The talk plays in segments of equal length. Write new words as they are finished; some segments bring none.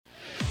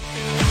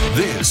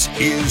This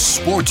is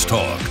Sports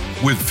Talk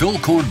with Phil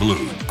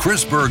Kornblut,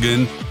 Chris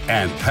Bergen,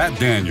 and Pat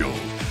Daniel.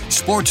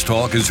 Sports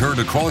Talk is heard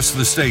across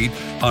the state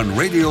on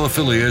radio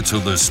affiliates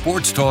of the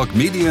Sports Talk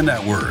Media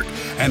Network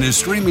and is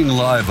streaming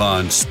live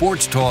on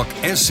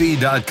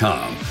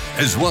sportstalksc.com,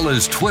 as well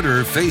as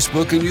Twitter,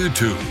 Facebook, and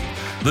YouTube.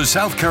 The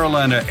South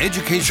Carolina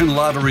Education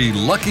Lottery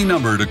lucky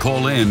number to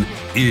call in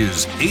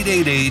is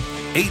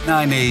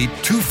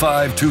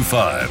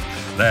 888-898-2525.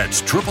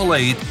 That's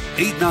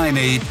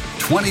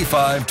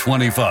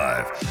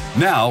 888-898-2525.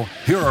 Now,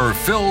 here are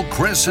Phil,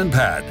 Chris, and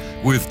Pat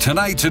with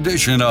tonight's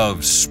edition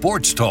of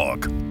Sports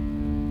Talk.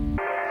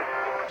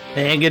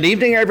 And good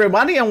evening,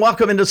 everybody, and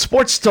welcome into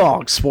Sports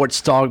Talk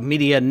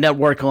Media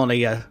Network on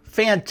a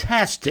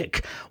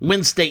fantastic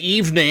Wednesday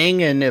evening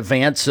in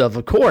advance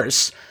of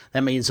course,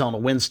 that means on a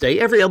Wednesday.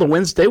 Every other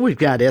Wednesday, we've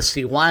got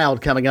SC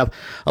Wild coming up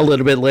a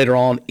little bit later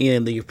on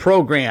in the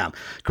program.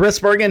 Chris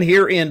Bergen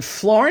here in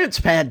Florence.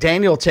 Pat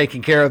Daniel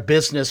taking care of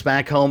business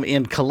back home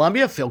in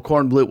Columbia. Phil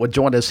Kornblut will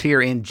join us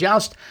here in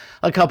just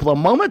a couple of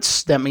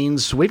moments. That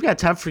means we've got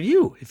time for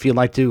you. If you'd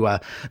like to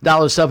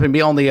dial us up and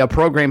be on the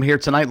program here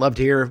tonight, love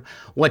to hear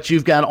what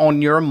you've got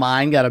on your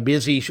mind. Got a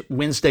busy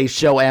Wednesday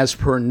show as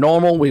per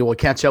normal. We will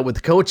catch up with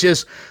the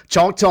coaches.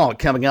 Chalk Talk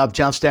coming up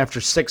just after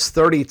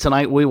 6:30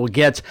 tonight. We will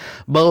get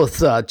both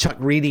Chuck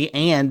Reedy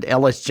and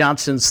Ellis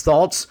Johnson's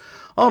thoughts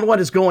on what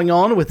is going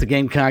on with the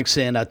Gamecocks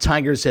and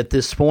Tigers at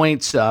this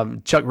point.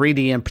 Chuck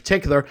Reedy in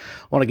particular,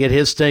 want to get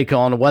his take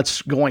on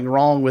what's going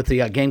wrong with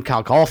the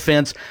Gamecock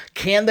offense.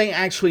 Can they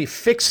actually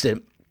fix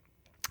it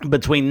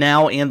between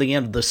now and the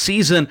end of the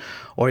season,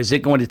 or is it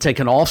going to take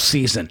an off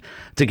season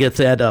to get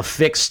that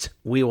fixed?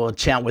 We will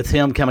chat with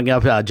him coming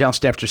up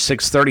just after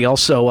 6:30.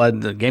 Also,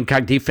 the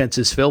Gamecock defense,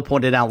 as Phil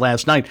pointed out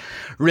last night,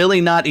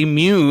 really not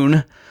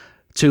immune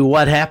to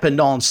what happened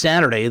on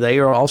Saturday.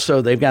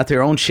 They've got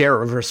their own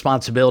share of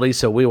responsibility,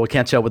 so we will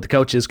catch up with the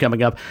coaches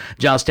coming up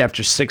just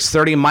after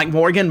 6:30. Mike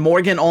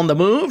Morgan on the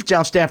move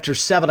just after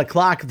 7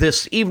 o'clock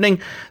this evening,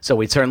 so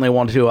we certainly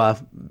want to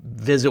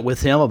visit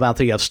with him about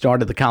the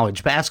start of the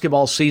college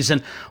basketball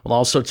season. We'll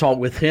also talk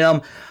with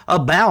him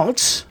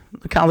about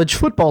the college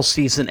football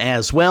season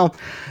as well.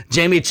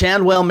 Jamie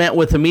Chadwell met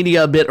with the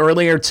media a bit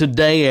earlier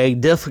today, a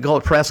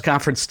difficult press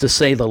conference to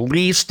say the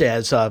least,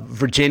 as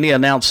Virginia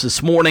announced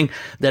this morning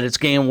that its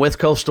game with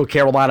Coastal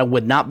Carolina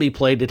would not be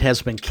played. It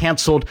has been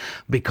canceled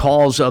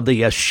because of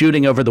the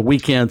shooting over the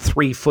weekend.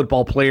 3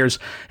 football players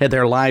had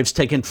their lives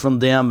taken from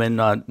them,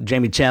 and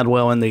Jamie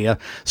Chadwell and the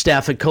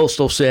staff at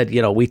Coastal said,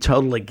 we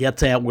totally get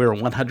that. We're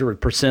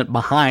 100%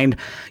 behind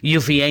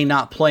UVA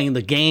not playing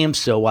the game,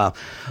 so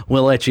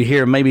we'll let you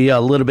hear maybe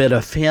a little bit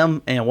of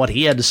him and what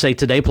he had to say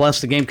today.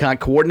 Plus, the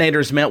Gamecock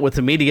coordinators met with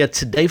the media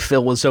today.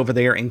 Phil was over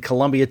there in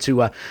Columbia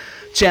to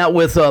chat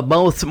with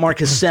both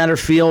Marcus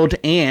Satterfield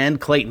and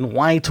Clayton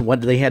White.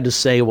 What they had to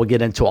say, we'll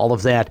get into all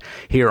of that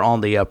here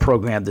on the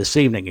program this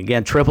evening.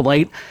 Again,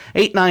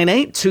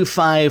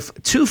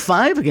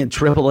 888-898-2525. Again,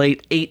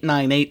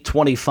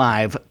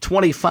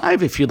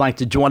 888-898-2525. If you'd like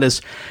to join us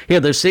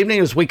here this evening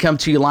as we come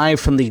to you live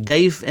from the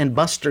Dave &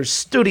 Buster's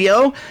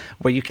studio,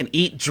 where you can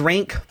eat,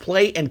 drink,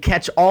 play, and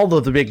catch all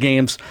of the big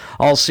games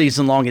all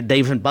season long at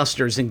Dave &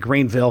 Buster's in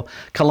Greenville,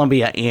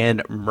 Columbia,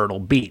 and Myrtle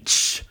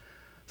Beach.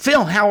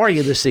 Phil, how are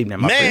you this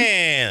evening, my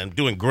friend? I'm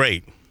doing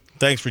great.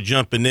 Thanks for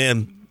jumping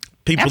in.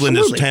 People Absolutely.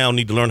 in this town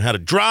need to learn how to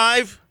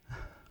drive.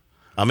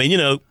 I mean,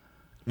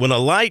 when a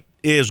light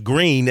is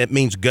green, that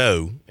means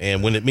go.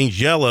 And when it means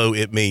yellow,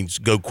 it means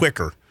go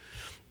quicker.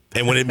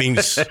 And when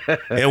it's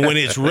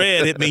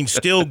red, it means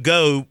still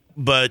go,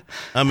 but,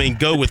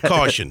 go with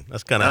caution.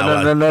 That's kind of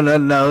how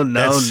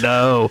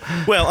No.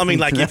 Well,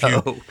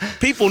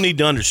 people need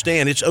to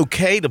understand it's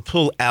okay to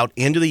pull out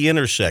into the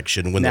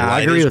intersection when the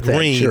light is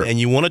green and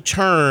you want to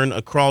turn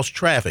across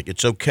traffic.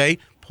 It's okay,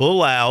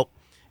 pull out,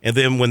 and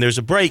then when there's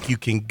a break, you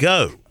can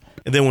go.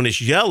 And then when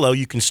it's yellow,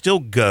 you can still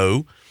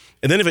go.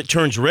 And then if it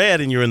turns red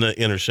and you're in the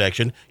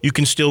intersection, you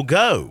can still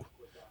go.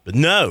 But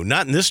no,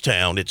 not in this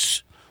town.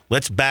 It's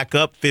let's back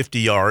up 50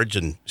 yards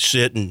and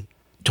sit and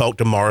talk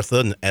to Martha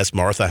and ask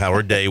Martha how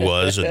her day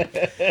was. And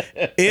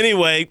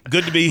anyway,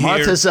 good to be here.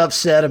 Martha's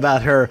upset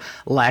about her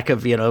lack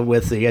of,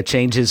 with the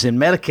changes in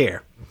Medicare.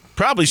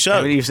 Probably so.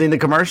 Haven't you seen the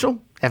commercial?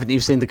 Haven't you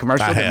seen the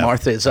commercial that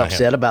Martha is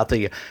upset about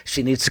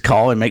she needs to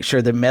call and make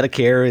sure that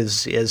Medicare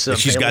is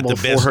available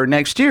for her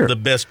next year. The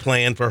best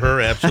plan for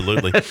her,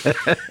 absolutely.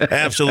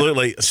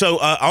 Absolutely. So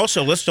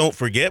also, let's don't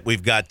forget, we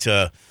got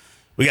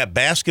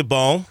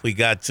basketball. We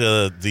got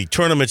the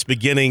tournaments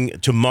beginning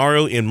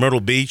tomorrow in Myrtle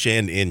Beach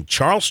and in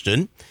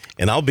Charleston.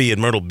 And I'll be in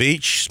Myrtle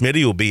Beach.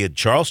 Smitty will be at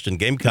Charleston.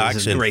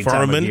 Gamecocks and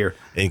Furman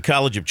and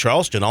College of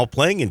Charleston all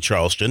playing in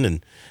Charleston.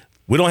 And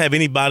we don't have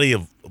anybody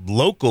of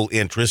local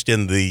interest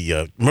in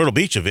the Myrtle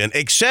Beach event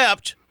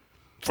except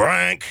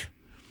Frank.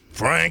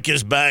 Frank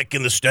is back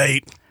in the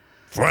state.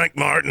 Frank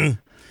Martin.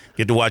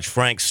 Get to watch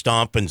Frank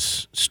stomp and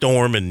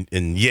storm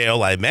and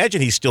yell. I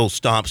imagine he still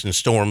stomps and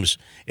storms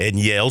and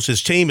yells.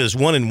 His team is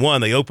 1-1.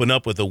 They open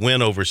up with a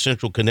win over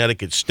Central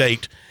Connecticut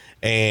State,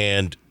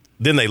 and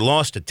then they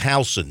lost to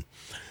Towson.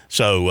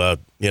 So,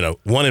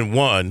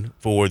 1-1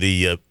 for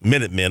the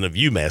Minutemen of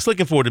UMass.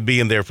 Looking forward to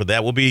being there for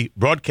that. We'll be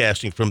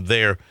broadcasting from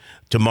there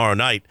tomorrow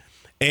night.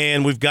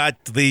 And we've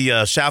got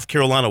the South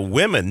Carolina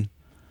women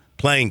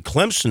playing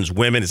Clemson's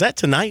women. Is that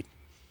tonight?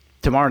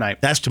 Tomorrow night.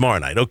 That's tomorrow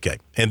night. Okay.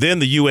 And then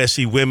the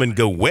USC women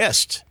go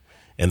west,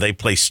 and they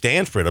play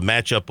Stanford, a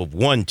matchup of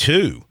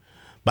 1-2.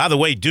 By the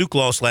way, Duke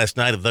lost last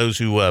night, of those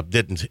who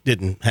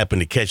didn't happen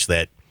to catch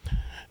that.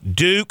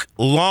 Duke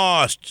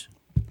lost,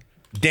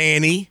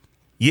 Danny.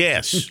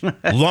 Yes,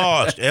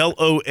 lost,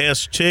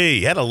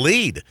 L-O-S-T. Had a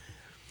lead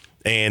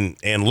and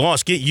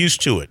lost. Get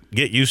used to it.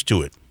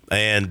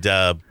 And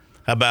how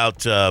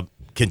about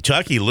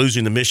Kentucky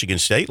losing to Michigan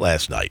State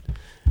last night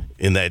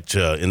in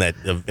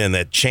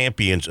that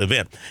champions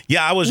event?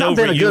 Yeah, I was Not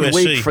over been at a good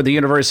USC. week for the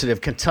University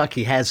of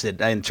Kentucky, has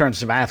it, in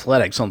terms of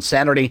athletics? On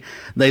Saturday,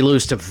 they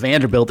lose to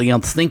Vanderbilt, the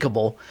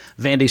unthinkable.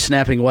 Vandy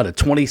snapping, a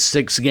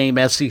 26-game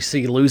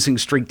SEC losing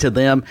streak to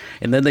them.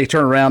 And then they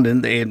turn around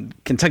and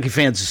Kentucky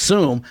fans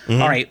assume, all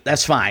right,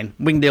 that's fine.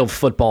 We can deal with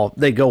football.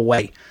 They go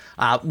away.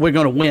 We're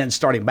going to win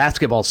starting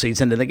basketball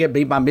season. And they get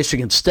beat by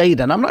Michigan State.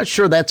 And I'm not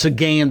sure that's a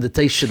game that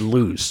they should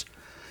lose.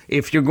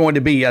 If you're going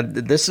to be,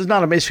 this is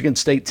not a Michigan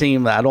State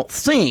team that I don't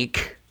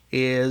think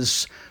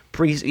is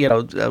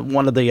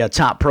one of the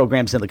top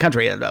programs in the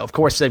country. And of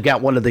course, they've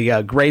got one of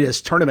the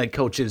greatest tournament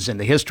coaches in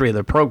the history of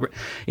the program,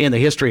 in the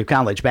history of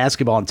college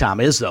basketball, and Tom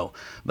Izzo.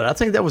 But I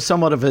think that was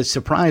somewhat of a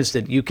surprise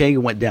that UK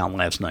went down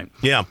last night.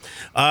 Yeah,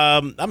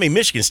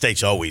 Michigan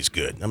State's always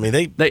good.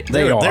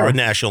 They're a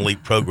National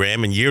League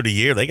program, and year to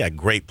year they got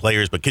great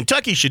players. But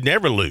Kentucky should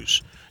never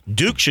lose.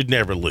 Duke should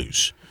never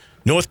lose.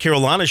 North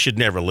Carolina should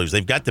never lose.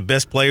 They've got the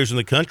best players in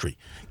the country.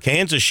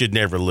 Kansas should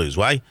never lose.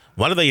 Why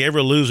do they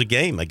ever lose a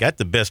game? They got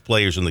the best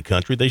players in the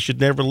country. They should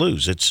never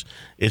lose. It's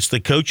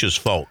the coach's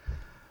fault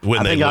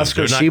when they lose. I think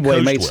Oscar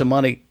Tshiebwe made some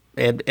money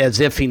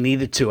as if he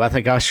needed to. I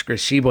think Oscar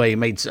Tshiebwe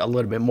made a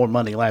little bit more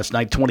money last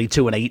night,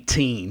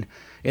 22-18.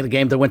 In a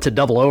game that went to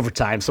double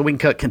overtime. So we can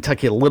cut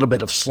Kentucky a little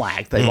bit of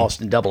slack. They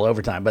lost in double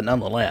overtime, but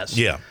nonetheless.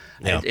 Yeah.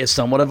 It's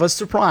somewhat of a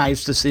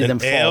surprise to see them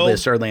fall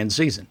this early in the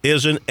season.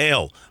 Is an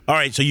L. All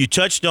right, so you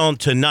touched on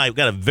tonight. We've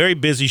got a very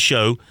busy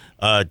show.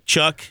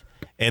 Chuck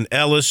and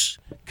Ellis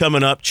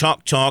coming up,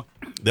 Chalk Talk.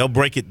 They'll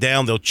break it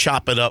down. They'll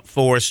chop it up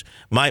for us.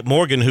 Mike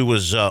Morgan, who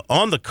was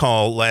on the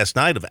call last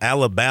night of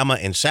Alabama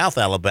and South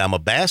Alabama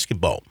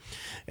basketball,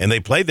 and they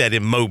played that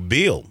in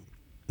Mobile.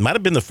 Might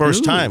have been the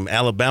first time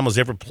Alabama's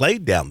ever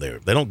played down there.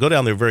 They don't go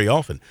down there very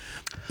often,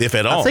 if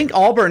at all. I think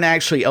Auburn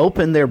actually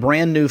opened their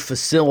brand new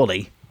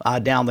facility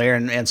down there,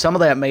 and some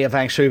of that may have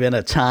actually been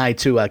a tie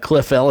to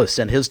Cliff Ellis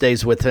and his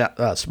days with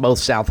both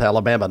South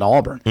Alabama and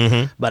Auburn.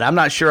 But I'm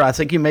not sure. I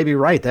think you may be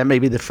right. That may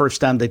be the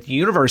first time that the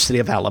University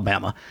of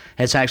Alabama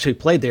has actually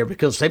played there,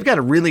 because they've got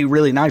a really,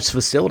 really nice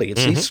facility.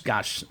 It's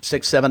 6,000,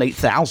 7,000,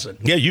 8,000.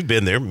 Yeah, you've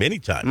been there many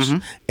times.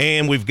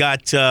 And we've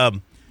got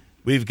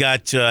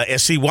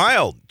SC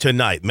Wild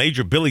tonight.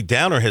 Major Billy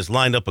Downer has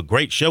lined up a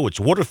great show. It's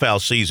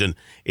waterfowl season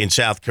in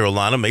South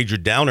Carolina. Major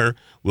Downer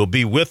will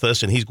be with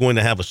us, and he's going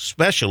to have a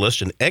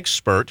specialist, an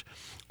expert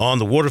on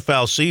the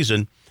waterfowl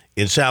season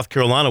in South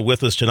Carolina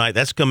with us tonight.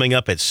 That's coming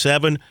up at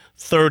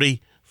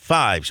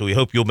 7:35. So we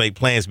hope you'll make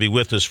plans to be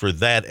with us for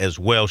that as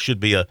well.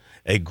 Should be a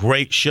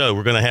great show.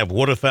 We're going to have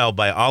waterfowl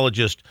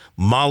biologist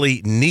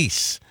Molly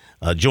Neese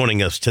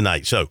joining us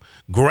tonight. So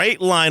great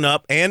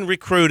lineup and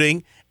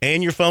recruiting.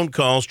 And your phone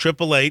calls,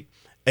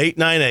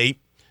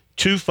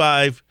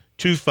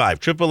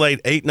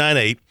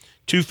 888-898-2525.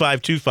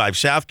 888-898-2525.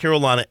 South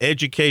Carolina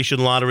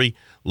Education Lottery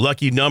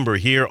lucky number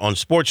here on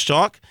Sports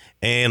Talk.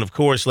 And, of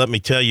course, let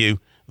me tell you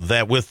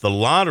that with the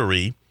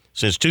lottery,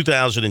 since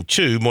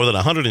 2002, more than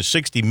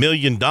 $160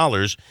 million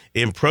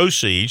in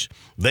proceeds,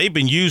 they've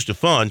been used to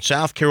fund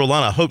South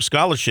Carolina Hope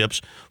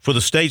Scholarships for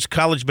the state's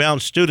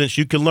college-bound students.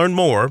 You can learn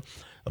more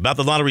about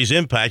the lottery's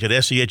impact at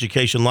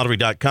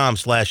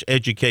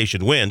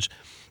seeducationlottery.com/educationwins.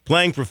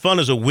 Playing for fun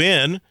is a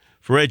win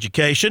for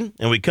education,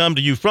 and we come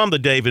to you from the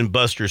Dave &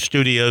 Buster's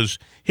studios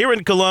here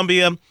in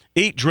Columbia.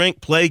 Eat,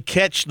 drink, play,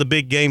 catch the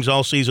big games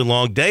all season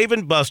long. Dave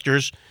 &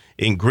 Buster's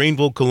in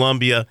Greenville,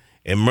 Columbia,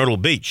 and Myrtle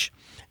Beach.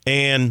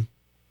 And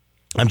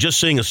I'm just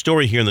seeing a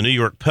story here in the New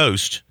York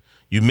Post.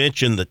 You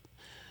mentioned that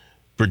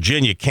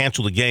Virginia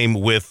canceled a game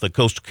with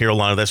Coastal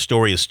Carolina. That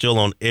story is still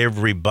on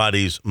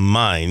everybody's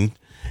mind.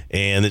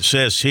 And it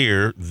says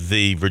here,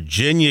 the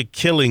Virginia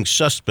killing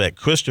suspect,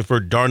 Christopher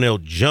Darnell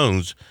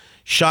Jones,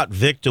 shot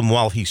victim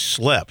while he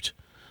slept.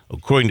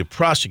 According to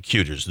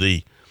prosecutors,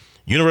 the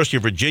University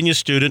of Virginia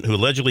student who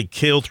allegedly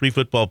killed 3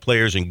 football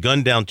players and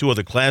gunned down 2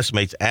 other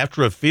classmates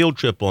after a field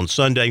trip on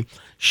Sunday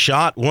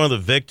shot one of the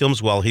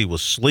victims while he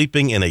was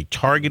sleeping in a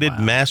targeted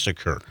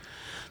massacre.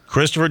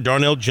 Christopher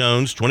Darnell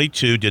Jones,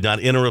 22, did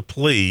not enter a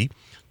plea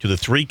to the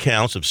 3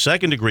 counts of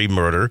second-degree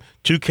murder,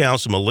 2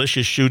 counts of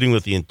malicious shooting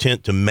with the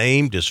intent to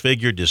maim,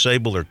 disfigure,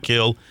 disable, or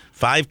kill,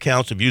 5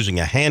 counts of using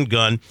a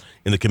handgun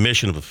in the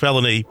commission of a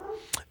felony.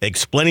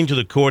 Explaining to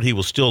the court he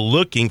was still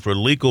looking for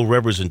legal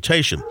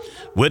representation.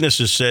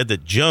 Witnesses said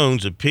that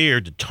Jones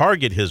appeared to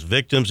target his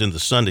victims in the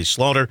Sunday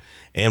slaughter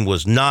and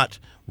was not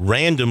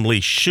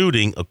randomly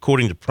shooting,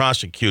 according to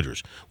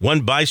prosecutors.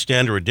 One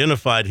bystander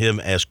identified him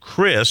as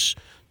Chris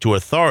to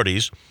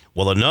authorities,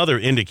 while another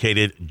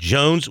indicated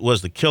Jones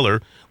was the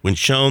killer when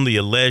shown the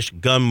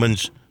alleged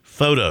gunman's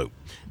photo.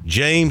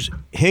 James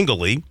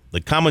Hingley,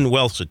 the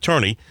Commonwealth's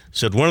attorney,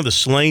 said one of the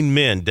slain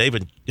men,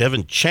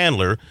 Devin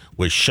Chandler,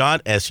 was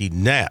shot as he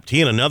napped.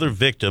 He and another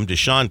victim,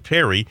 Deshaun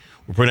Perry,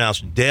 were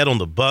pronounced dead on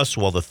the bus,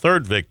 while the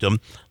third victim,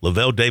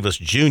 Lavelle Davis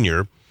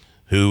Jr.,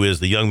 who is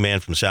the young man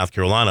from South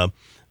Carolina,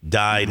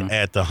 died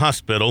at the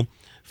hospital.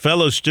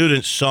 Fellow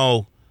students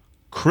saw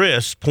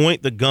Chris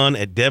point the gun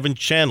at Devin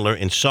Chandler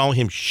and saw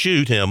him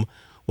shoot him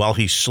while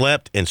he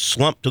slept and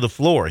slumped to the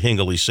floor,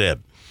 Hingley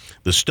said.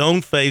 The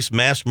stone-faced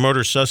mass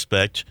murder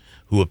suspect,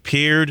 who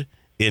appeared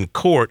in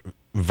court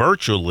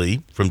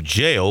virtually from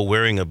jail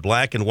wearing a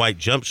black and white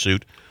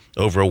jumpsuit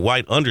over a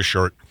white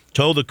undershirt,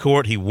 told the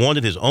court he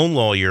wanted his own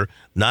lawyer,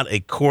 not a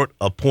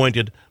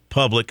court-appointed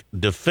public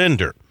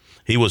defender.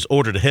 He was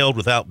ordered held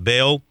without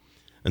bail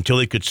until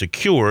he could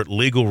secure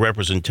legal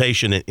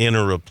representation and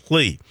enter a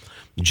plea.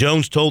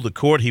 Jones told the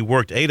court he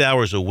worked 8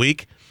 hours a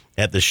week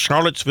at the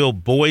Charlottesville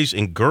Boys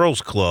and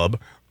Girls Club,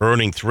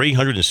 earning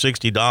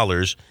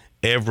 $360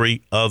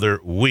 every other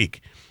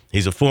week.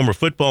 He's a former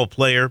football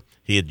player.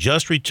 He had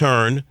just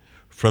returned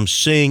from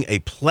seeing a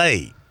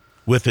play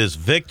with his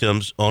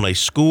victims on a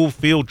school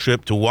field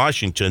trip to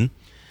Washington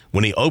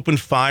when he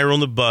opened fire on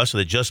the bus that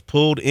had just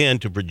pulled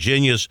into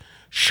Virginia's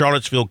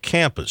Charlottesville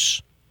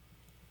campus.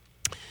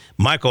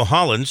 Michael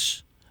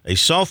Hollins, a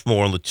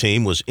sophomore on the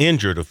team, was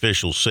injured,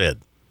 officials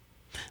said.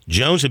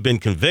 Jones had been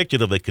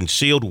convicted of a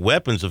concealed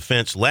weapons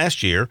offense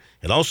last year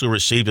and also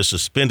received a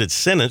suspended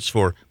sentence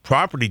for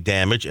property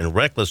damage and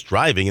reckless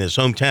driving in his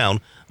hometown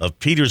of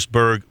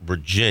Petersburg,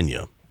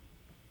 Virginia.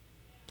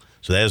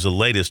 So that is the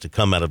latest to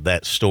come out of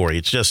that story.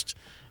 It's just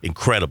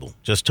incredible,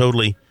 just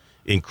totally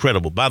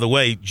incredible. By the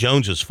way,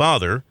 Jones's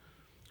father,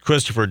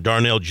 Christopher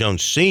Darnell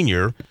Jones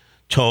Sr.,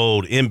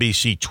 told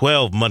NBC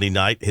 12 Monday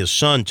night his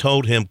son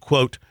told him,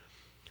 quote,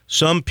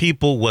 some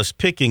people was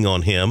picking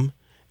on him,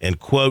 and,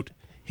 quote,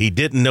 he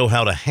didn't know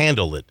how to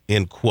handle it,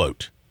 end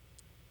quote.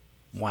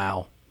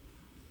 Wow.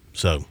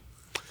 So,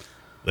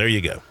 there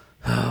you go.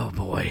 Oh,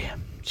 boy.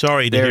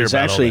 Sorry to hear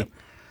about all that.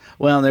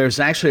 Well, there's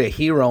actually a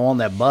hero on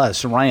that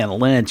bus, Ryan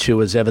Lynch, who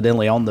was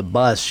evidently on the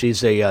bus.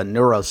 She's a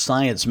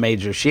neuroscience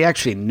major. She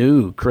actually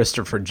knew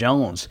Christopher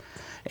Jones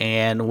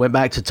and went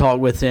back to talk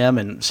with him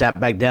and sat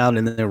back down,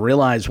 and then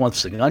realized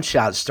once the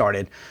gunshots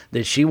started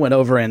that she went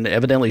over and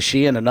evidently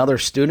she and another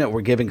student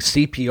were giving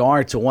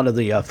CPR to one of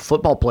the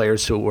football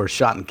players who were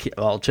shot and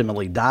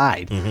ultimately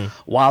died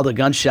while the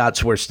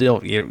gunshots were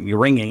still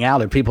ringing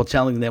out and people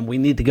telling them, we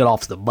need to get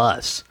off the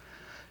bus.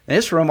 And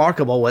it's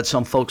remarkable what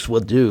some folks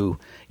will do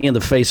in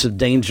the face of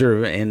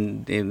danger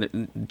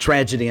and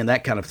tragedy and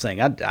that kind of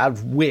thing. I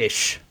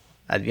wish...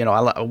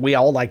 we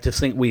all like to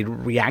think we'd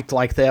react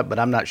like that, but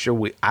I'm not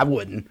sure I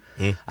wouldn't.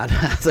 I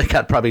think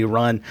I'd probably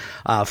run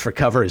for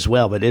cover as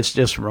well. But it's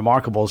just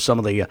remarkable, some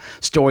of the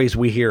stories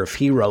we hear of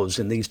heroes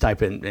in these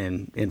type of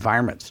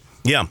environments.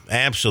 Yeah,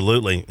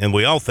 absolutely. And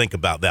we all think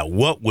about that.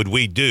 What would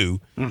we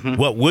do?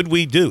 What would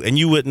we do? And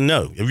you wouldn't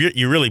know.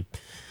 You really...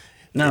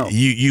 No,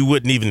 you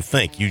wouldn't even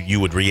think.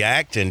 You would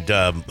react, and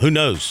who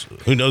knows?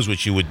 Who knows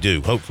what you would do?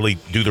 Hopefully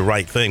do the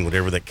right thing,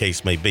 whatever that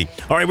case may be.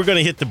 All right, we're going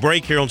to hit the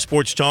break here on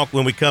Sports Talk.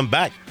 When we come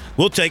back,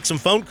 we'll take some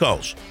phone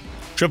calls.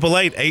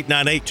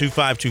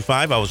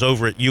 888-898-2525. I was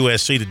over at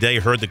USC today,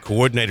 heard the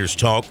coordinators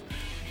talk.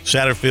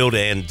 Satterfield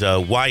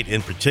and White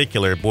in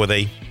particular. Boy,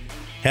 they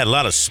had a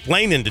lot of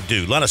splaining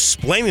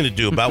to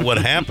do about what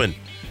happened.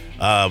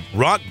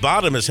 Rock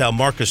bottom is how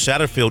Marcus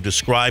Satterfield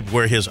described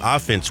where his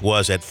offense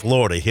was at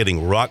Florida,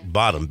 hitting rock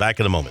bottom. Back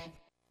in a moment.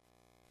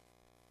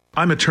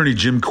 I'm attorney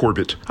Jim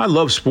Corbett. I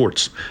love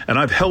sports, and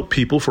I've helped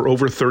people for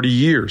over 30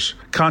 years.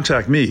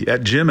 Contact me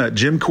at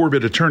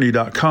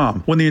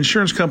jim@jimcorbettattorney.com when the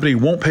insurance company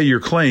won't pay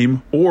your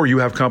claim or you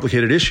have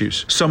complicated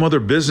issues. Some other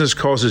business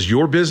causes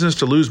your business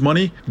to lose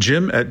money,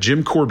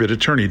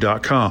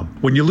 jim@jimcorbettattorney.com.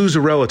 When you lose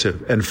a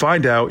relative and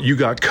find out you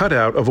got cut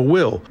out of a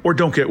will or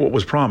don't get what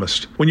was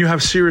promised. When you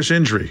have serious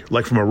injury,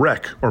 like from a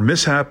wreck or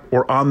mishap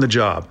or on the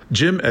job,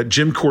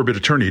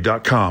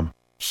 jim@jimcorbettattorney.com.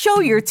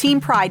 Show your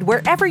team pride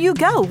wherever you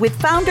go with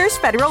Founders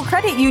Federal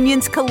Credit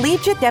Union's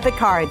collegiate debit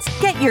cards.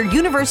 Get your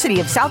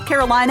University of South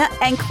Carolina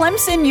and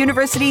Clemson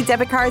University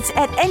debit cards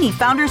at any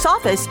Founders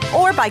office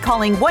or by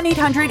calling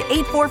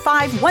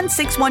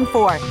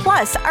 1-800-845-1614.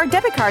 Plus, our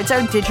debit cards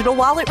are digital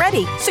wallet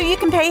ready, so you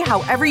can pay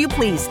however you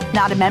please.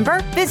 Not a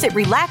member? Visit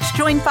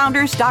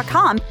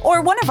RelaxJoinFounders.com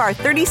or one of our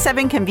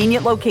 37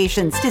 convenient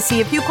locations to see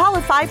if you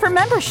qualify for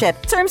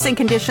membership. Terms and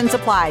conditions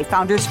apply.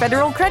 Founders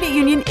Federal Credit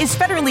Union is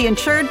federally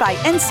insured by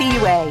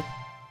NCUA.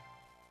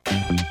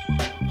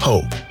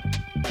 Hope,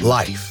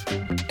 life,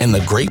 and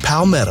the Great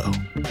Palmetto.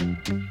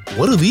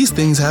 What do these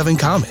things have in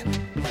common?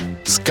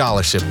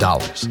 Scholarship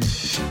dollars.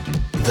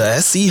 The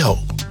SC Hope,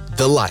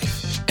 the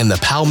Life, and the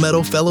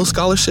Palmetto Fellow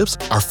Scholarships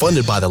are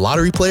funded by the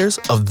lottery players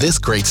of this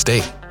great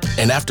state.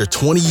 And after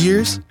 20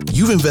 years,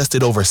 you've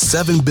invested over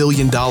 $7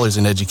 billion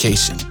in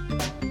education.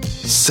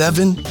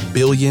 $7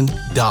 billion.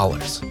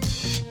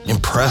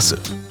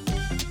 Impressive.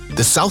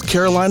 The South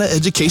Carolina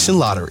Education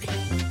Lottery.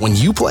 When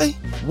you play,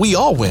 we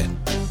all win.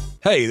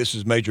 Hey, this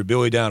is Major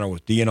Billy Downer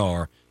with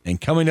DNR, and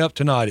coming up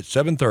tonight at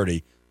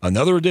 7:30,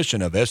 another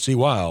edition of SC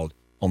Wild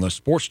on the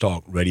Sports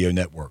Talk Radio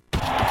Network.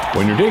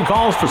 When your day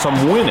calls for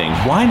some winning,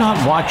 why not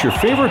watch your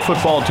favorite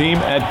football team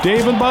at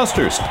Dave &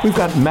 Buster's? We've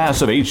got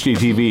massive HD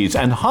TVs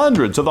and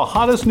hundreds of the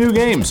hottest new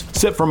games.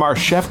 Sip from our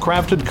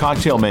chef-crafted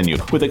cocktail menu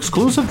with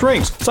exclusive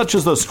drinks such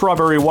as the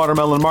Strawberry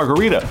Watermelon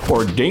Margarita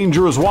or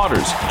Dangerous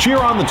Waters. Cheer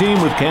on the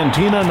team with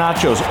Cantina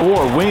Nachos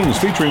or wings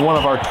featuring one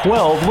of our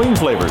 12 wing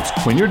flavors.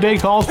 When your day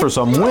calls for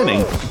some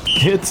winning,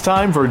 it's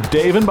time for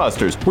Dave &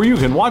 Buster's, where you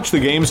can watch the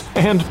games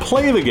and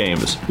play the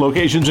games.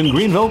 Locations in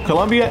Greenville,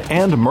 Columbia,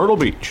 and Myrtle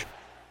Beach.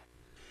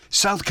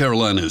 South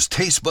Carolina's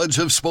taste buds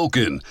have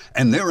spoken,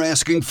 and they're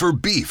asking for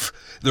beef.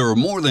 There are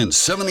more than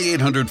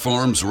 7,800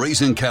 farms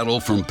raising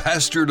cattle from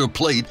pasture to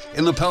plate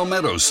in the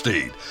Palmetto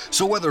State.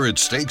 So whether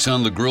it's steaks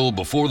on the grill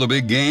before the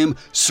big game,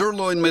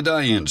 sirloin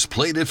medallions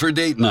plated for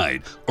date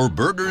night, or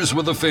burgers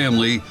with a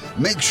family,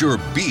 make sure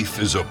beef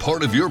is a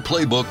part of your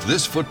playbook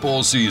this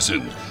football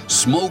season.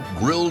 Smoked,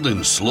 grilled,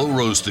 and slow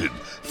roasted.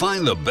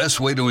 Find the best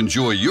way to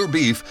enjoy your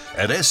beef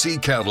at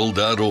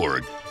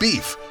scattle.org.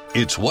 Beef.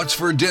 It's what's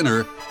for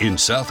dinner in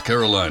South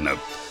Carolina.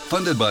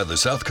 Funded by the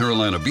South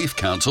Carolina Beef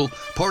Council,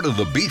 part of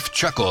the Beef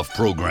Checkoff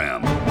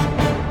program.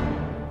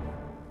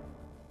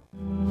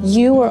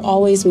 You were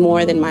always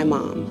more than my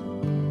mom.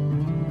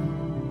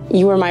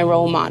 You were my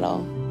role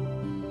model,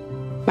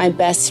 my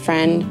best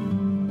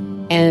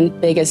friend, and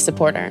biggest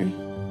supporter.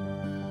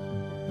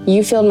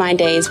 You filled my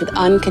days with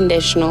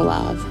unconditional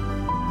love.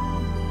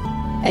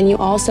 And you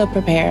also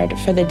prepared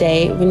for the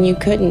day when you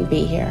couldn't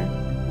be here.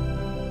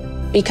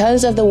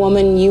 Because of the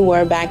woman you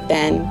were back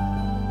then,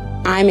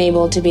 I'm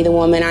able to be the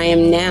woman I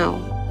am now.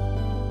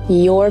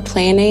 Your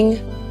planning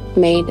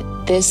made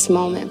this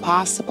moment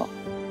possible.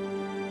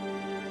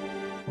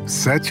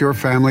 Set your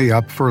family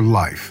up for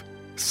life.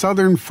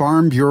 Southern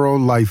Farm Bureau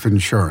Life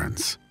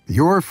Insurance.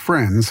 Your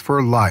friends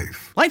for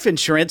life. Life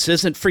insurance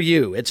isn't for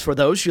you. It's for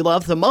those you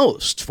love the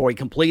most. For a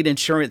complete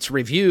insurance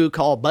review,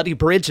 call Buddy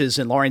Bridges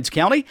in Lawrence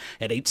County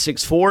at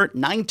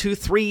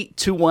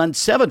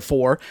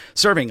 864-923-2174,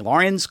 serving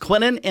Lawrence,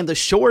 Clinton, and the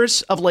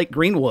shores of Lake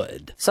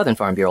Greenwood. Southern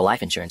Farm Bureau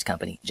Life Insurance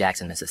Company,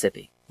 Jackson,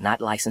 Mississippi. Not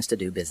licensed to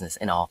do business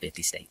in all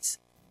 50 states.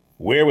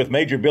 We're with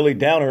Major Billy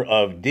Downer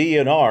of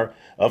DNR.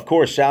 Of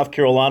course, South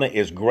Carolina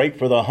is great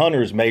for the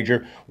hunters,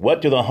 Major. What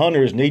do the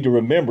hunters need to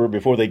remember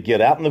before they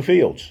get out in the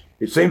fields?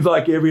 It seems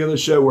like every other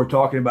show we're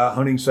talking about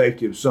hunting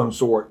safety of some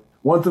sort.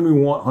 One thing we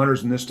want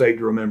hunters in this state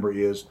to remember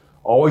is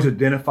always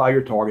identify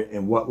your target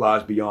and what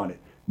lies beyond it.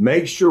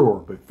 Make sure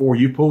before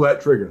you pull that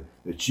trigger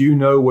that you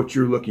know what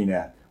you're looking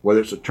at.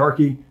 Whether it's a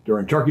turkey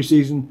during turkey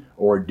season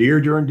or a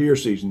deer during deer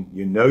season,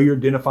 you know your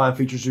identifying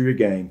features of your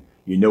game.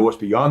 You know what's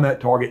beyond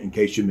that target in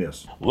case you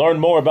miss. Learn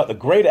more about the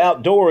great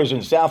outdoors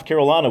in South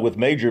Carolina with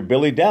Major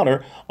Billy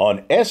Downer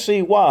on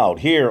SC Wild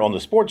here on the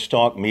Sports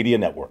Talk Media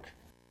Network.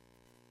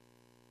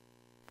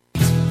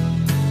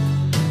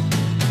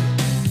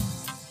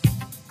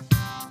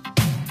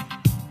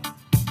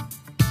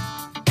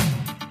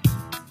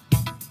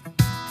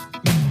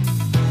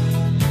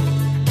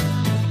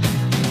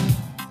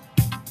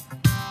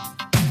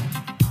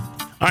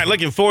 All right,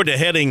 looking forward to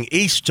heading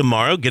east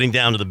tomorrow, getting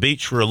down to the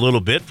beach for a little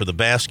bit for the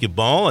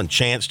basketball and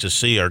chance to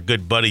see our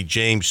good buddy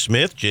James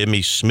Smith,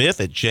 Jimmy Smith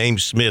at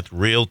James Smith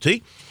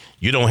Realty.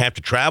 You don't have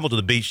to travel to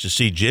the beach to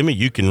see Jimmy.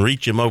 You can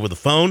reach him over the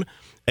phone,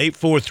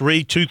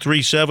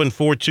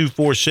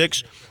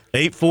 843-237-4246,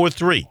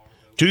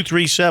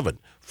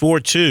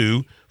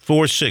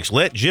 843-237-4246.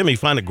 Let Jimmy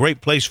find a great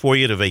place for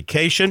you to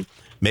vacation.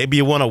 Maybe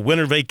you want a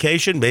winter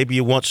vacation. Maybe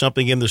you want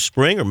something in the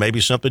spring or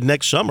maybe something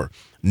next summer.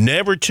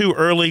 Never too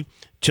early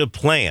to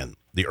plan.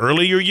 The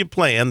earlier you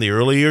plan, the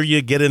earlier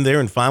you get in there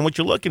and find what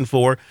you're looking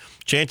for,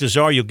 chances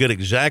are you'll get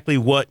exactly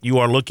what you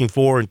are looking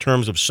for in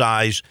terms of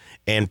size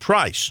and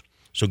price.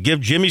 So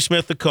give Jimmy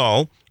Smith a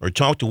call or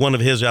talk to one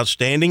of his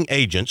outstanding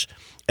agents,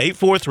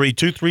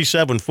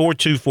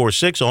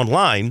 843-237-4246,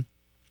 online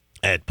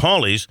at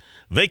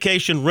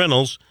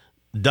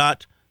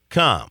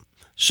pauliesvacationrentals.com.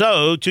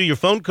 So to your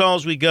phone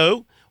calls we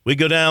go. We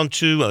go down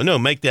to,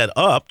 make that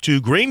up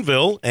to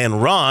Greenville.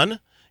 And Ron,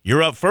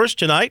 you're up first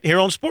tonight here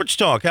on Sports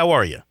Talk. How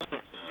are you?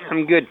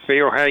 I'm good,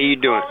 Phil. How you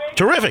doing?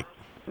 Terrific.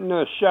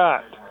 No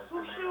shot.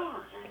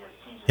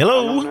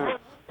 Hello.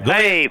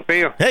 Hey,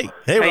 Phil. Hey,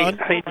 Ron.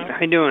 How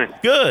you doing?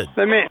 Good.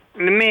 Let me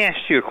ask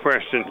you a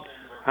question.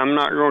 I'm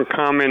not going to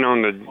comment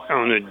on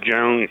the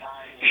Jones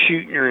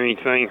shooting or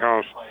anything,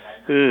 cause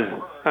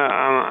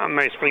I'm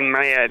basically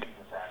mad.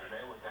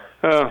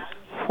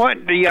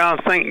 What do y'all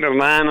think the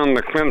line on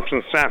the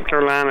Clemson South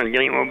Carolina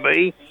game will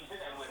be?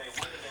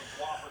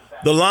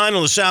 The line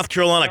on the South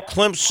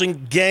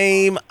Carolina-Clemson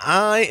game,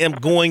 I am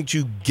going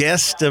to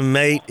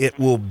guesstimate it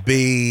will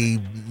be,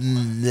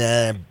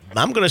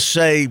 I'm going to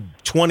say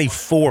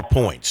 24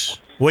 points.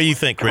 What do you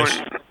think, Chris?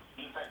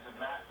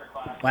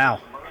 Wow.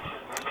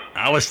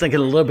 I was thinking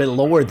a little bit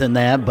lower than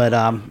that, but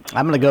I'm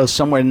going to go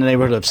somewhere in the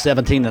neighborhood of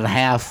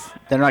 17.5.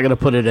 They're not going to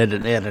put it at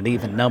an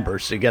even number,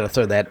 so you got to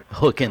throw that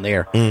hook in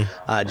there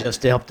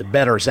just to help the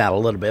bettors out a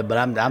little bit. But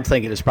I'm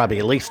thinking it's probably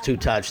at least 2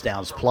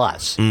 touchdowns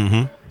plus.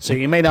 Mm-hmm. So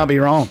you may not be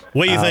wrong.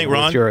 What do you think,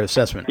 Ron? With your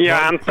assessment. Yeah,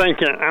 I'm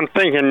thinking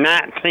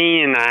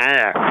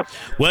 19.5.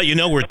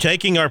 Well, we're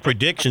taking our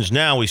predictions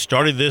now. We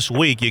started this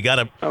week. You got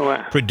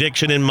a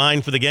prediction in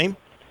mind for the game?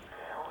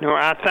 No,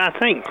 I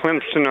think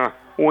Clemson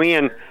will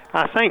win.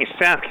 I think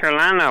South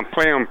Carolina will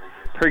play a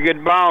pretty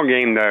good ball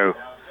game, though.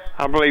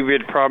 I believe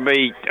it'd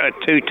probably be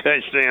 2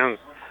 touchdowns,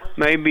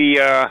 maybe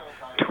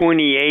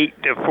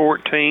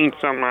 28-14,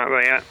 something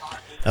like that.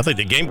 I think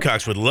the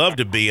Gamecocks would love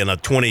to be in a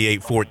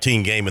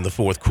 28-14 game in the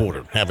fourth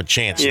quarter, have a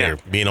chance there,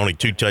 being only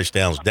 2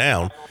 touchdowns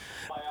down.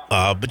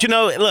 But,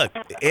 look,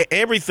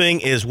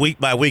 everything is week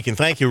by week. And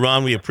thank you,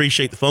 Ron. We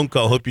appreciate the phone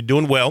call. Hope you're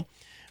doing well.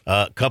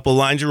 A couple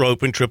lines are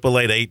open,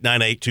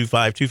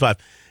 888-898-2525.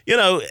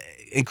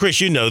 And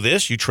Chris, you know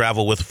this. You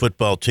travel with a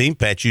football team.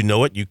 Pat, you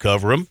know it. You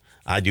cover them.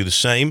 I do the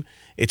same.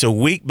 It's a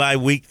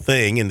week-by-week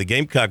thing, and the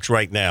Gamecocks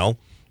right now,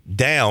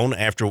 down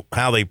after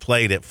how they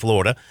played at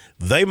Florida,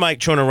 they might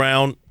turn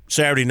around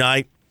Saturday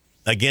night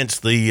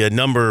against the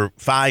number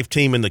 5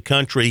 team in the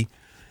country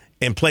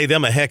and play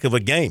them a heck of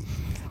a game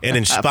and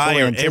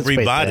inspire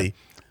everybody.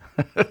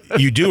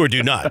 You do or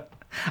do not?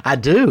 I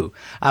do.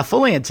 I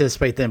fully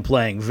anticipate them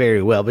playing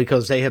very well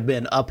because they have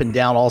been up and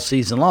down all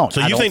season long.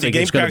 So you think the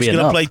Gamecocks are going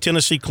to play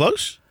Tennessee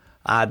close?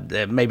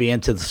 Maybe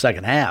into the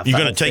second half. You're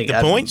going to take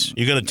the points?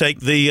 You're going to take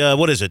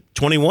the,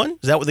 21? Is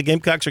that what the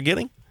Gamecocks are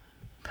getting?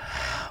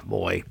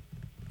 Boy.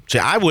 See,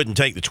 I wouldn't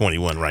take the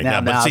 21 right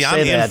now. But see,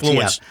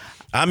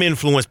 I'm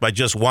influenced by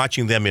just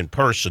watching them in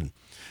person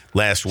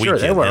last weekend.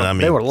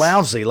 They were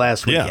lousy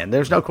last weekend.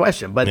 There's no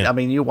question. But,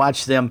 you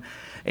watch them.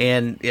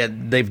 And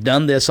they've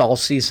done this all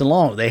season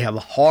long. They have a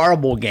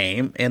horrible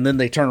game, and then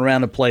they turn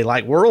around and play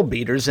like world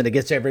beaters, and it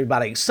gets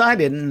everybody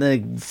excited, and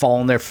they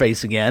fall on their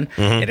face again,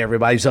 and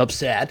everybody's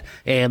upset.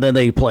 And then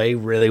they play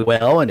really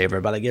well, and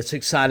everybody gets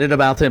excited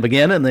about them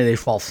again, and then they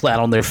fall flat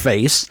on their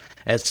face.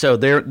 And so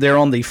they're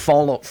on the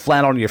fall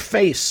flat on your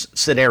face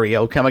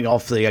scenario coming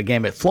off the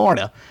game at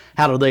Florida.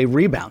 How do they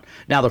rebound?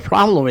 Now, the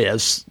problem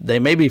is they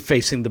may be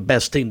facing the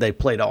best team they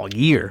played all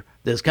year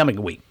this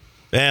coming week.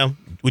 Yeah,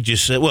 would you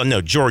say? Well,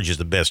 no, Georgia's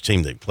the best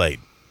team they played.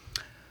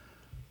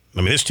 I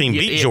mean, this team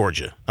beat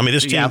Georgia. I mean,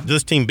 this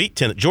team beat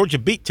Tennessee. Georgia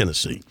beat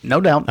Tennessee.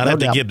 No doubt. I'd have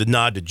to give the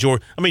nod to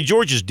Georgia. I mean,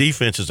 Georgia's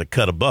defense is a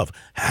cut above.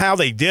 How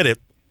they did it,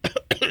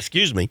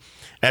 excuse me,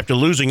 after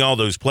losing all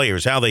those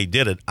players, how they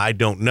did it, I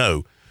don't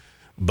know.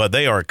 But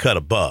they are a cut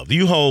above.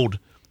 You hold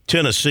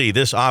Tennessee,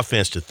 this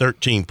offense, to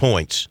 13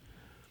 points.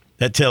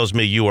 That tells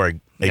me you are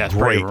a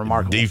great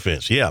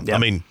defense. Yeah. I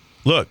mean,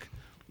 look,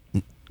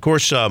 of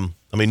course,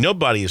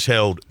 nobody has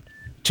held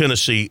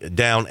Tennessee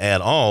down at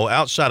all.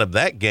 Outside of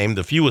that game,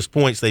 the fewest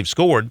points they've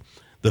scored,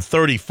 the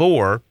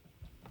 34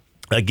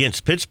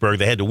 against Pittsburgh.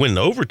 They had to win in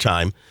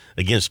overtime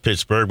against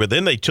Pittsburgh, but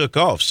then they took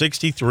off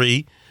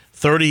 63,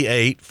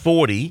 38,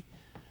 40,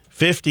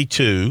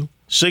 52,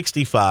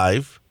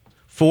 65,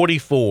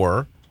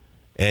 44,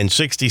 and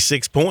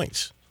 66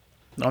 points.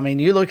 I mean,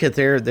 you look at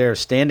their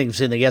standings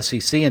in the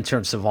SEC in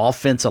terms of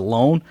offense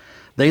alone.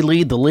 They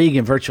lead the league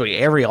in virtually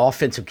every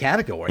offensive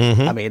category.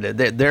 I mean,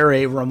 they're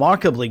a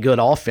remarkably good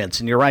offense.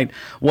 And you're right,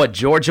 what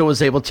Georgia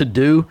was able to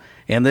do,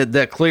 and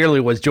that clearly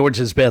was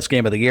Georgia's best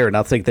game of the year. And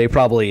I think they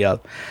probably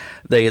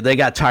they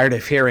got tired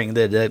of hearing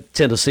that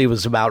Tennessee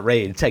was about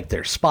ready to take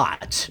their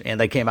spot, and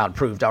they came out and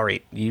proved, all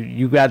right,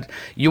 you want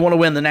to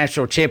win the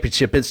national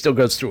championship, it still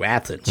goes through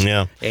Athens.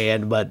 Yeah.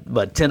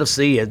 But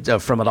Tennessee,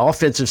 from an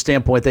offensive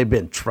standpoint, they've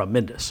been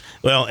tremendous.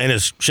 Well, and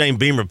as Shane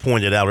Beamer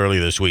pointed out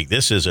earlier this week,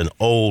 this is an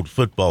old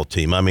football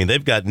team. I mean,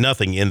 they've got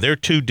nothing, and they're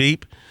too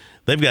deep.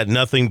 They've got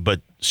nothing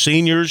but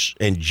seniors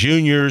and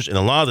juniors, and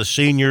a lot of the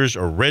seniors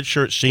are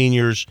redshirt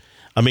seniors.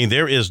 I mean,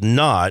 there is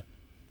not.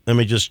 Let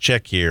me just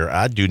check here.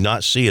 I do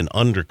not see an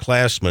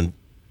underclassman,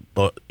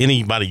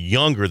 anybody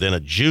younger than a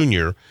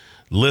junior,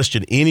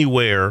 listed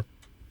anywhere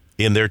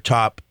in their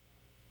top.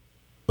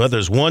 Well,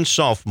 there's one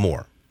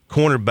sophomore,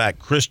 cornerback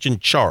Christian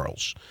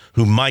Charles,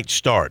 who might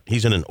start.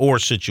 He's in an or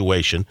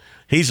situation.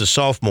 He's a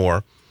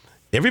sophomore.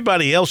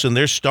 Everybody else in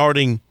their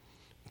starting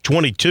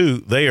 22,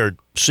 they are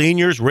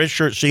seniors,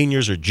 redshirt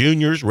seniors, or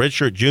juniors,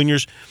 redshirt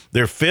juniors.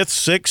 They're 5th,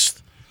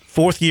 6th,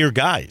 4th-year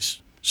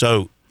guys.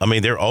 So, I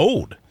mean, they're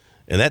old.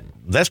 And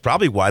that's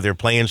probably why they're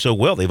playing so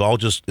well.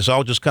 It's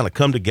all just kind of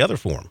come together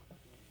for them.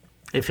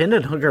 If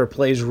Hendon Hooker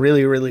plays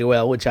really, really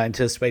well, which I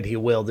anticipate he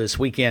will this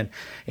weekend,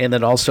 and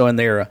then also in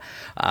their,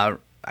 I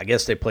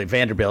guess they play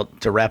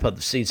Vanderbilt to wrap up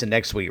the season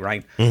next week,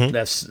 right? Mm-hmm.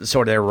 That's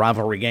sort of their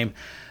rivalry game.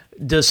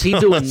 Does he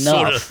do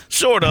enough?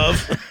 sort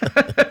of.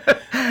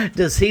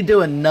 Does he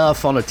do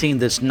enough on a team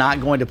that's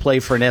not going to play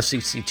for an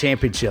SEC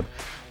championship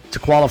to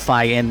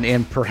qualify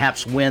and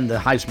perhaps win the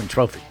Heisman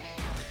Trophy?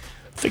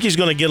 I think he's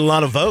going to get a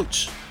lot of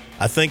votes.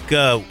 I think,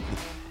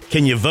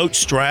 can you vote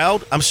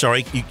Stroud? I'm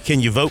sorry,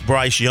 can you vote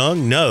Bryce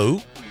Young?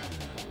 No.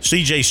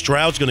 C.J.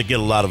 Stroud's going to get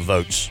a lot of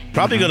votes.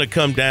 Probably going to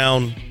come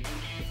down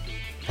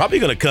Probably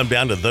going to come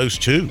down to those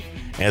two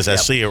as I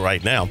see it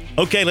right now.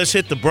 Okay, let's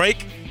hit the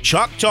break.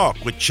 Chalk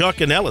Talk with Chuck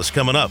and Ellis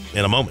coming up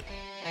in a moment.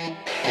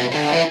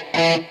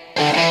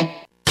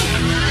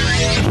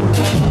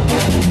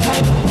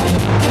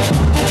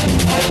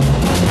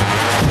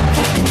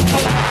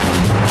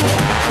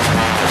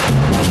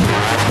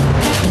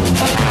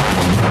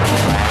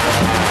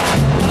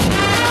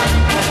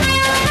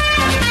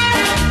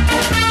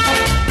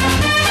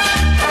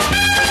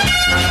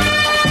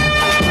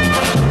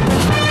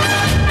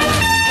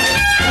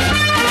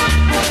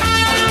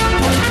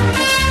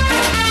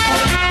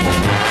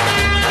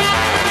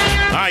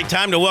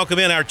 Time to welcome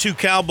in our two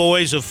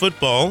cowboys of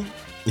football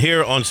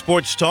here on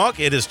Sports Talk.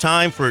 It is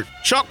time for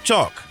Chalk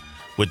Talk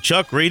with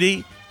Chuck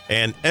Reedy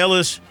and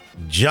Ellis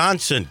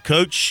Johnson.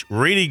 Coach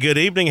Reedy, good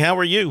evening. How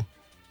are you?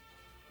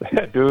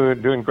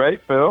 Doing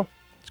great, Phil.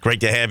 It's great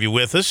to have you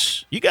with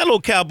us. You got a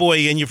little cowboy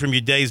in you from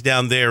your days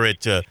down there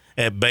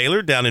at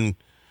Baylor, down in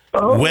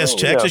West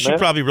Texas. You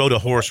probably rode a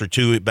horse or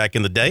two back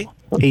in the day.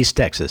 East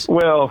Texas.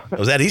 Well,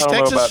 was that East I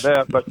don't Texas? know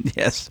about that, but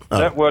yes,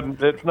 that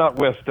wasn't. It's not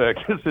West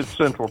Texas. It's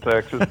Central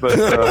Texas. But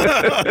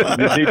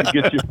you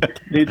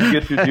need to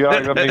get your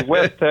geography. I mean,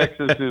 West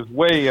Texas is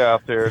way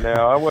out there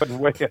now. I wasn't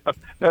way out.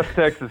 That's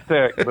Texas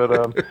Tech.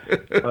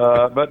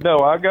 But no,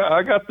 I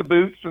got the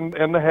boots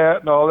and the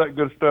hat and all that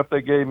good stuff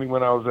they gave me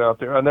when I was out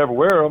there. I never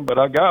wear them, but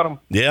I got them.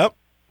 Yep.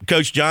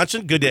 Coach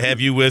Johnson, good to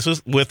have you with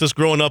us.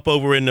 Growing up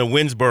over in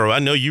Winsboro, I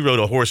know you rode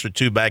a horse or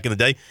two back in the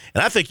day,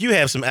 and I think you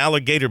have some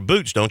alligator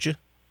boots, don't you?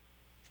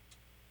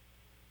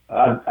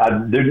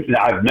 I've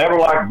never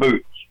liked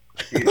boots.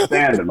 Can't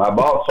stand them. I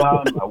bought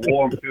some. I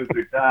wore them 2 or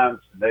 3 times.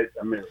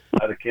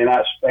 I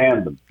cannot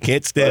stand them.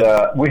 Can't stand.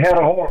 We had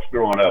a horse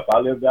growing up. I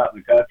lived out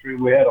in the country.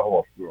 We had a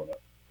horse growing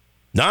up.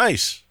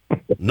 Nice.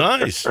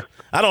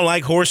 I don't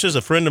like horses.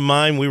 A friend of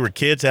mine, we were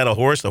kids, had a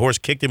horse. The horse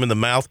kicked him in the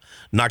mouth,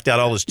 knocked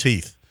out all his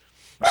teeth.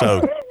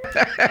 So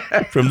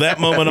from that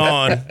moment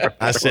on,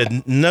 I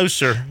said, no,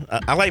 sir.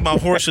 I like my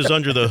horses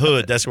under the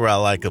hood. That's where I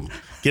like them.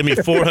 Give me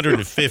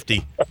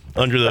 450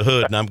 under the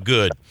hood, and I'm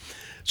good.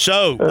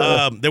 So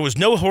there was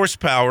no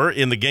horsepower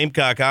in the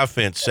Gamecock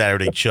offense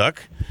Saturday,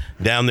 Chuck,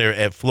 down there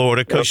at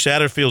Florida. Coach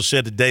Satterfield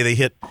said today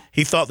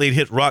he thought they'd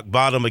hit rock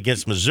bottom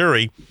against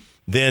Missouri.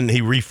 Then he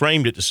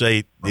reframed it to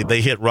say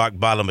they hit rock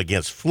bottom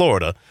against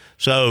Florida.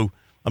 So,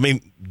 I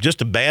mean,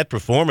 just a bad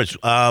performance.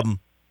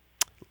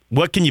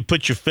 What can you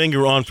put your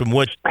finger on from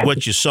what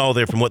you saw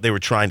there from what they were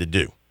trying to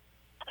do?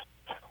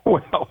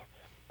 Well,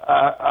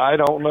 I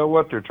don't know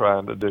what they're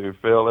trying to do,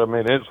 Phil. I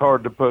mean, it's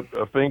hard to put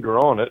a finger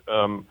on it.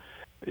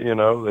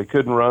 They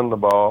couldn't run the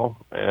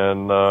ball.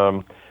 And, I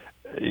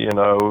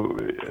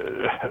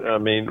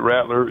mean,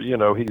 Rattler,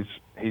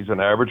 he's an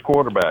average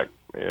quarterback.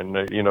 And,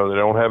 they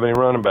don't have any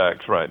running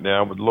backs right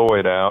now with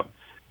Lloyd out.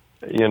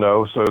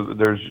 So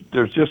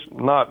there's just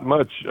not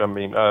much. I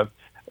mean,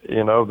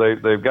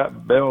 they've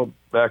got Bell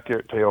back there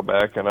at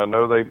tailback, and I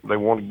know they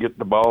want to get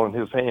the ball in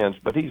his hands,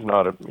 but he's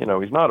not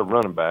a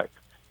running back.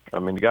 I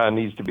mean, the guy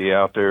needs to be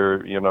out there,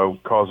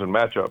 causing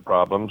matchup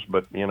problems,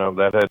 but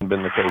that hadn't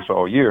been the case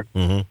all year.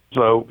 Mm-hmm.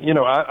 So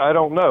I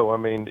don't know. I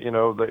mean,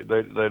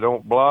 they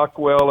don't block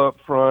well up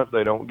front.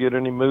 They don't get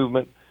any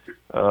movement.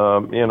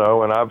 And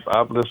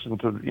I've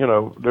listened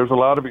to there's a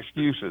lot of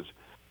excuses.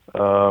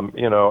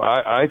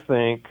 I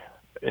think.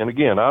 And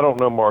again, I don't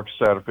know Mark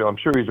Satterfield. I'm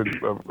sure he's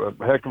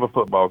a heck of a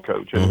football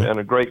coach and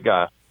a great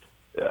guy.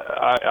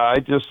 I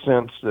just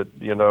sense that,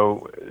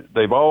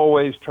 they've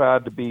always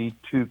tried to be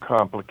too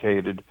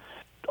complicated,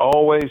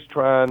 always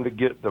trying to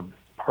get the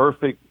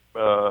perfect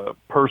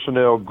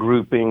personnel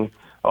grouping,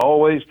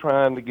 always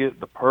trying to get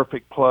the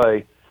perfect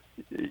play.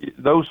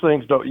 Those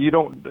things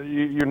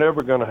you're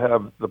never going to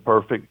have the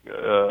perfect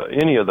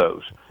any of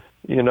those.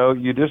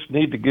 You just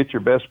need to get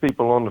your best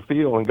people on the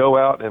field and go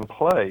out and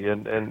play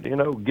and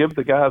give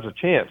the guys a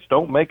chance.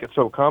 Don't make it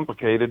so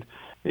complicated,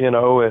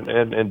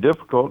 and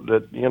difficult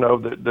that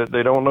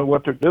they don't know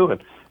what they're doing.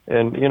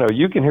 And,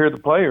 you can hear the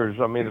players.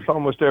 I mean, it's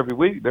almost every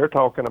week they're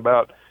talking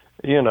about,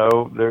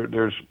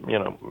 there's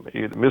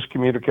either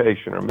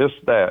miscommunication or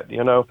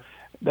that.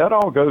 That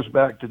all goes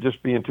back to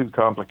just being too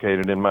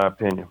complicated, in my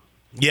opinion.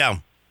 Yeah.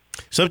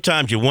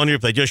 Sometimes you wonder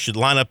if they just should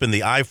line up in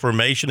the I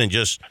formation and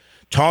just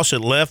toss it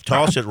left,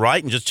 toss it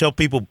right, and just tell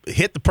people,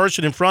 hit the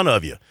person in front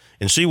of you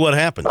and see what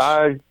happens.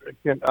 I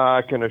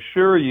can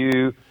assure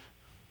you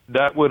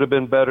that would have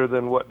been better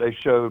than what they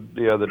showed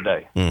the other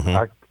day. Mm-hmm.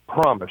 I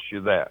promise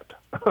you that.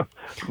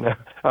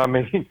 I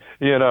mean,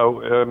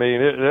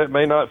 it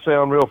may not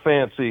sound real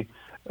fancy,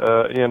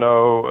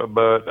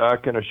 but I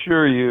can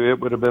assure you it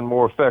would have been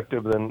more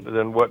effective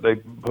than what they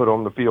put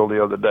on the field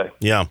the other day.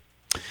 Yeah.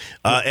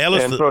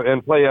 Ellis,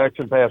 and play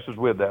action passes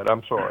with that.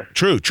 I'm sorry.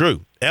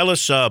 True.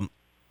 Ellis,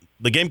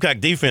 the Gamecock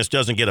defense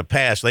doesn't get a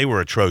pass. They were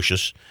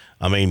atrocious.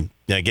 I mean,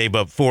 they gave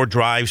up 4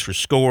 drives for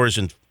scores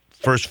and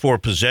first 4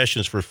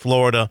 possessions for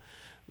Florida.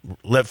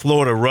 Let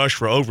Florida rush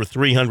for over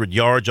 300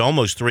 yards,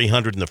 almost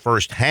 300 in the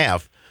first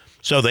half.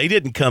 So they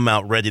didn't come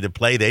out ready to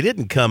play. They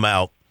didn't come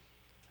out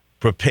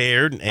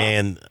prepared.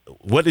 And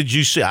what did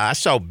you see? I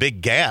saw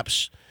big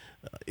gaps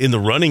in the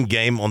running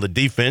game on the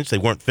defense. They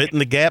weren't fitting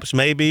the gaps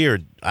maybe, or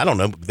I don't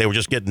know. They were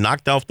just getting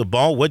knocked off the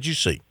ball. What'd you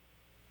see?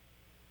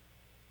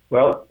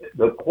 Well,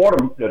 the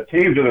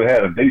teams that have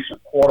had a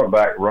decent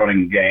quarterback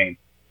running game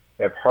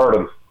have hurt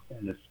them.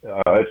 And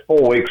it's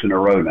 4 weeks in a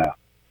row now.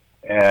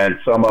 And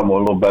some of them are a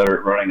little better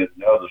at running it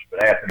than others,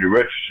 but Anthony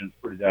Richardson's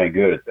pretty dang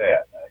good at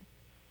that.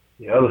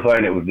 The other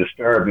thing that was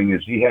disturbing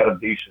is he had a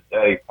decent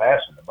day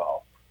passing the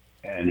ball.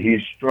 And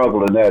he's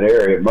struggled in that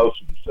area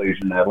most of the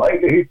season. Now,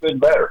 lately he's been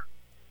better.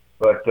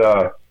 But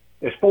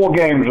it's 4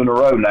 games in a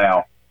row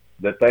now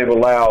that they've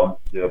allowed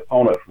the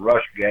opponent's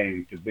rush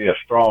game to be a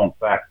strong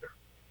factor.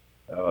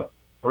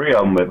 3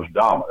 of them, it was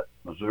dominant.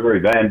 Missouri,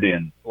 Vandy,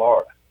 and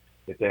Florida.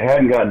 If they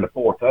hadn't gotten the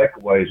 4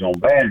 takeaways on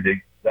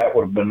Vandy, that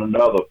would have been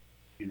another,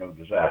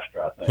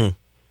 disaster, I think.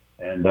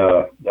 And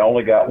they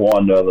only got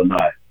 1 the other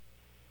night.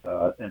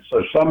 And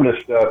so some of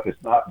this stuff is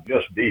not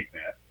just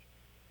defense.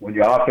 When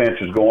your offense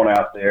is going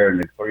out there and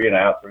they're 3 and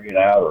out,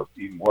 or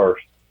even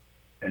worse,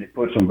 and it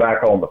puts them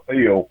back on the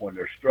field when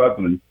they're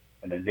struggling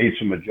and they need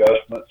some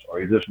adjustments,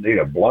 or you just need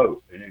a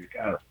blow. They need to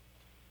kind of,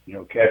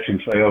 catch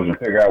themselves and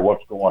figure out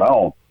what's going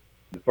on.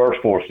 The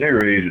first 4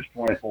 series is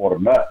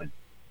 24-0.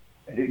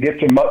 It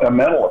gets a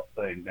mental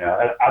thing now.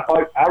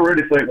 I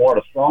really think one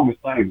of the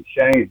strongest things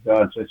that Shane's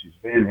done since he's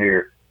been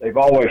here, they've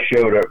always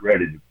showed up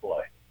ready to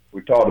play.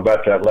 We talked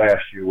about that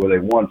last year where they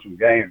won some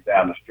games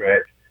down the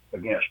stretch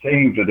against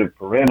teams that have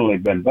perennially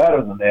been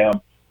better than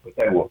them, but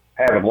they were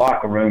having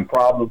locker room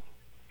problems.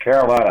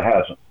 Carolina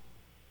hasn't.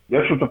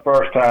 This was the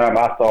first time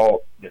I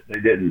thought that they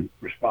didn't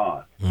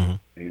respond, and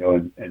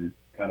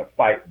kind of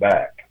fight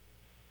back.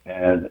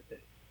 And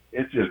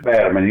it's just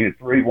bad. I mean, you had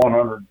 3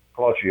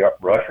 100-plus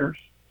rushers.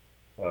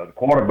 The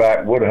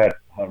quarterback would have had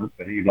 100,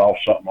 but he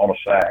lost something on a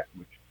sack,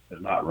 which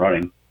is not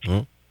running.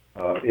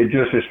 It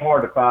just is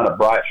hard to find a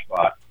bright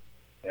spot.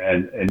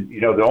 And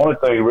the only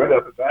thing really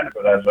up at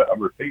Vanderbilt, as I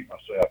repeat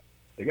myself,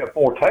 they got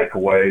 4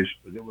 takeaways,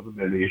 but there would have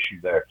been an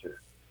issue there too.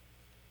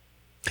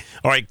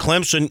 All right,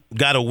 Clemson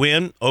got a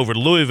win over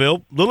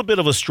Louisville. A little bit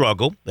of a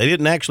struggle. They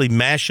didn't actually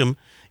mash them,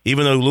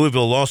 even though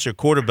Louisville lost their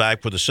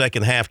quarterback for the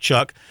second half,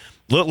 Chuck.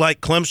 Looked like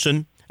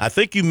Clemson, I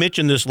think you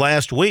mentioned this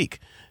last week,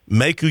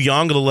 make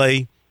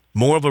Uiagalelei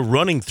more of a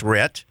running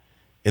threat,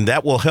 and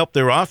that will help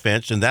their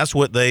offense, and that's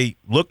what they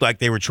looked like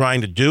they were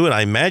trying to do, and I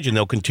imagine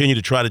they'll continue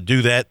to try to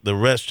do that the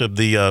rest of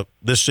the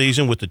this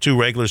season with the 2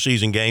 regular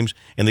season games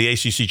and the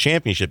ACC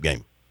championship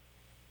game.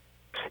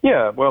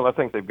 Yeah, well, I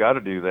think they've got to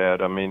do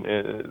that. I mean,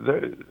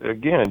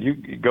 again, you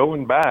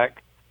going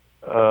back,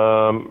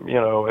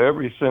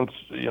 ever since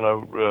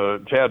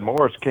Chad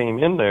Morris came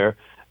in there,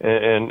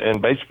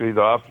 and basically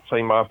the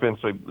same offense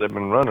they've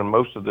been running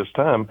most of this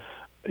time.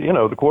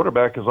 The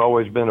quarterback has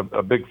always been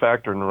a big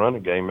factor in the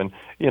running game, and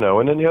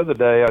then the other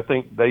day I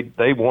think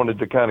they wanted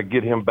to kind of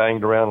get him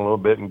banged around a little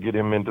bit and get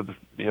him into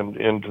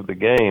the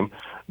game,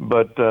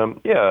 but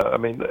I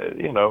mean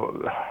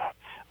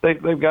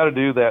they've got to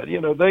do that.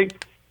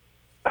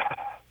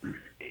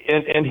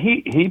 And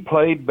he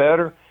played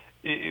better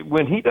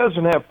when he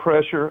doesn't have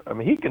pressure. I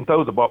mean, he can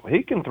throw the ball.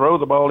 He can throw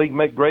the ball. He can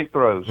make great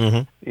throws.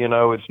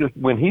 It's just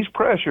when he's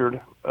pressured.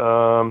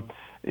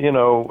 He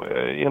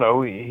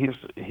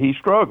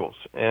struggles.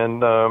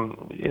 And,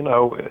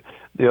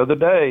 the other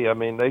day, I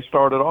mean, they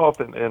started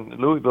off, and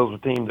Louisville's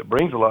a team that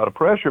brings a lot of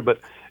pressure, but,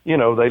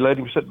 they let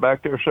him sit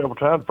back there several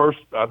times.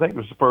 I think it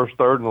was the first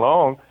 3rd and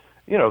long,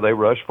 they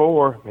rush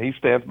 4. He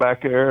stands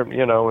back there,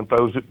 and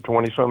throws it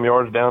 20-some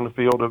yards down the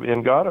field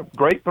and got a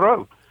great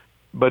throw.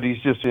 But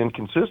he's just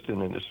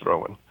inconsistent in his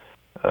throwing.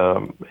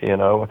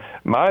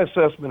 My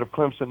assessment of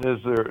Clemson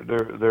is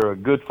they're a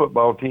good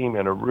football team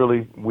in a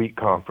really weak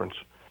conference.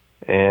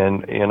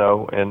 And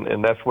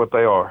and that's what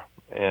they are.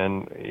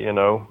 And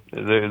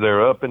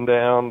they're up and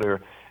down. They're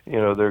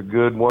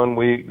good 1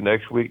 week,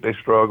 next week they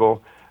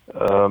struggle.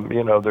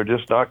 They're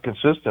just not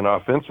consistent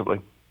offensively.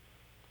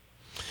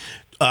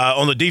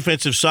 On the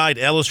defensive side,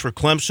 Ellis for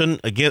Clemson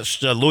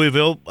against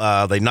Louisville.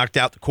 They knocked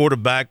out the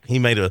quarterback. He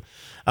made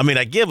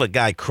I give a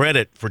guy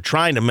credit for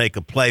trying to make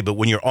a play, but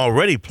when you're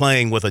already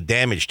playing with a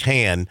damaged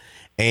hand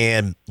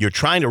and you're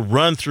trying to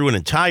run through an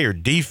entire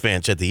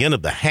defense at the end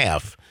of the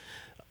half,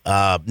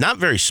 not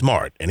very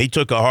smart. And he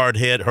took a hard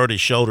hit, hurt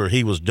his shoulder.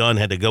 He was done,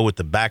 had to go with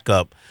the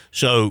backup.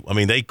 So, I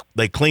mean,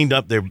 they cleaned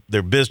up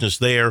their business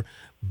there.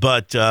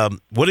 But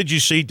what did you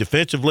see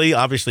defensively?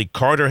 Obviously,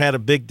 Carter had a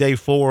big day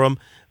for them.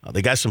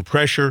 They got some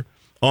pressure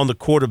on the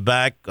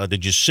quarterback.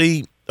 Did you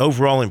see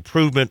overall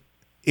improvement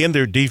in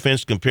their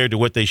defense compared to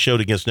what they showed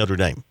against Notre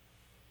Dame?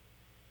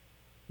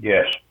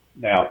 Yes.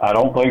 Now, I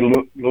don't think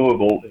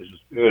Louisville is as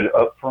good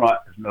up front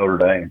as Notre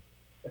Dame.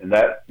 And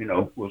that,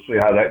 we'll see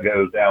how that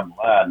goes down the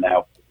line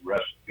now for the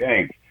rest of the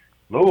games.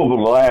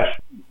 Louisville,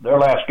 their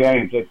last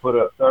games, they put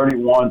up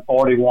 31,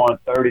 41,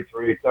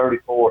 33,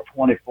 34,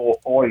 24,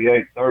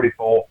 48,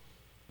 34.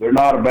 They're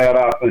not a bad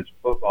offensive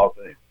football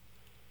team.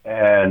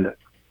 And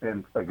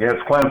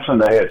against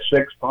Clemson, they had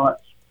 6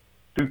 punts,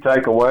 2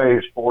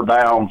 takeaways, 4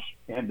 downs,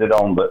 ended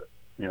on the,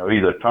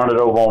 either turn it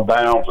over on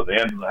downs at the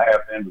end of the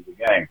half, end of the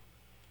game.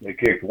 They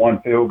kicked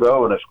 1 field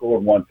goal and they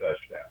scored 1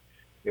 touchdown.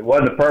 It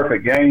wasn't a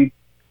perfect game,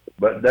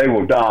 but they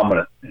were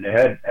dominant. And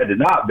had it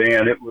not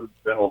been, it would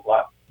have been a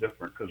lot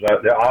different because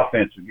the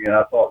offense, again,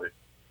 I thought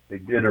they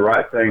did the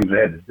right things they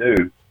had to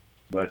do.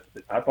 But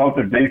I thought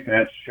their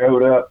defense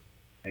showed up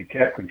and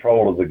kept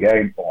control of the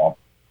game for them.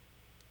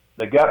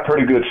 They got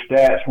pretty good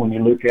stats when you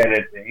look at it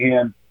at the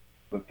end.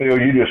 But,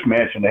 Phil, you just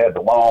mentioned they had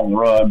the long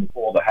run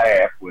before the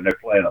half when they're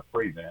playing a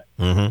prevent.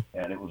 Mm-hmm.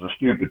 And it was a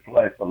stupid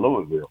play for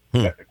Louisville.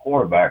 Got the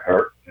quarterback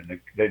hurt, and they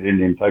didn't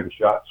even take a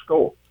shot to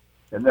score.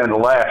 And then the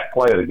last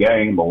play of the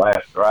game, the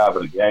last drive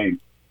of the game,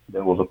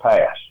 there was a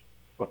pass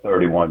for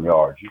 31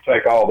 yards. You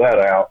take all that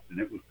out, and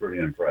it was pretty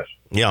impressive.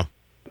 Yeah.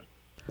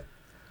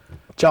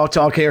 Chalk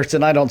Talk here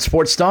tonight on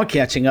Sports Talk,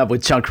 catching up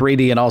with Chuck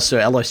Reedy and also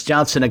Ellis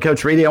Johnson. And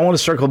Coach Reedy, I want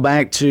to circle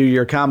back to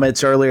your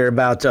comments earlier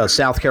about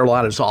South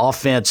Carolina's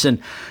offense.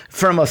 And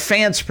from a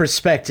fan's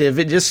perspective,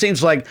 it just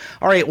seems like,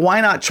 all right,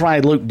 why not try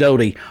Luke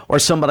Doty or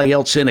somebody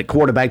else in at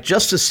quarterback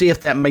just to see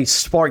if that may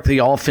spark the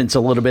offense a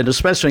little bit,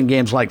 especially in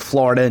games like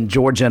Florida and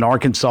Georgia and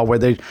Arkansas, where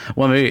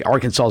maybe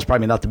Arkansas is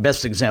probably not the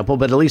best example,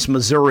 but at least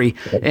Missouri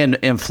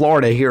and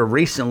Florida here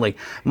recently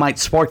might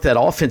spark that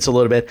offense a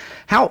little bit.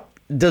 How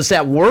does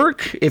that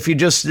work if you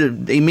just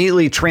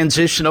immediately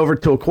transition over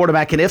to a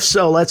quarterback? And if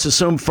so, let's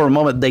assume for a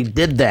moment they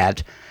did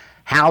that.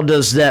 How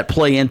does that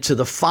play into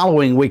the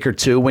following week or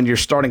two when your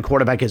starting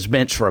quarterback is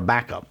benched for a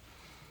backup?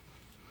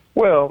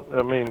 Well,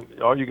 I mean,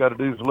 all you got to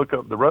do is look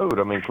up the road.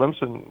 I mean,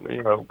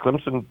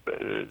 Clemson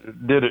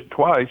did it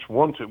twice.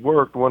 Once it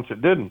worked, once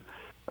it didn't.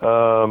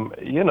 But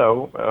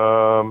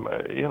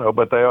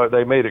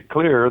they made it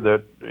clear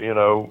that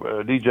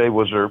DJ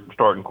was their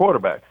starting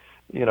quarterback.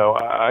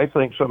 I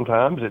think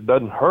sometimes it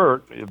doesn't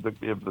hurt if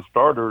the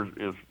starter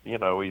is,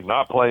 he's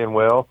not playing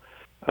well,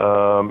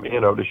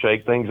 to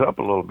shake things up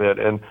a little bit.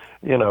 And,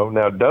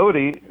 now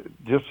Doty,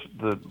 just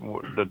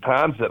the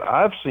times that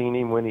I've seen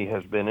him when he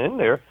has been in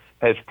there,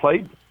 has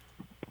played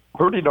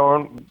pretty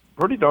darn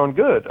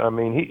good. I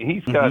mean,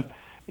 he's got,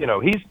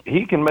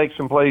 he can make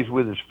some plays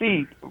with his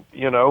feet,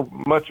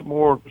 much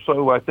more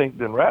so I think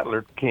than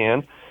Rattler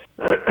can.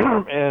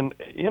 And,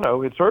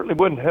 it certainly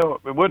wouldn't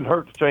help. It wouldn't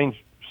hurt to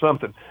change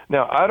something.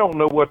 Now, I don't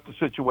know what the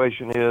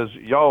situation is.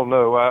 Y'all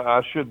know,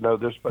 I should know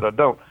this, but I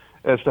don't,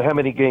 as to how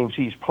many games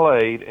he's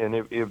played,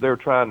 and if they're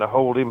trying to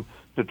hold him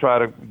to try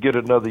to get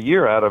another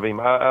year out of him.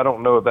 I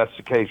don't know if that's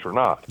the case or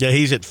not. Yeah,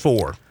 he's at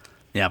 4.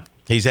 Yeah,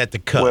 he's at the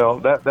cut. Well,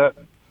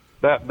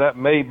 that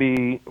may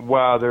be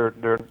why they're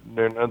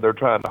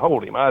trying to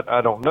hold him.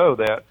 I don't know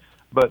that,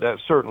 but that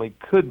certainly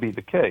could be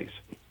the case.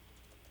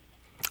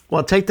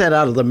 Well, take that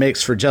out of the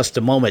mix for just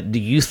a moment. Do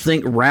you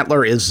think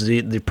Rattler is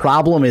the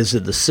problem? Is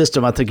it the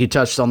system? I think you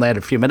touched on that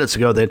a few minutes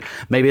ago, that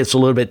maybe it's a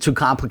little bit too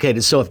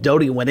complicated. So if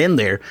Doty went in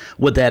there,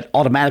 would that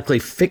automatically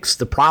fix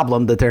the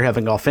problem that they're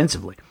having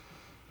offensively?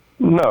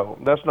 No,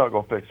 that's not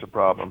going to fix the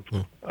problem.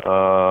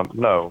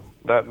 No,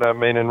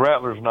 and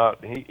Rattler's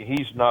not.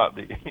 He's not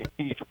the.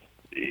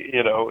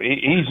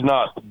 He's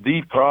not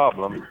the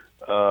problem.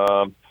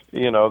 The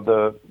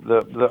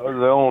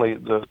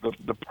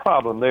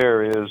problem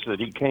there is that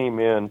he came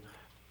in,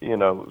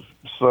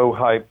 so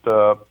hyped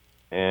up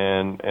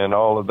and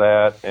all of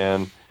that,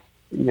 and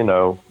he's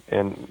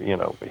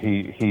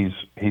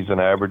an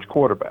average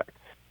quarterback.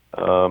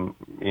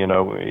 In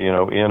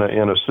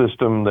a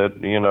system that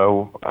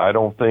I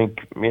don't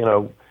think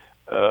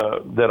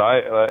that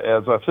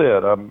as I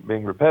said, I'm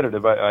being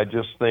repetitive. I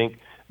just think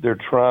they're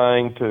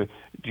trying to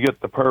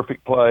get the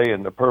perfect play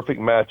and the perfect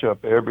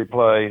matchup every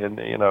play, and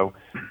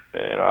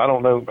I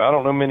don't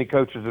know many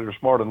coaches that are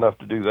smart enough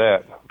to do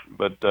that.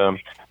 But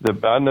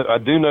I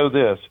do know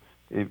this,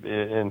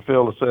 and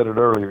Phil has said it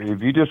earlier.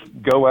 If you just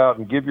go out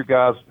and give your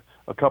guys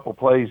a couple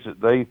plays that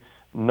they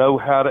know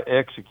how to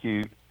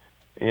execute,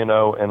 and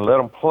let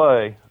them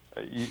play,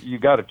 you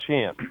got a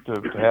chance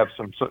to have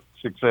some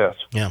success.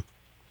 Yeah.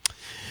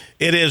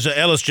 It is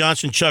Ellis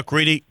Johnson, Chuck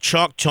Reedy,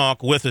 Chalk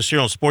Talk with us here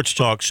on Sports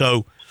Talk.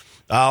 So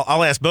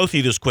I'll ask both of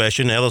you this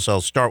question. Ellis,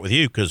 I'll start with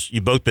you because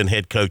you've both been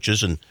head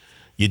coaches and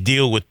you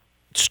deal with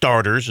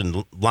starters and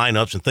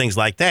lineups and things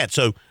like that.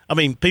 So, I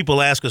mean,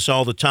 people ask us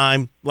all the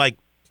time, like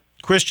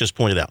Chris just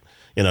pointed out,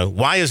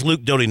 why is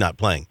Luke Doty not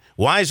playing?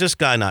 Why is this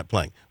guy not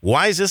playing?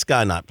 Why is this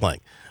guy not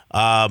playing?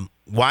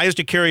 Why is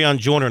DeCarrion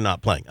Joyner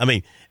not playing? I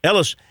mean,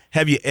 Ellis,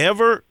 have you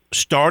ever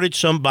started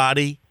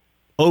somebody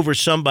over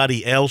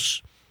somebody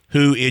else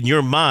who, in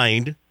your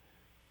mind,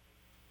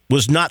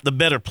 was not the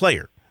better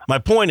player? My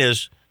point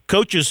is,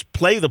 coaches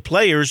play the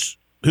players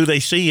who they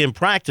see in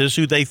practice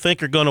who they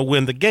think are going to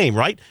win the game,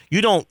 right?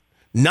 You don't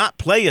not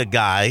play a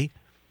guy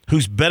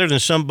who's better than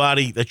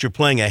somebody that you're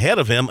playing ahead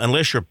of him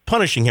unless you're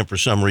punishing him for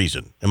some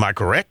reason. Am I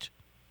correct?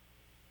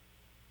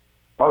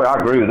 Well, I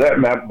agree with that,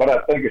 Matt, but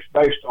I think it's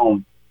based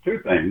on two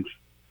things.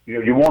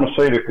 You want to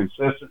see the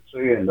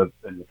consistency and the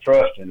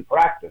trust in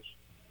practice.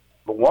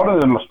 But one of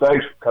the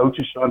mistakes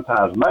coaches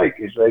sometimes make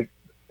is they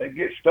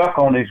get stuck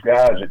on these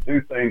guys that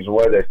do things the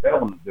way they tell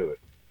them to do it.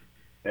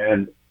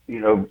 And,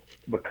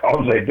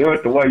 because they do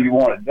it the way you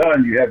want it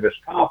done, you have this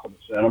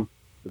confidence in them.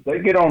 But they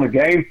get on the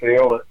game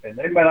field, and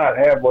they may not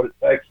have what it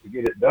takes to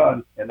get it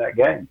done in that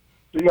game.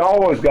 So you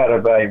always got to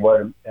evaluate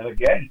them in a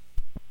game.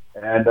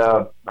 And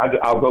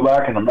I'll go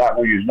back, and I'm not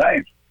going to use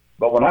names.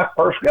 But when I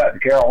first got to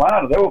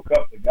Carolina, there were a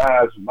couple of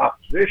guys in my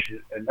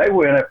position, and they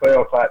were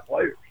NFL-type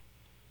players.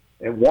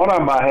 And one of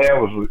them I had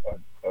was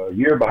a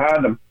year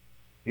behind him.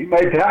 He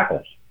made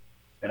tackles.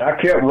 And I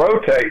kept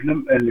rotating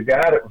them, and the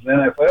guy that was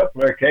an NFL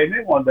player came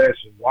in one day and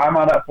said, "Why am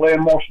I not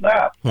playing more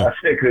snaps?" I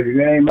said, "Because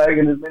you ain't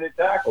making as many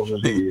tackles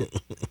as he is."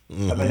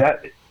 I mean,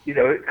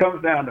 it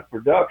comes down to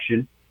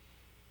production.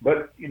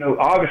 But,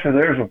 obviously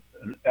there's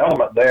an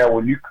element there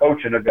when you're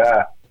coaching a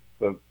guy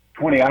for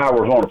 20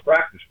 hours on a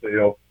practice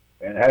field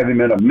and have him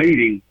in a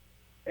meeting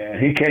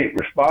and he can't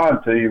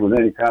respond to you with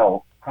any kind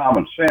of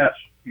common sense,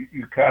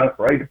 you're kind of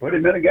afraid to put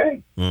him in a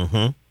game.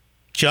 Mm-hmm.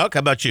 Chuck, how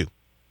about you?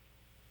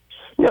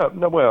 Yeah,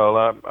 no, well,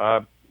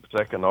 I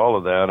second all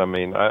of that. I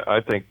mean, I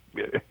think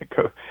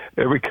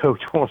every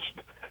coach want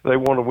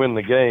to win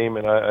the game,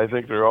 and I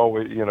think they're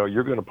always,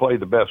 you're going to play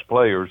the best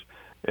players,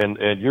 and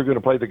you're going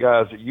to play the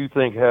guys that you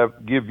think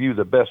give you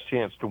the best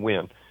chance to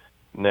win.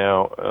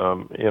 Now,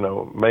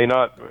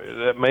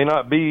 that may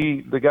not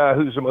be the guy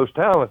who's the most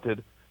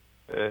talented,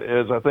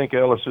 as I think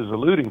Ellis is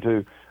alluding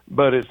to,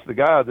 but it's the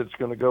guy that's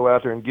going to go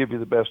out there and give you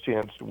the best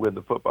chance to win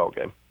the football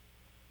game.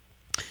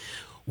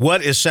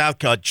 What is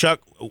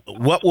Chuck,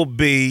 what will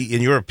be,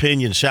 in your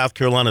opinion, South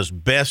Carolina's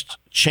best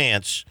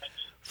chance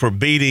for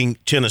beating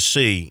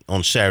Tennessee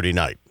on Saturday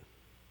night?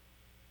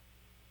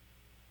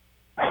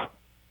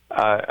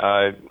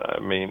 I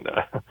mean,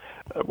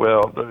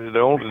 well, the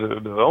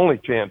only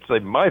chance they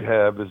might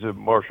have is if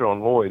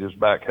Marshawn Lloyd is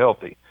back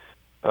healthy.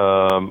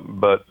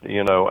 But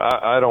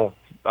I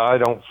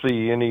don't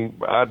see any.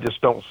 I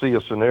just don't see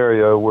a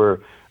scenario where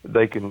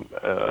they can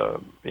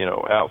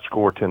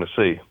outscore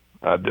Tennessee.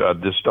 I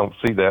just don't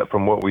see that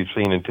from what we've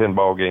seen in 10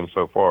 ball games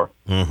so far.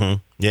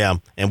 Mm-hmm. Yeah,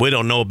 and we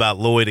don't know about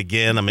Lloyd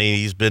again. I mean,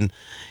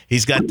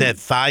 he's got that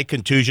thigh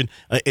contusion.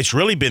 It's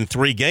really been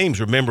 3 games.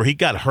 Remember, he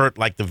got hurt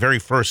like the very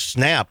first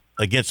snap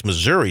against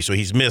Missouri, so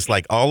he's missed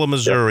like all of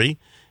Missouri,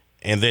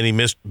 and then he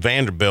missed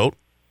Vanderbilt,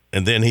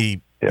 and then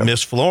he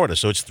missed Florida.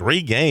 So it's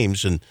 3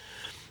 games, and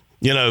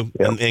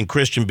and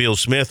Christian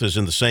Beal-Smith is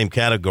in the same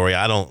category.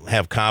 I don't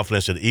have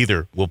confidence that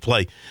either will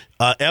play.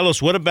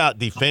 Ellis, what about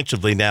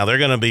defensively now? They're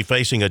going to be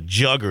facing a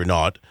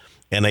juggernaut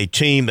and a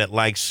team that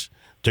likes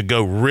to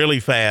go really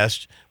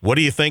fast. What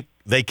do you think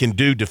they can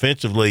do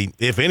defensively,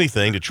 if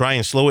anything, to try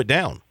and slow it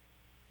down?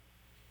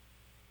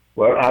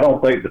 Well, I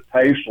don't think the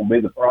pace will be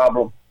the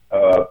problem.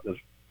 The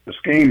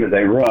scheme that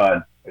they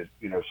run is,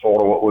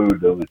 sort of what we were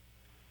doing.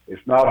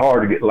 It's not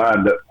hard to get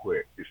lined up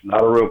quick. It's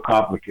not a real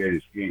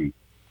complicated scheme.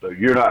 So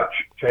you're not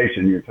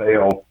chasing your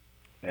tail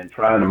and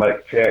trying to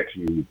make checks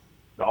and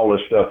all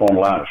this stuff on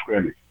the line of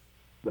scrimmage.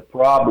 The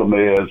problem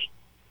is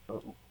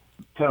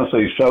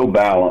Tennessee's so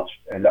balanced,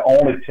 and the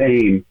only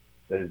team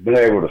that has been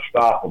able to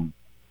stop them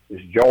is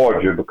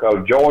Georgia,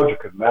 because Georgia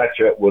could match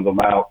up with them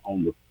out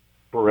on the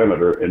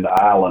perimeter in the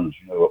islands,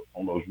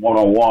 on those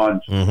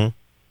one-on-ones,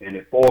 and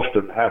it forced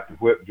them to have to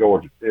whip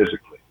Georgia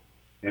physically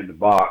in the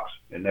box,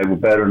 and they were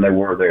better than they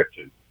were there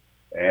too.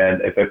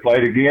 And if they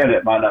played again,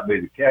 it might not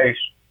be the case,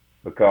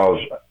 because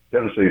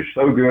Tennessee is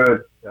so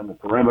good on the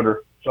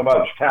perimeter. Some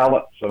of it's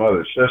talent, some of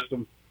it's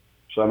system,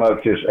 some of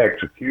it's just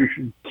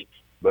execution.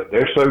 But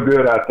they're so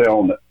good out there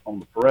on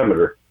the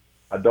perimeter,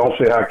 I don't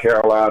see how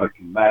Carolina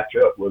can match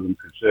up with them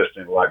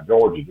consistently like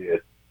Georgia did.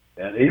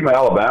 And even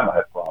Alabama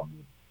had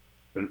problems.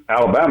 And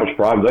Alabama's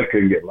problem, they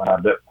couldn't get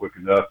lined up quick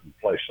enough and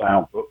play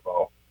sound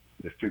football.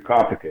 It's too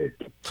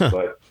complicated.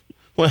 But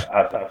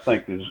I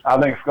think it's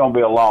going to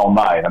be a long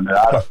night. I mean,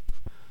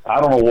 I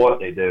don't know what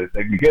they do.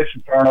 They can get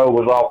some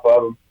turnovers off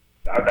of them.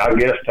 I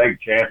guess take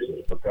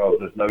chances, because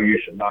there's no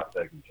use in not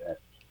taking chances.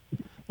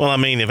 Well, I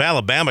mean, if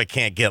Alabama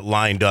can't get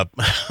lined up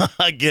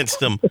against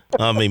them,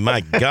 I mean,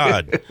 my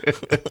God.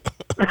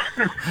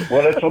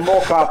 Well, it's a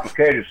more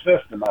complicated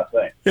system, I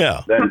think,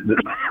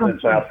 than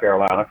South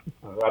Carolina.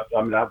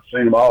 I mean, I've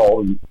seen them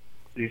all, and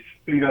these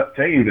speed-up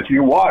teams, if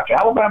you watch,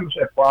 Alabama's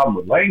had problems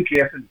with Lane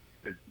Kiffin,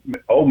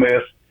 Ole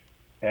Miss,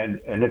 and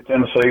in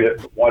Tennessee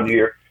one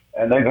year,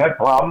 and they've had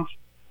problems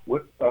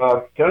with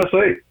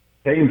Tennessee.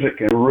 Teams that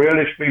can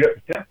really speed up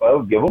the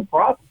tempo give them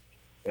problems.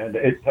 And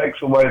it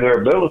takes away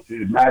their ability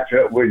to match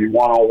up with you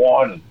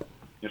one-on-one and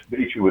just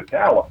beat you with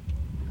talent.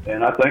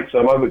 And I think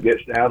some of it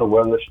gets down to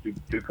whether it's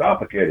too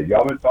complicated.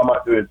 Y'all been talking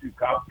about doing too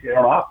complicated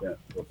on offense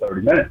for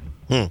 30 minutes.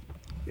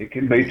 It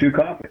can be too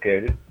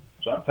complicated.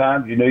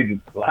 Sometimes you need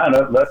to line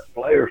up and let the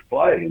players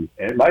play. And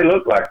it may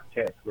look like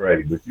 10th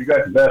grade, but if you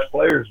got the best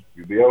players,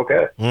 you'll be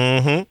okay.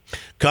 Mm-hmm.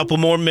 Couple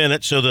more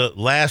minutes. So the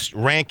last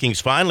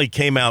rankings finally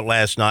came out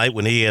last night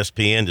when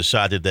ESPN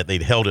decided that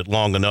they'd held it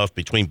long enough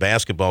between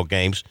basketball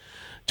games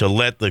to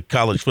let the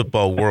college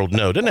football world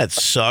know. Doesn't that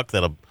suck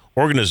that an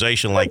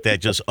organization like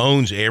that just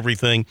owns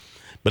everything?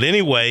 But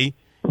anyway,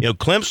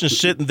 Clemson's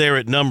sitting there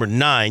at number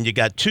 9. You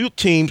got 2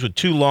 teams with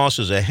 2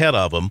 losses ahead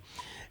of them.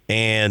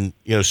 And,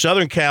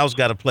 Southern Cal's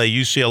got to play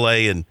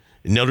UCLA and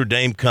Notre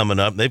Dame coming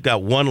up. They've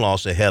got 1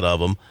 loss ahead of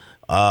them.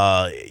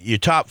 Your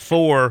top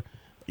 4,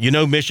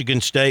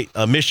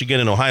 Michigan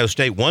and Ohio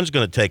State, one's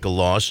going to take a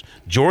loss.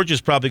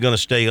 Georgia's probably going to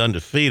stay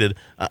undefeated.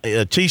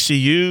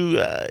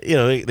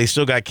 TCU, they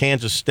still got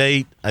Kansas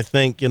State, I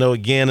think,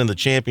 again, in the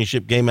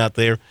championship game out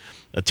there.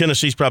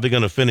 Tennessee's probably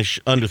going to finish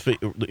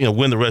undefeated,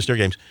 win the rest of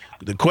their games.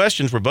 The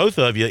question for both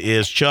of you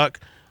is, Chuck,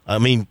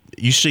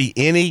 you see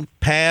any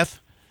path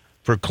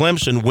for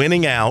Clemson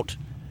winning out?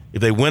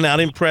 If they win out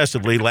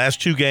impressively,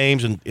 last 2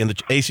 games in the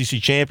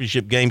ACC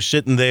championship game,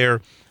 sitting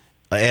there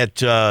at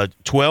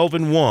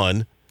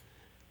 12-1,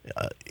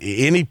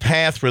 any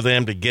path for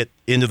them to get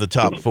into the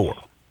top 4?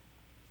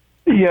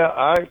 Yeah,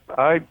 I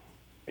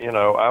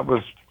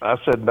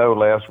said no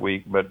last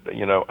week, but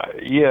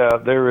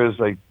there is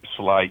a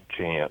slight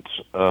chance.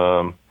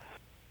 But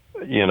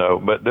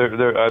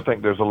I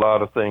think there's a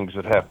lot of things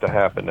that have to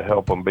happen to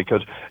help them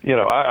because,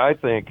 I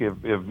think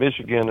if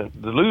Michigan,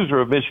 the loser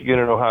of Michigan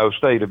and Ohio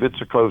State, if it's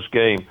a close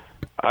game,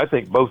 I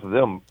think both of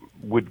them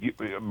will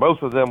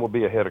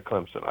be ahead of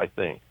Clemson, I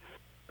think.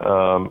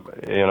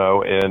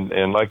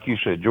 And like you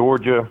said,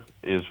 Georgia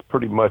is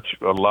pretty much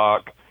a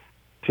lock.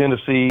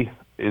 Tennessee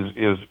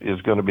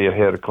is going to be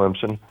ahead of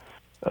Clemson.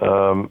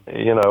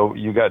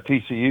 You got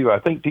TCU. I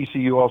think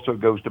TCU also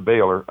goes to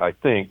Baylor. I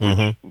think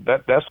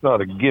that's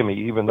not a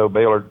gimme, even though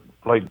Baylor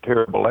played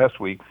terrible last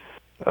week.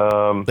 They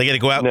got to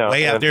go out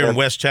way out there in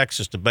West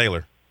Texas to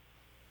Baylor.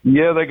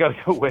 Yeah, they got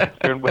to go west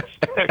there in West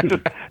Texas.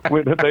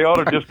 They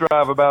ought to just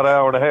drive about an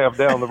hour and a half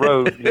down the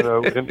road,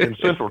 in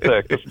Central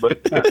Texas.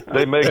 But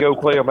they may go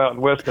play them out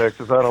in West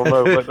Texas. I don't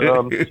know.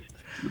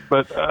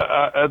 But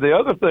the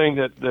other thing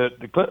that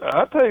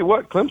I tell you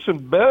what,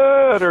 Clemson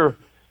better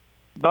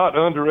not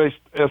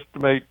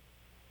underestimate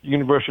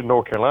University of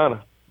North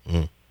Carolina.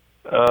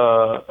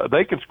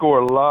 They can score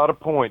a lot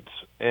of points,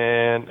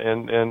 and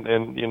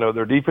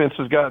their defense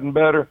has gotten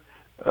better.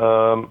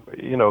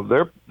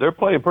 They're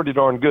playing pretty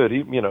darn good.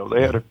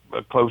 They had a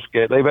close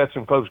game. They've had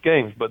some close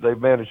games, but they've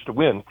managed to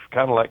win,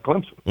 kind of like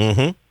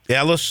Clemson.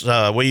 Ellis,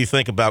 what do you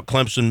think about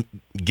Clemson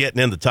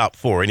getting in the top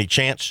 4? Any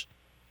chance?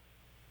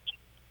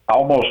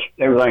 Almost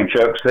everything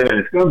Chuck said.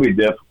 It's going to be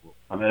difficult.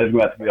 There's going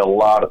to have to be a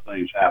lot of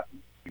things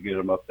happen to get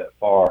them up that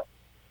far.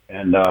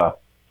 And,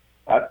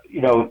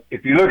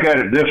 if you look at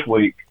it this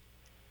week,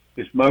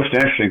 its most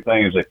interesting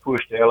thing is they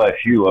pushed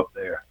LSU up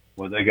there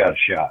where they got a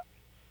shot.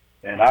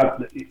 And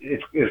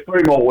it's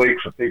 3 more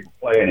weeks of people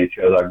playing each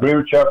other. I agree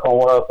with Chuck on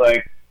one other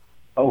thing.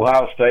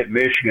 Ohio State,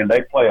 Michigan,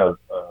 they play a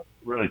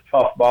really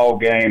tough ball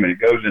game, and it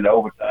goes into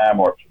overtime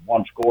or it's a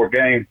one-score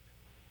game.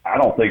 I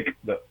don't think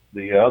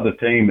the other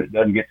team that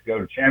doesn't get to go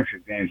to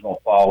championship game is going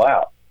to fall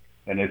out.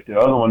 And if the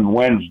other one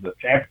wins the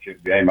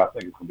championship game, I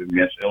think it's going to be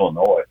against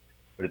Illinois.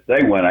 But if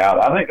they win out,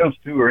 I think those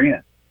 2 are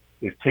in.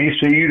 If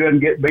TCU doesn't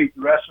get beat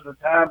the rest of the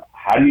time,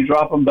 how do you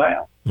drop them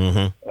down?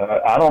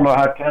 I don't know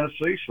how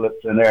Tennessee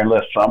slips in there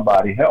unless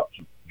somebody helps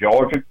them.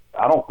 Georgia,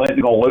 I don't think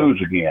they're going to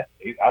lose again.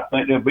 I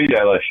think they'll beat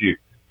LSU.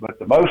 But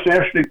the most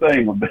interesting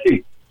thing would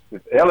be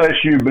if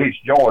LSU beats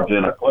Georgia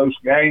in a close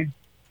game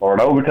or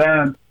an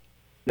overtime,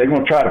 they're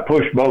going to try to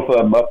push both of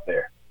them up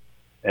there.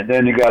 And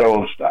then you got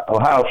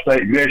Ohio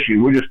State,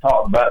 Michigan. We just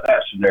talked about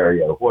that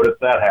scenario. What if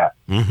that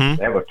happens?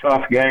 They have a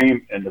tough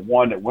game, and the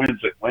one that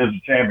wins the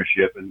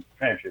championship in the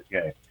championship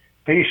game.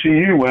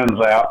 TCU wins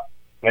out,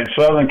 and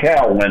Southern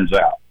Cal wins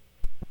out.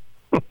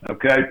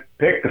 Okay,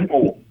 pick the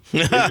 4.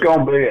 It's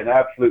going to be an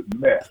absolute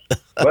mess.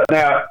 But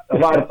now, a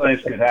lot of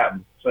things could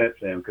happen since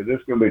then because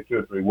it's going to be 2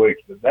 or 3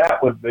 weeks. But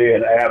that would be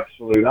an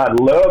absolute – I'd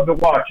love to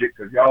watch it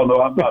because y'all know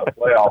I'm not a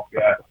playoff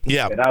guy.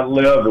 Yeah. And I'd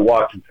love to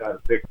watch them try to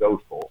pick those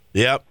 4.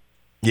 Yep.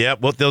 Yeah,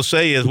 what they'll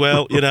say is,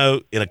 well, in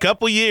a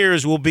couple of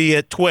years we'll be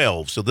at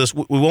 12, so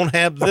we won't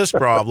have this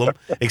problem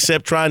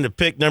except trying to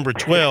pick number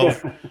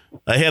 12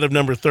 ahead of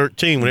number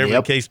 13, whatever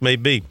the case may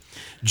be.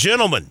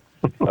 Gentlemen,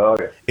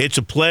 it's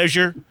a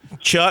pleasure.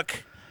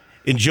 Chuck,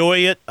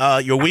 enjoy it.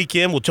 Your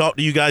weekend. We'll talk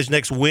to you guys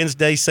next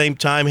Wednesday, same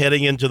time,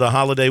 heading into the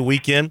holiday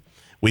weekend.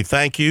 We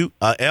thank you.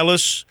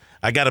 Ellis,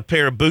 I got a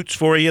pair of boots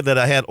for you that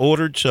I had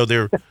ordered, so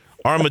they're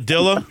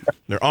armadillo.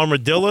 They're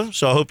armadillo,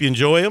 so I hope you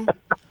enjoy them.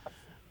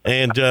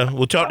 And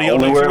we'll talk to you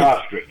next week.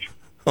 Ostrich.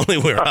 Only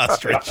wear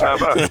ostrich.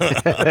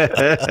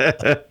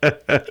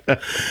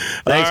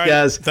 Thanks,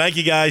 guys. Thank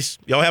you, guys.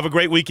 Y'all have a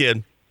great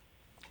weekend.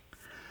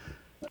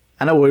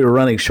 I know we were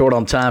running short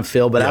on time,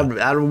 Phil, but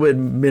I would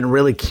have been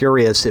really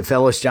curious if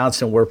Ellis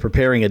Johnson were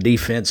preparing a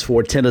defense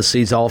for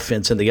Tennessee's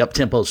offense in the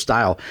up-tempo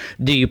style.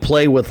 Do you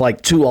play with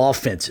like 2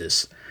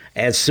 offenses?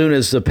 As soon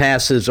as the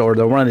passes or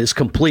the run is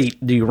complete,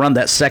 do you run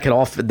that second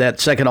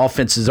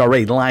offense is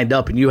already lined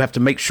up and you have to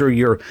make sure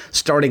your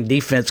starting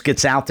defense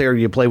gets out there?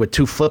 You play with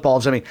 2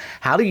 footballs. I mean,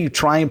 how do you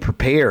try and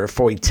prepare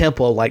for a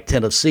tempo like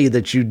Tennessee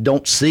that you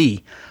don't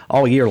see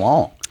all year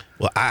long?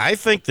 Well, I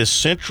think the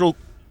central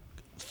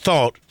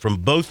thought from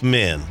both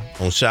men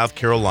on South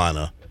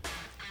Carolina,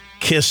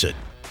 kiss it.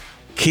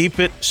 Keep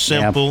it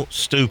simple,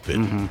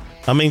 stupid.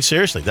 I mean,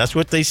 seriously, that's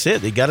what they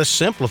said. They got to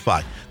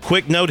simplify.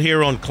 Quick note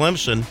here on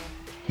Clemson.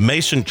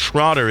 Mason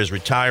Trotter is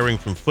retiring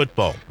from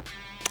football.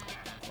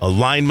 A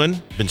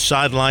lineman, been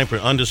sidelined for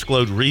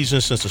undisclosed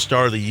reasons since the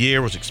start of the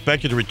year, was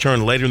expected to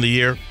return later in the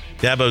year.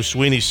 Dabo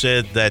Swinney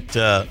said that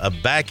a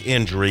back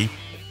injury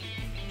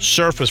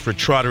surfaced for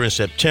Trotter in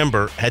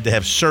September, had to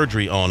have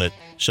surgery on it,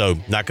 so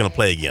not going to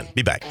play again.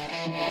 Be back.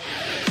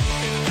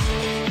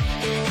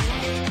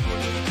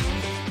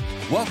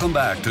 Welcome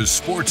back to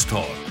Sports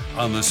Talk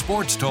on the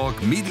Sports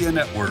Talk Media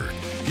Network.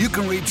 You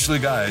can reach the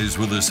guys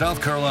with the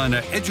South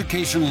Carolina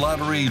Education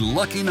Lottery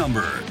lucky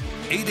number,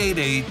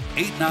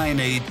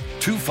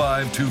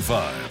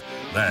 888-898-2525.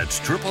 That's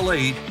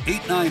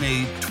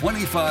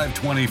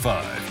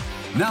 888-898-2525.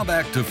 Now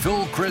back to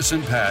Phil, Chris,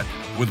 and Pat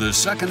with the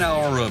second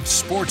hour of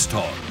Sports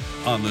Talk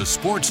on the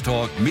Sports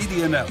Talk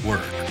Media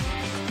Network.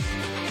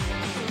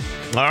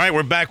 All right,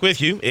 we're back with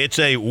you. It's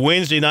a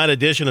Wednesday night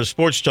edition of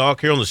Sports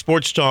Talk here on the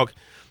Sports Talk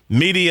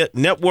Media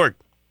Network.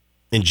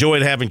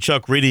 Enjoyed having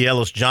Chuck Reedy,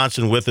 Ellis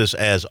Johnson with us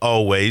as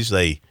always.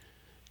 They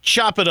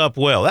chop it up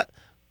well.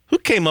 Who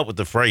came up with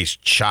the phrase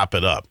chop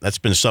it up? That's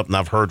been something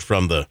I've heard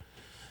from the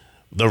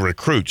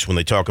recruits when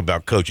they talk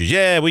about coaches.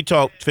 Yeah, we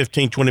talked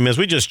 15, 20 minutes.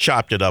 We just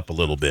chopped it up a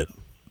little bit.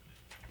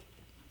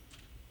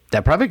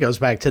 That probably goes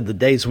back to the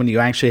days when you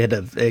actually had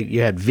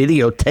you had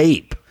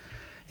videotape,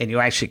 and you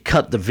actually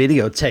cut the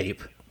videotape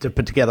to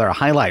put together a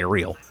highlight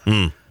reel.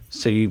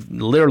 So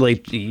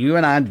you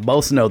and I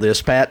both know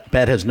this. Pat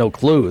has no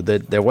clue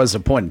that there was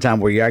a point in time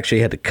where you actually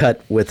had to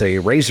cut with a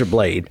razor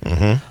blade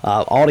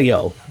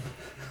audio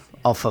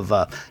off of.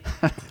 I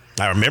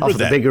remember off that. Of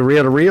the bigger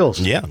reel to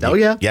reels. Yeah. Oh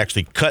yeah. You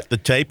actually cut the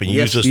tape and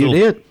yes,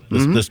 use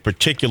this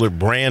particular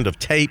brand of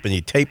tape, and you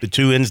tape the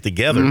two ends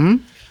together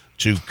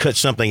to cut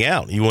something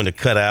out. You want to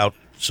cut out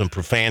some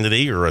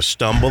profanity or a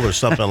stumble or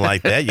something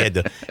like that. You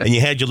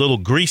had your little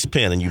grease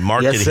pen, and you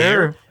marked it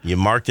here, you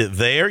marked it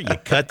there, you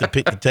cut the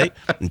tape,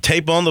 and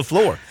tape on the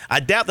floor.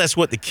 I doubt that's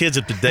what the kids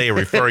of today are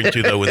referring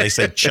to, though, when they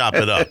say chop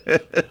it up.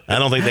 I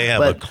don't think they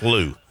have a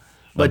clue.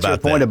 But your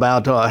point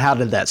about how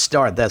did that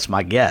start, that's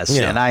my guess.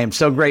 Yeah. And I am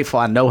so grateful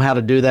I know how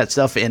to do that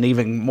stuff, and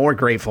even more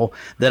grateful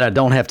that I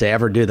don't have to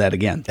ever do that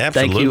again.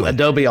 Absolutely. Thank you,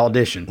 Adobe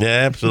Audition. Yeah,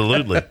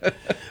 absolutely. All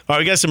right,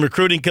 we got some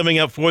recruiting coming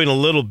up for you in a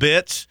little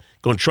bit.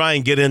 Going to try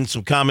and get in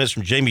some comments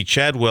from Jamie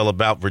Chadwell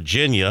about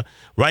Virginia.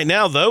 Right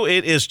now, though,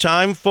 it is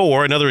time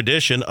for another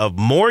edition of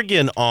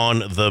Morgan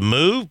on the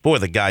Move. Boy,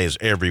 the guy is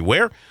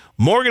everywhere.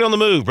 Morgan on the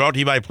Move, brought to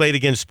you by Play It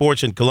Again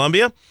Sports in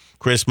Columbia.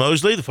 Chris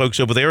Mosley, the folks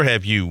over there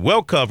have you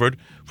well covered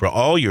for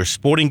all your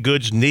sporting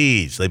goods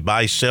needs. They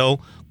buy,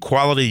 sell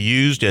quality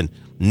used and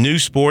new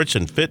sports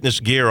and fitness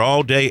gear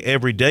all day,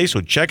 every day.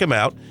 So check them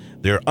out.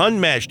 Their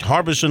unmatched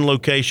Harbison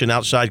location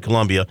outside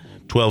Columbia,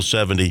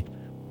 1270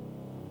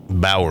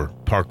 Bauer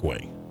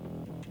Parkway.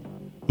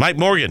 Mike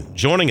Morgan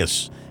joining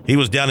us. He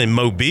was down in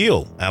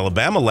Mobile,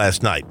 Alabama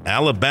last night.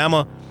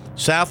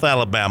 South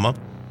Alabama.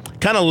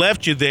 Kind of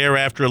left you there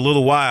after a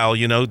little while.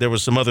 You know, there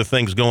was some other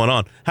things going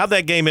on. How'd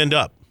that game end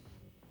up?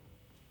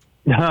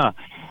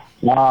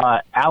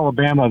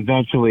 Alabama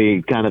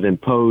eventually kind of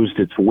imposed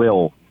its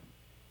will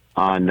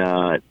on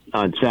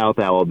South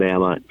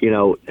Alabama. You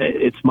know,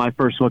 it's my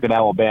first look at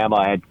Alabama.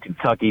 I had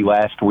Kentucky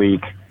last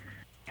week,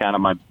 kind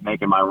of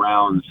making my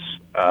rounds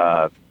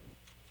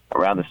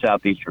around the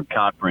Southeastern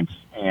Conference,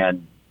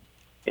 and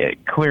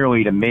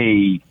clearly to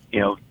me, you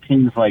know,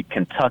 teams like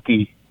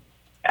Kentucky,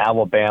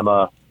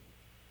 Alabama,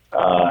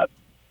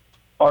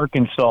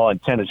 Arkansas,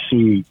 and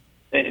Tennessee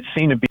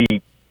seem to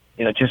be,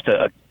 you know, just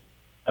a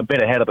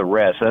bit ahead of the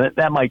rest, and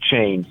that might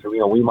change. So,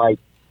 you know,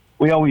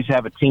 we always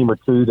have a team or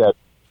two that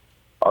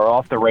are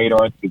off the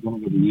radar at the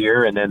beginning of the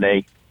year, and then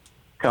they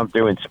come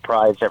through and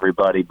surprise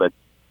everybody. But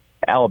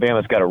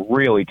Alabama's got a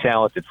really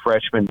talented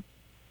freshman.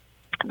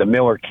 The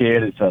Miller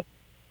kid is a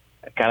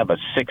kind of a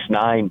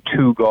 6'9"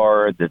 2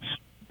 guard that's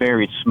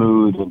very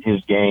smooth in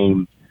his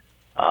game.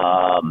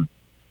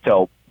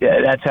 So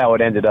yeah, that's how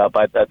it ended up.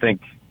 I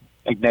think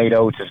Nate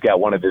Oates has got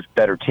one of his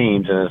better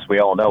teams, and as we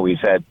all know, he's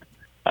had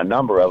a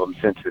number of them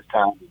since his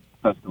time in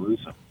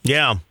Tuscaloosa.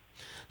 Yeah.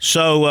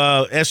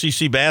 So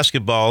SEC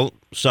basketball,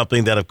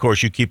 something that, of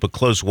course, you keep a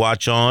close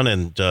watch on,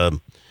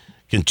 and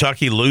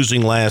Kentucky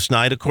losing last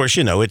night. Of course,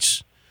 you know,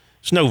 it's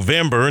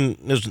November,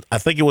 and I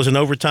think it was an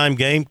overtime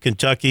game,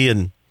 Kentucky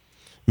and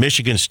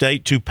Michigan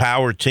State, two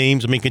power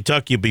teams. I mean,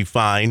 Kentucky will be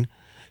fine.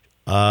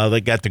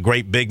 They got the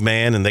great big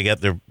man, and they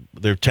got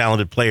their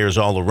talented players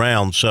all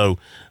around. So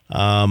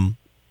no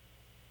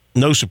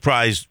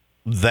surprise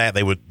that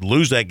they would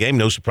lose that game.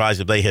 No surprise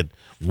if they had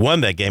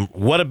won that game.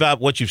 What about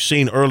what you've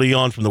seen early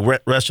on from the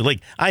rest of the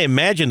league? I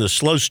imagine the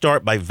slow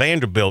start by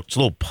Vanderbilt is a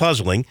little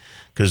puzzling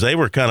because they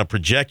were kind of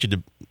projected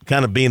to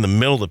kind of be in the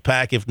middle of the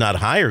pack, if not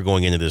higher,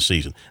 going into this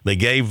season. They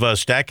gave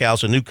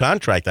Stackhouse a new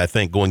contract, I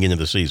think, going into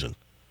the season.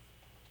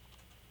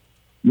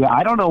 Yeah,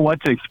 I don't know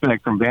what to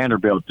expect from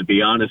Vanderbilt, to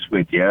be honest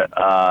with you.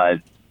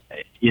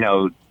 You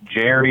know,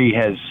 Jerry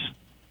has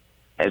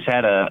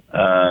had a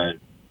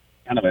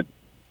kind of a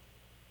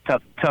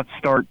tough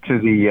start to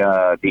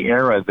the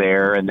era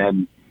there, and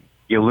then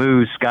you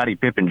lose Scottie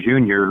Pippen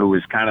Jr., who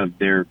was kind of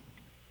their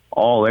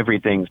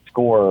all-everything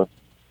scorer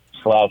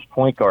 /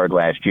 point guard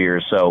last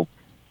year. So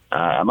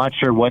I'm not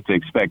sure what to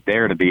expect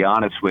there, to be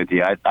honest with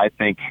you. I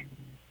think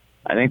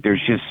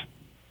there's just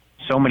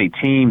so many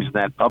teams in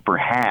that upper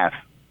half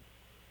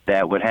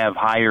that would have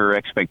higher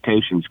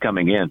expectations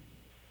coming in.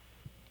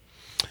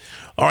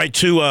 All right,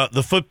 to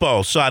the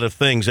football side of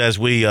things as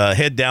we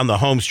head down the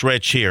home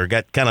stretch here.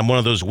 Got kind of one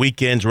of those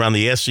weekends around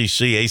the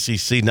SEC,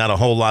 ACC, not a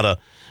whole lot of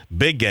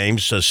big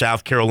games.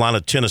 South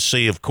Carolina,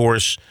 Tennessee, of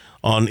course,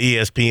 on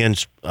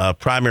ESPN's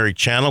primary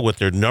channel with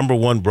their number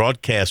one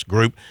broadcast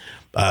group.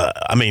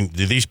 I mean,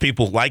 do these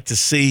people like to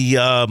see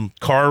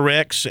car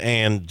wrecks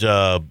and,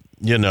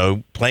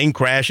 plane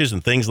crashes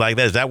and things like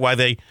that? Is that why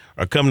they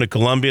are coming to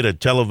Columbia to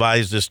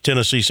televise this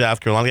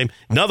Tennessee-South Carolina game?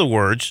 In other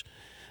words,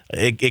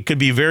 it could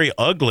be very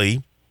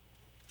ugly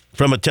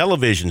from a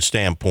television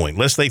standpoint,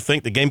 unless they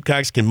think the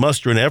Gamecocks can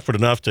muster an effort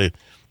enough to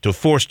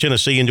force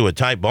Tennessee into a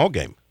tight ball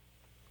game.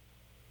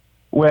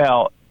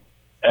 Well,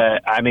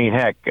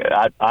 heck,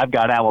 I've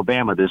got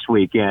Alabama this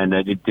weekend.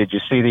 Did you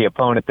see the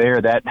opponent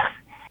there?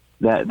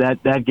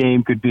 That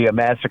game could be a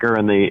massacre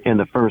in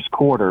the first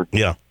quarter.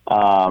 Yeah.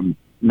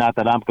 Not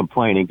that I'm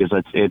complaining,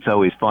 because it's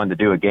always fun to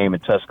do a game in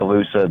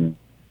Tuscaloosa and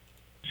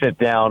sit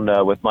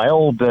down with my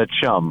old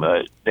chum,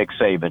 Nick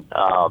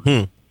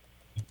Saban.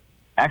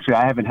 Actually,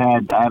 I haven't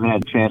had a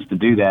chance to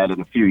do that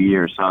in a few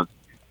years. So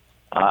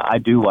I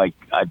do like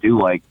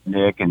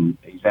Nick, and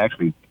he's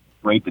actually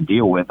great to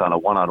deal with on a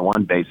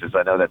one-on-one basis.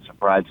 I know that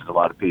surprises a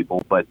lot of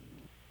people, but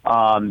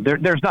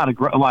there's not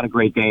a lot of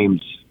great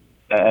games,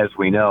 as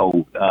we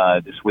know,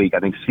 this week. I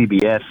think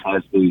CBS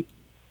has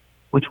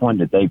which one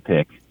did they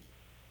pick?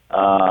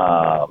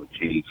 Oh,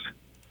 jeez.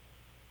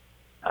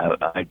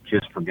 I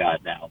just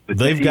forgot now. But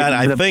they've got,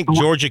 I think,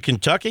 Georgia,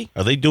 Kentucky.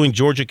 Are they doing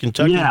Georgia,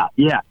 Kentucky?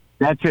 Yeah,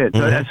 that's it.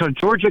 Mm-hmm. So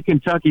Georgia,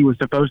 Kentucky was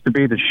supposed to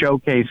be the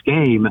showcase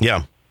game.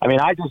 Yeah. I mean,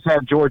 I just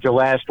had Georgia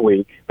last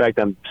week. In fact,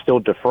 I'm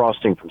still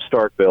defrosting from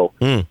Starkville.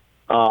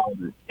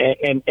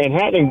 And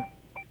having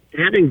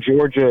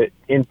Georgia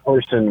in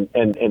person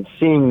and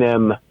seeing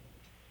them,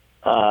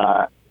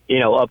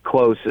 up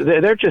close,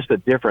 they're just a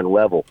different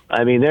level.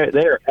 I mean,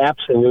 they're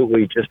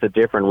absolutely just a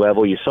different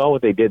level. You saw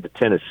what they did to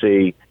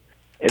Tennessee.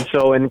 And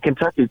so, and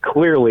Kentucky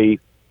clearly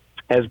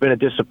has been a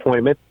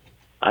disappointment.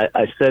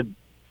 I said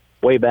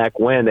way back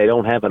when they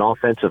don't have an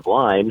offensive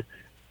line,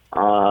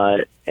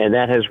 and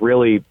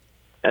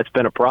that's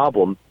been a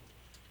problem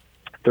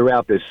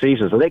throughout this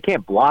season. So they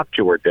can't block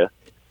Georgia.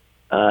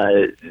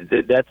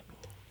 That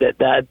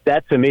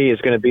to me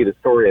is going to be the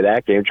story of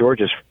that game.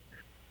 Georgia's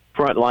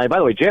front line. By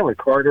the way, Jalen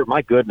Carter,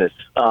 my goodness.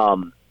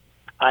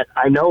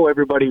 I know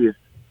everybody is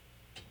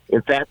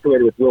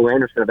infatuated with Will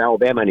Anderson of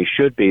Alabama, and he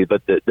should be,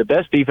 but the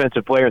best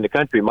defensive player in the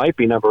country might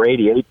be number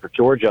 88 for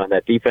Georgia on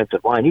that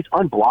defensive line. He's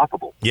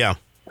unblockable. Yeah.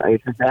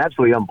 He's just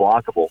absolutely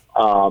unblockable.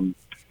 So,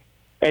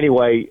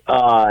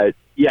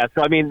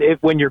 I mean,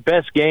 when your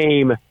best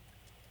game,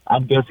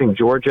 I'm guessing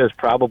Georgia is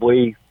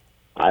probably,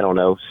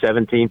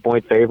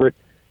 17-point favorite.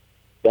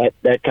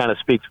 That kind of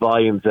speaks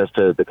volumes as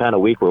to the kind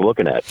of week we're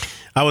looking at.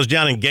 I was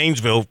down in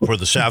Gainesville for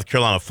the South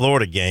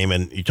Carolina-Florida game,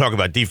 and you talk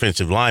about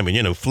defensive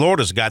linemen.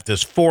 Florida's got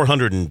this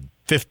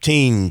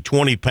 415,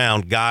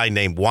 20-pound guy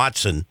named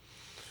Watson,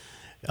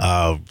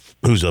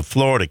 who's a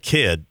Florida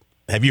kid.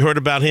 Have you heard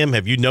about him?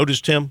 Have you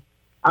noticed him?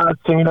 I've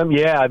seen him,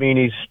 yeah. I mean,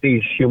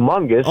 he's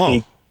humongous.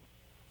 Oh.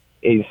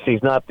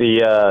 He's not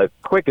the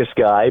quickest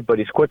guy, but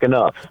he's quick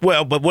enough.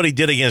 Well, but what he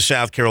did against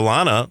South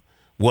Carolina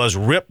was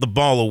rip the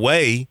ball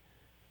away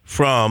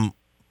from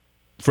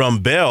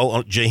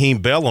Bell,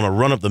 Jaheim Bell, on a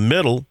run up the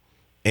middle,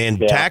 and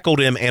tackled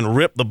him and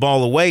ripped the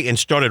ball away and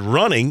started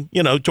running,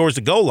 towards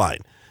the goal line.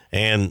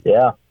 And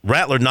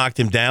Rattler knocked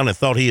him down and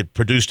thought he had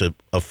produced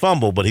a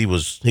fumble, but he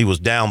was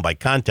down by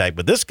contact.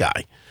 But this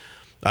guy,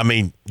 I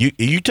mean,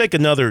 you take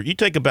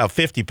about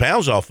 50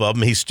 pounds off of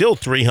him, he's still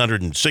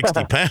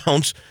 360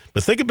 pounds.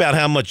 But think about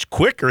how much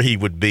quicker he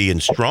would be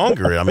and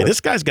stronger. I mean,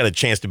 this guy's got a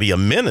chance to be a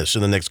menace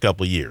in the next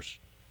couple of years.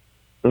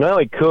 Well,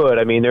 he could.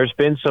 I mean, there's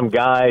been some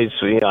guys,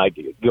 I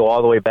go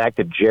all the way back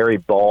to Jerry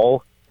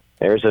Ball.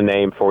 There's a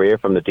name for you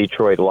from the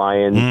Detroit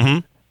Lions.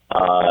 Mm-hmm.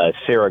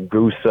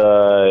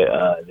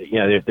 Saragusa.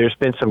 There's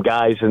been some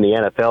guys in the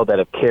NFL that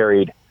have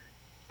carried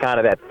kind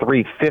of that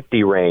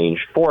 350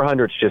 range.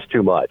 400's just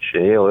too much.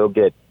 He'll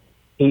get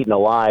eaten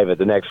alive at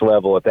the next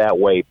level at that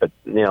weight, but,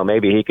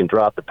 maybe he can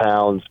drop the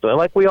pounds. But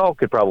like we all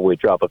could probably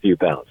drop a few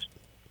pounds.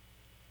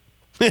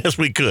 Yes,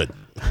 we could.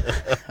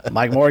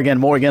 Mike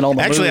Morgan on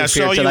the Actually, move I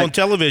saw here you on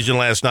television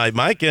last night,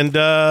 Mike, and,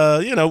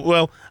 you know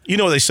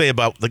what they say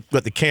about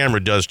what the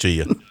camera does to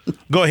you.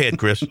 Go ahead,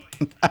 Chris.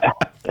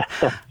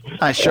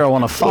 I sure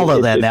want to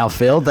follow that now,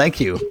 Phil. Thank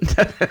you.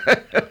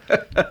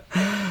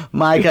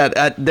 Mike,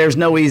 there's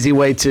no easy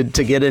way to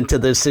get into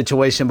this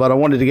situation, but I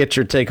wanted to get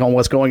your take on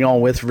what's going on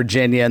with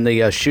Virginia and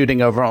the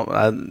shooting over,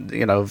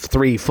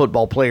 3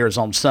 football players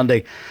on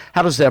Sunday.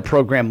 How does that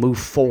program move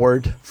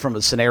forward from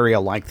a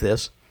scenario like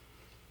this?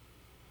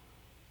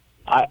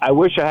 I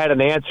wish I had an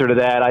answer to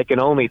that. I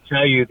can only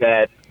tell you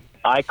that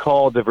I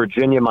called the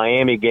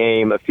Virginia-Miami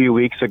game a few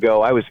weeks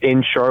ago. I was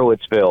in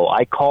Charlottesville.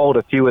 I called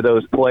a few of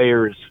those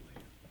players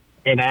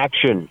in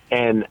action,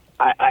 and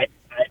I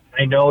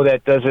know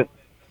that doesn't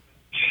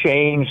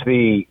change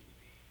the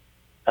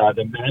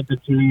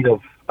magnitude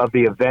of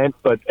the event,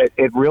 but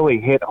it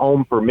really hit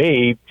home for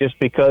me just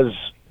because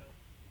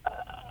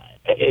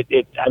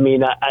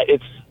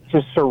it's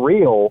just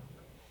surreal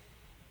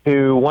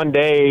to one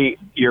day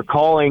you're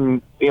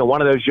calling,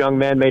 one of those young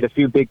men made a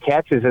few big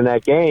catches in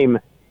that game,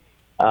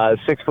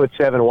 6'7"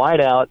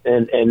 wideout,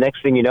 and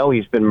next thing you know,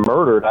 he's been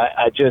murdered.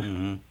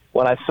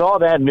 When I saw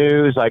that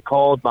news, I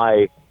called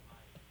my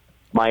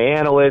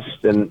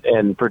analyst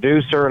and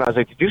producer, and I was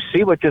like, "Did you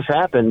see what just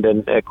happened?"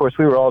 And of course,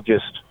 we were all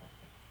just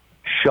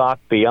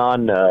shocked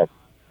beyond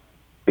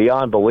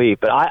belief.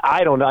 But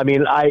I don't know. I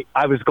mean, I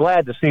was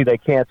glad to see they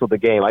canceled the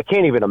game. I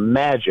can't even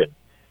imagine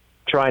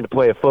trying to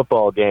play a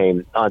football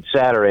game on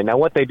Saturday. Now,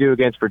 what they do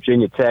against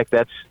Virginia Tech,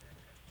 that's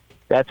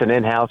an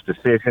in-house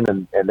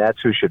decision, and that's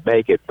who should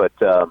make it. But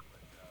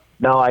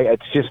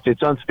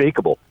it's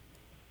unspeakable.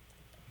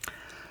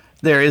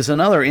 There is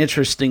another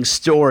interesting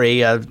story,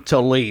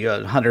 totally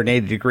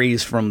 180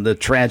 degrees from the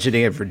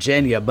tragedy of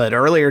Virginia. But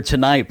earlier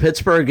tonight,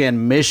 Pittsburgh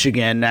and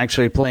Michigan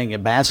actually playing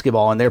in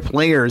basketball, and their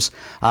players,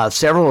 at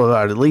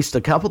least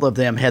a couple of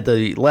them, had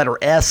the letter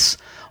S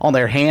on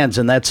their hands,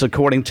 and that's,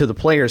 according to the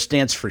players,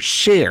 stands for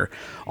share.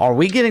 Are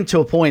we getting to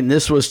a point, and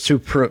this was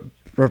to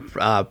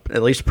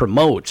at least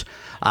promote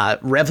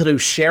revenue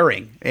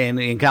sharing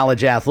in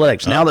college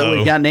athletics? Now that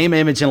we've got name,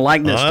 image, and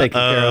likeness taken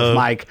care of,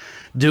 Mike,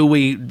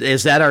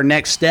 is that our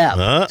next step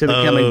to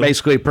becoming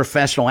basically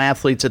professional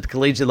athletes at the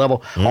collegiate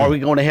level? Are we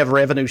going to have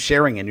revenue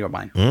sharing in your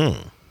mind?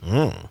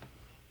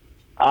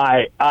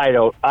 I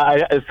don't.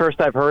 At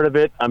first I've heard of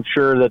it. I'm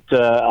sure that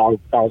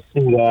I'll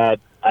see that.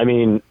 I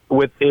mean,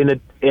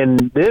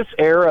 in this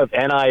era of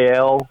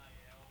NIL,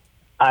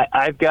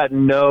 I've got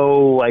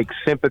no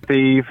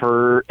sympathy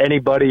for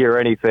anybody or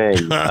anything.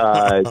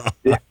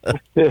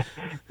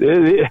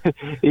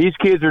 These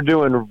kids are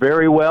doing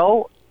very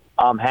well.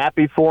 I'm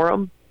happy for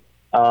them.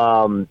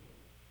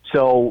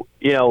 So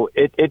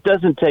it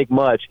doesn't take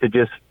much to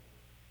just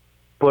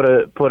put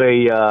a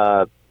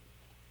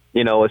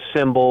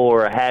symbol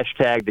or a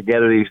hashtag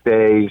together these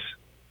days.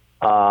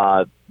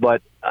 But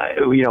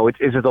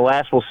is it the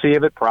last we'll see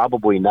of it?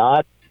 Probably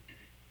not.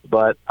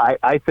 But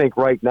I think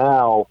right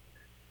now,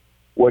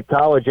 what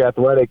college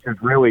athletics is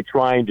really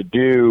trying to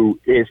do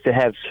is to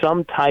have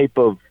some type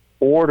of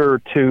order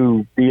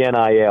to the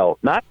NIL.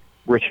 Not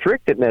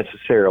restrict it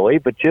necessarily,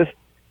 but just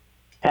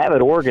have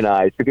it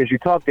organized, because you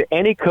talk to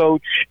any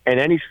coach in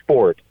any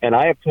sport, and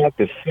I have talked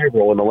to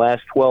several in the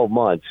last 12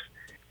 months,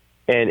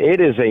 and it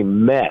is a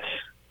mess.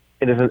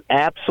 It is an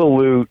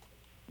absolute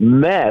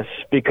mess,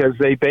 because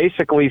they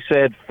basically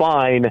said,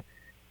 fine,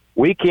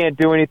 we can't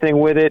do anything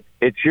with it.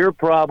 It's your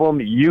problem.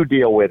 You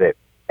deal with it.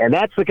 And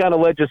that's the kind of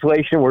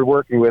legislation we're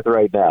working with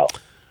right now.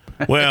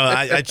 Well,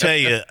 I tell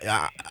you,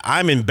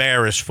 I'm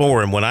embarrassed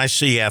for him when I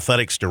see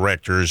athletics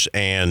directors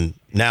and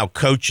now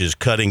coaches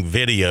cutting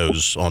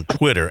videos on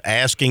Twitter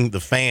asking the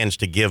fans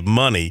to give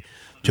money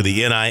to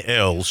the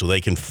NIL so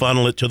they can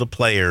funnel it to the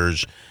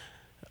players.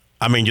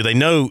 I mean, do they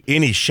know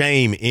any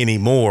shame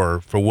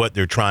anymore for what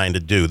they're trying to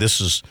do? This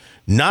is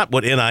not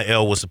what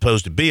NIL was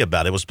supposed to be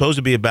about. It was supposed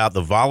to be about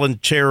the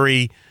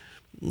voluntary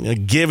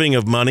giving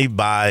of money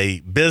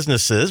by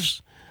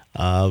businesses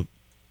and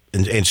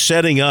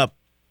setting up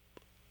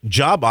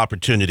job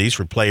opportunities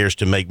for players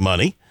to make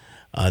money.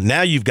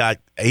 Now you've got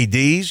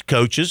ADs,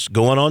 coaches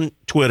going on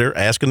Twitter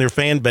asking their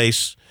fan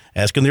base,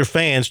 asking their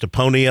fans to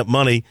pony up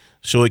money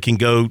so it can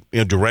go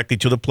directly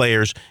to the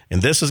players.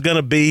 And this is going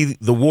to be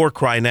the war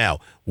cry now.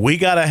 We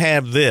got to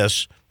have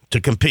this to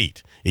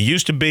compete. It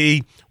used to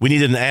be we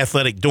needed an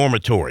athletic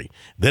dormitory.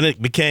 Then it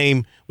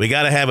became we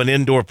got to have an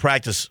indoor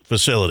practice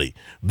facility.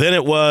 Then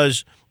it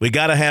was we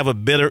got to have a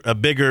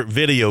bigger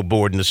video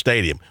board in the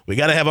stadium. We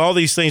got to have all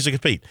these things to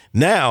compete.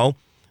 Now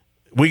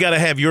we got to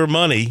have your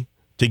money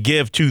to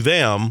give to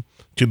them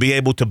to be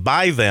able to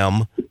buy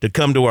them to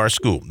come to our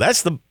school.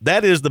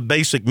 That is the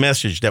basic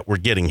message that we're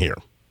getting here.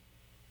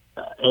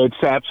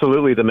 It's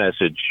absolutely the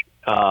message.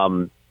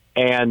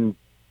 And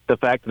the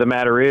fact of the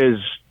matter is,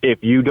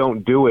 if you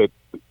don't do it,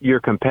 your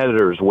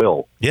competitors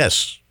will.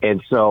 Yes.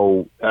 And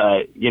so,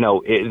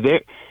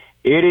 it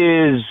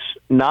is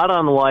not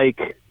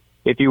unlike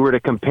if you were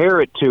to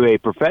compare it to a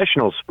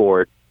professional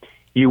sport,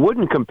 you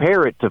wouldn't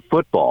compare it to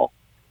football,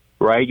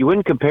 right? You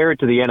wouldn't compare it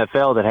to the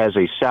NFL that has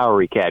a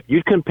salary cap.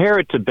 You'd compare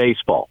it to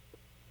baseball.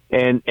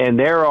 And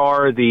there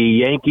are the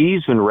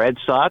Yankees and Red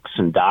Sox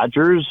and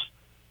Dodgers,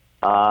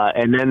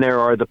 and then there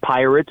are the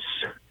Pirates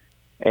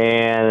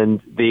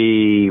and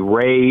the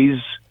Rays,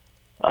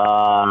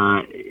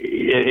 and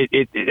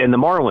the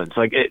Marlins.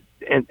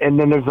 And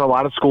then there's a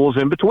lot of schools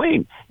in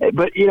between.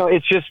 But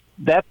it's just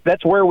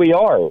that's where we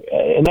are.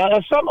 And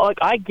that's something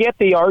I get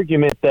the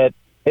argument that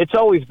it's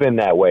always been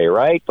that way,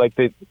 right? Like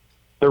the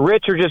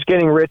rich are just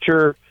getting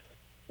richer.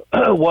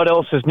 What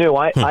else is new?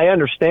 I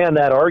understand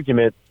that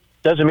argument.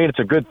 Doesn't mean it's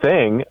a good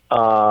thing.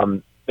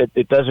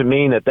 It doesn't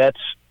mean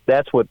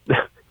that's what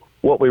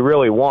what we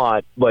really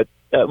want. But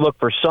look,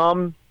 for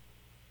some,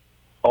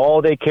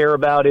 all they care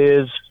about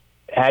is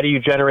how do you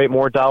generate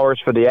more dollars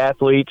for the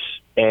athletes,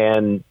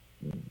 and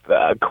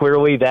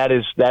clearly that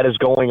is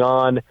going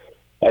on.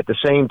 At the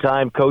same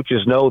time,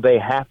 coaches know they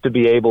have to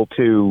be able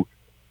to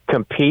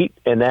compete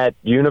in that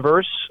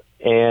universe,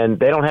 and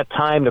they don't have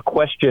time to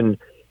question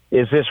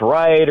is this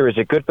right or is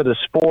it good for the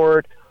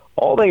sport?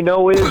 All they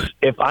know is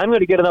if I'm going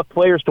to get enough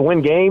players to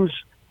win games,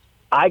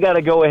 I got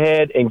to go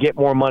ahead and get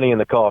more money in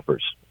the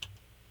coffers.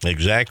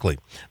 Exactly.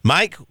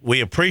 Mike, we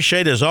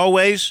appreciate it as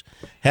always.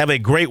 Have a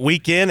great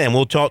weekend, and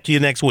we'll talk to you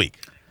next week.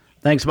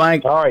 Thanks,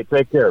 Mike. All right,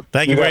 take care.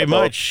 Thank you very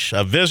much.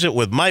 A visit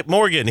with Mike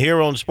Morgan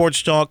here on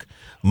Sports Talk.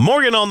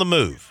 Morgan on the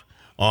Move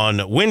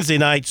on Wednesday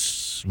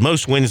nights,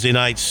 most Wednesday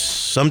nights,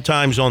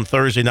 sometimes on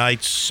Thursday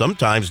nights,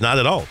 sometimes not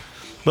at all.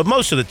 But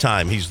most of the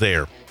time he's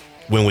there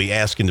when we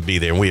ask him to be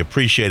there, and we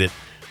appreciate it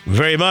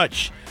very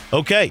much.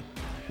 Okay.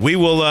 We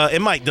will,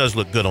 and Mike does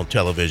look good on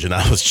television.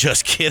 I was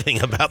just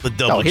kidding about the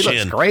double chin. He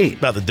looks great.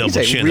 About the double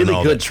He's chin a really and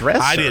all good that.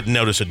 dresser. I didn't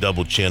notice a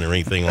double chin or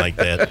anything like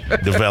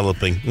that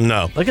developing.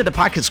 No. Look at the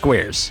pocket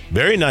squares.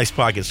 Very nice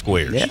pocket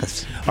squares.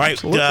 Yes. All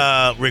right,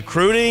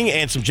 recruiting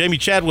and some Jamie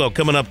Chadwell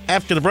coming up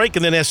after the break,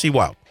 and then SC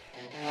Wild.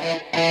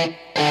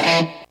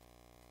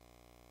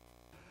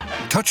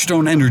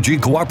 Touchstone Energy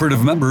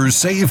Cooperative members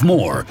save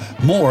more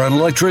on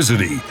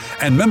electricity,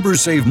 and members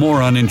save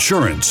more on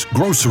insurance,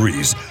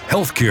 groceries,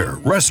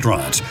 healthcare,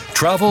 restaurants,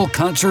 travel,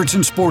 concerts,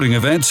 and sporting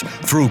events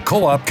through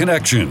Co-op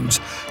Connections.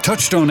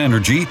 Touchstone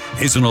Energy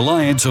is an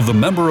alliance of the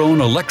member-owned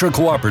electric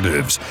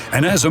cooperatives,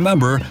 and as a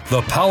member,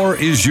 the power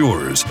is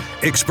yours.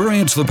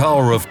 Experience the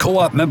power of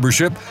co-op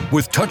membership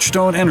with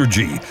Touchstone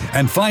Energy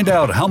and find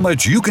out how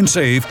much you can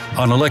save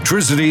on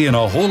electricity and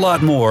a whole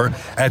lot more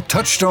at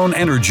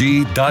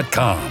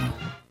touchstoneenergy.com.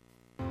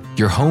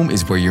 Your home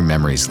is where your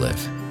memories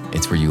live.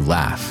 It's where you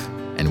laugh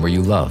and where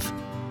you love.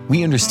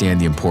 We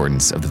understand the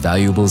importance of the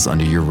valuables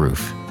under your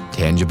roof,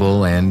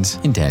 tangible and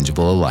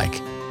intangible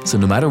alike. So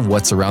no matter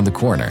what's around the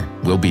corner,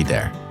 we'll be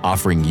there,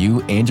 offering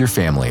you and your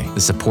family the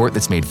support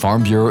that's made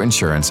Farm Bureau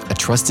Insurance a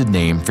trusted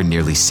name for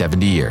nearly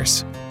 70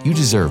 years. You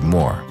deserve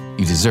more.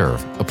 You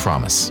deserve a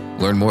promise.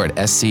 Learn more at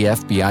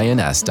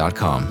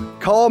scfbins.com.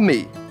 Call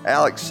me,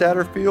 Alex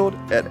Satterfield,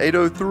 at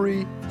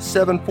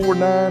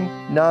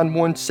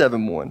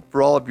 803-749-9171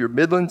 for all of your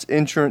Midlands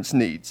insurance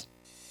needs.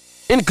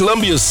 In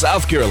Columbia,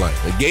 South Carolina,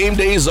 game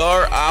days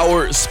are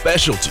our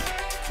specialty.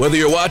 Whether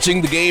you're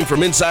watching the game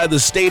from inside the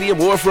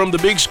stadium or from the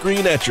big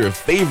screen at your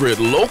favorite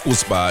local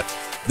spot,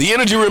 the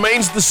energy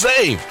remains the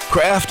same.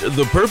 Craft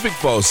the perfect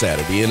fall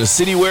Saturday in a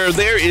city where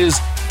there is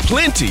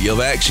plenty of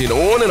action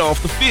on and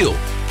off the field.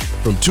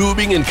 From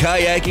tubing and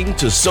kayaking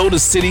to Soda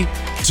City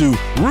to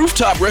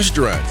rooftop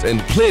restaurants and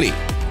plenty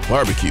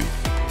barbecue.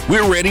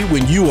 We're ready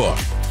when you are.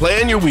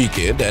 Plan your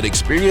weekend at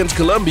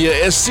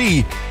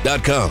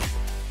experiencecolumbiasc.com.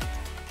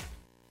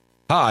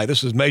 Hi,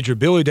 this is Major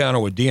Billy Downer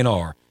with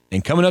DNR,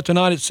 and coming up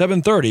tonight at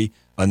 7:30,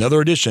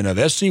 another edition of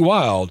SC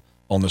Wild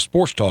on the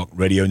Sports Talk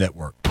Radio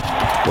Network.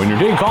 When your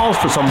day calls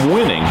for some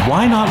winning,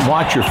 why not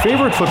watch your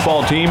favorite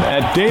football team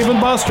at Dave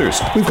 &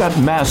 Buster's? We've got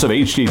massive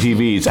HD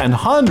TVs and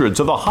hundreds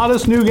of the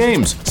hottest new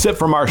games. Sip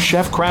from our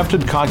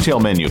chef-crafted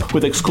cocktail menu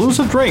with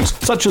exclusive drinks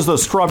such as the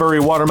Strawberry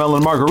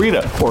Watermelon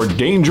Margarita or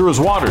Dangerous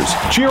Waters.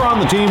 Cheer on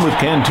the team with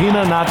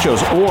Cantina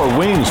Nachos or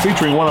wings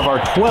featuring one of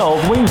our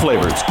 12 wing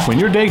flavors. When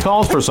your day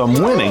calls for some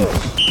winning,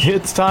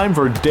 it's time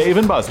for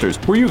Dave & Buster's,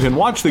 where you can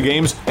watch the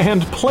games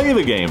and play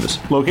the games.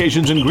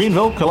 Locations in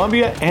Greenville,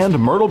 Columbia, and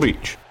Myrtle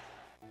Beach.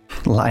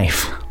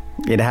 Life.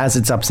 It has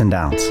its ups and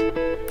downs.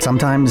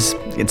 Sometimes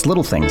it's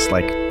little things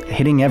like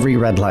hitting every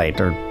red light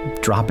or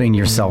dropping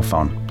your cell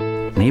phone.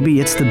 Maybe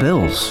it's the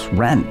bills,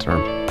 rent, or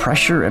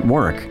pressure at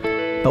work.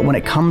 But when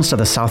it comes to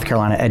the South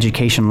Carolina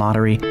Education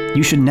Lottery,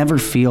 you should never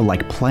feel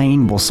like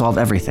playing will solve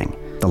everything.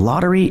 The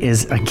lottery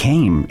is a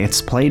game.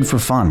 It's played for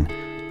fun.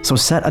 So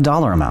set a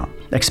dollar amount.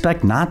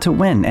 Expect not to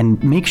win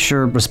and make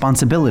sure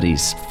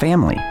responsibilities,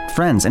 family,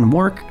 friends, and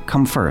work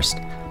come first.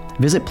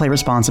 Visit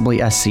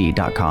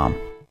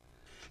PlayResponsiblySC.com.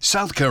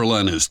 South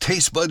Carolina's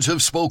taste buds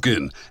have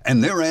spoken,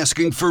 and they're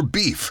asking for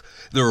beef.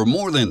 There are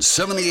more than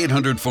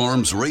 7,800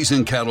 farms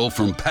raising cattle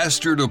from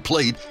pasture to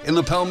plate in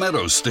the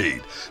Palmetto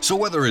State. So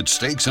whether it's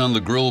steaks on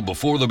the grill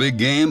before the big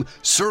game,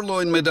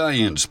 sirloin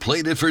medallions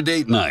plated for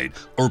date night,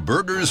 or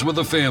burgers with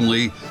a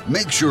family,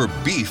 make sure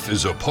beef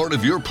is a part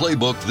of your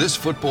playbook this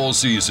football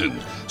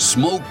season.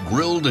 Smoked,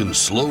 grilled, and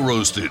slow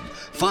roasted.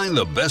 Find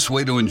the best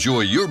way to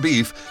enjoy your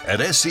beef at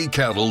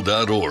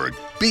sccattle.org.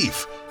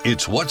 Beef.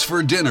 It's what's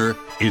for dinner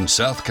in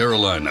South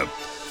Carolina.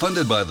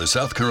 Funded by the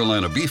South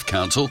Carolina Beef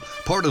Council,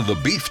 part of the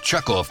Beef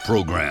Checkoff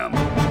Program.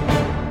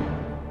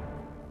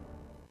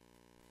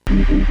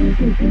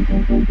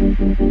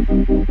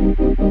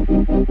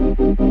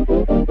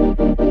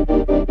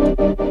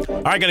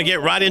 All right, going to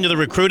get right into the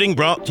recruiting,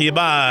 brought to you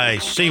by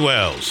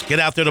Seawells. Get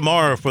out there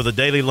tomorrow for the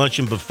daily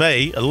luncheon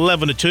buffet,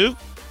 11 to 2.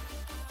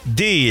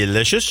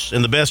 Delicious,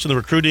 and the best in the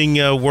recruiting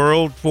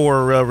world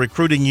for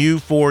recruiting you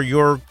for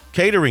your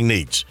catering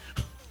needs.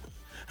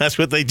 That's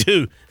what they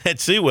do at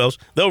Seawells.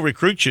 They'll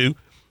recruit you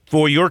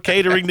for your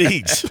catering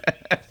needs.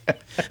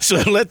 So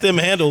let them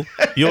handle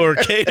your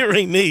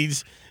catering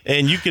needs,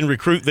 and you can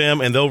recruit them,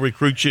 and they'll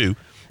recruit you.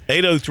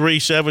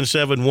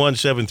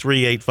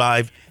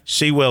 803-771-7385,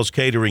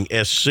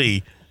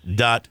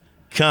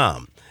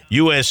 SeawellsCateringSC.com.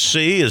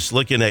 USC is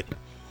looking at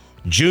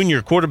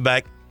junior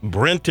quarterback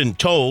Brenton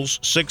Tolles,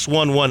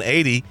 6'1",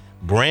 180,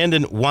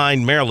 Brandon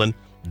Wine, Maryland.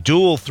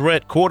 Dual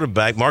threat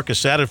quarterback. Marcus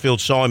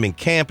Satterfield saw him in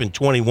camp in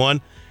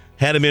 21,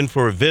 had him in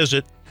for a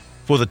visit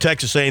for the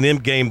Texas A&M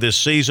game this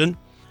season.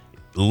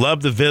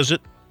 Loved the visit.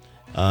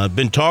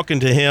 Been talking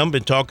to him,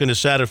 been talking to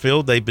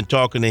Satterfield. They've been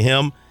talking to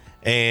him,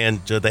 and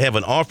they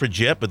haven't offered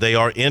yet, but they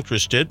are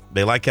interested.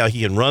 They like how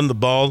he can run the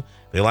ball.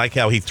 They like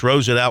how he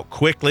throws it out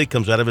quickly,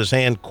 comes out of his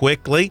hand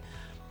quickly.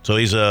 So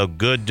he's a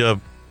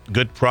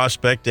good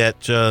prospect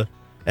at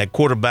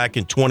quarterback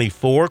in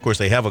 24. Of course,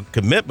 they have a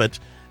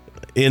commitment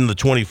in the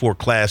 24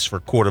 class for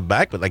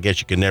quarterback, but I guess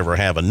you can never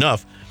have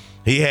enough.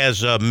 He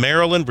has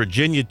Maryland,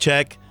 Virginia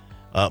Tech,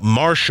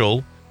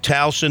 Marshall,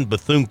 Towson,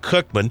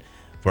 Bethune-Cookman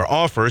for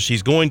offers.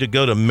 He's going to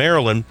go to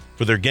Maryland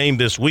for their game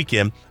this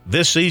weekend.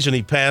 This season,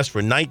 he passed for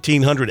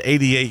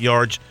 1,988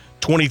 yards,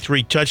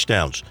 23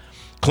 touchdowns.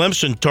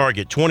 Clemson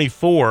target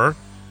 24,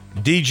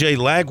 DJ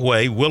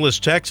Lagway, Willis,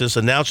 Texas,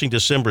 announcing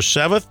December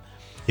 7th.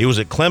 He was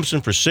at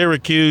Clemson for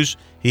Syracuse.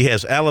 He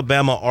has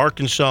Alabama,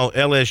 Arkansas,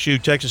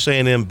 LSU, Texas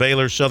A&M,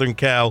 Baylor, Southern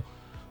Cal,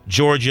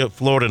 Georgia,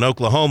 Florida, and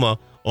Oklahoma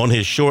on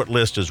his short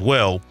list as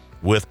well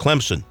with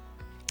Clemson.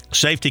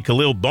 Safety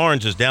Khalil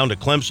Barnes is down to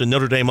Clemson,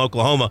 Notre Dame,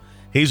 Oklahoma.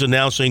 He's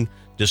announcing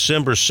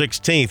December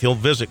 16th. He'll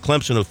visit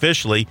Clemson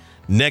officially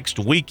next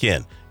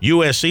weekend.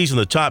 USC's in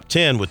the top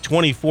 10 with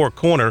 24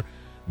 corner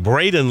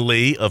Braden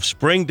Lee of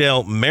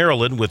Springdale,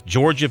 Maryland, with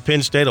Georgia,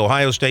 Penn State,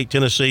 Ohio State,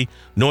 Tennessee,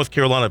 North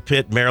Carolina,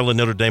 Pitt, Maryland,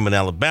 Notre Dame, and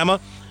Alabama.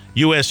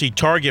 USC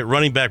target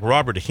running back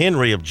Robert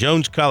Henry of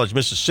Jones College,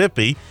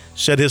 Mississippi,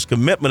 said his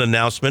commitment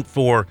announcement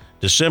for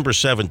December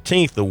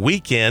 17th, the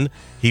weekend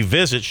he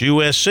visits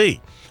USC.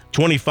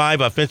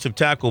 25 offensive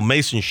tackle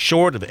Mason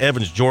Short of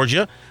Evans,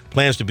 Georgia,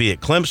 plans to be at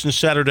Clemson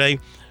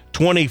Saturday.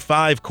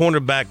 25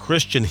 cornerback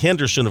Christian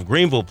Henderson of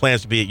Greenville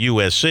plans to be at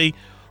USC.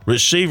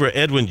 Receiver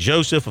Edwin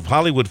Joseph of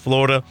Hollywood,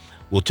 Florida,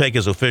 will take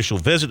his official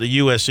visit to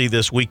USC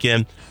this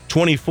weekend.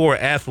 24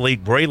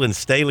 athlete Braylon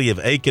Staley of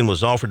Aiken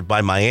was offered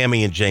by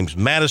Miami and James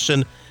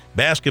Madison.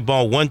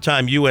 Basketball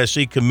one-time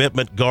USC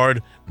commitment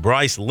guard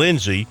Bryce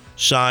Lindsey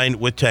signed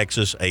with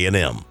Texas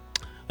A&M.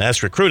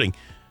 That's recruiting.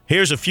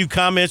 Here's a few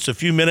comments, a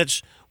few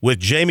minutes with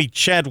Jamie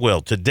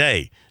Chadwell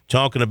today,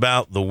 talking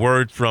about the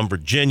word from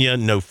Virginia,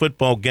 no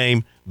football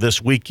game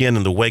this weekend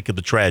in the wake of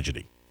the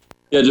tragedy.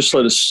 Yeah, just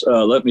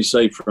let me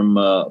say from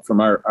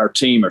our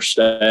team, our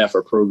staff,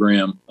 our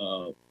program,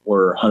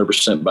 we're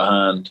 100%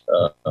 behind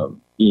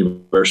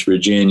University of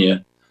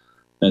Virginia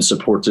and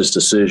support this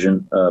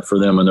decision for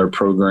them and their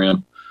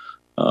program.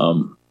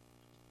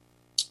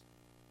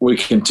 We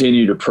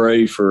continue to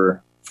pray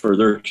for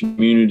their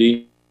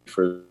community,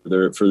 for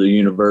the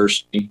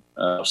university,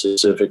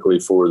 specifically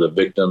for the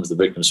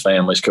victims'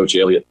 families, Coach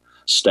Elliott,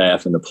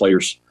 staff, and the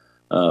players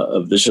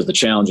of this is the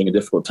challenging and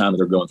difficult time that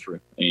they're going through.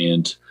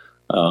 And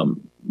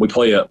we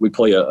play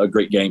a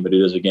great game, but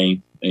it is a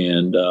game.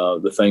 And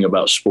the thing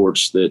about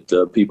sports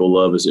that people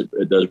love is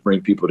it does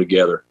bring people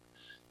together.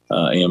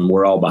 And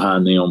we're all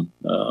behind them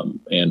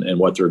and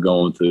what they're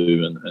going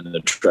through and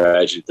the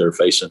tragedy they're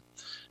facing.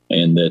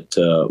 And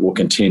that we'll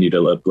continue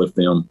to uplift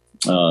them,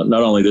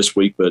 not only this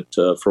week, but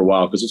for a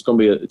while, because it's going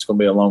to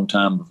be a long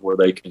time before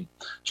they can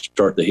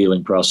start the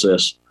healing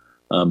process.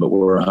 But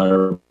we're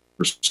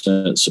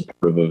 100%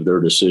 supportive of their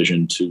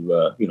decision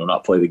to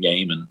not play the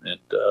game, and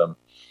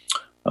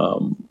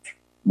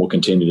we'll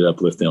continue to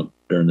uplift them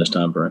during this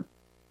time frame.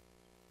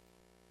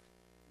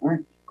 All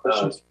right.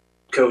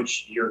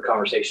 Coach, your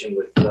conversation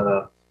with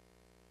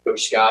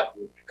Coach Scott,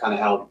 kind of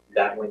how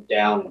that went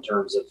down in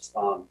terms of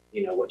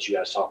what you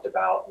guys talked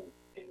about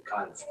and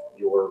kind of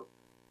your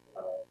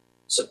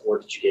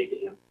support that you gave to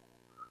him.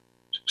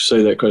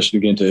 Say that question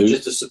again to who?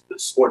 Just the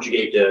support you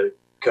gave to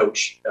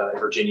Coach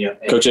Virginia.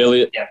 Coach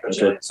Elliott? Yeah, Coach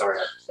Okay. Elliott. Sorry,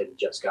 I said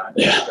Jeff Scott.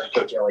 Yeah.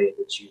 Coach Elliott,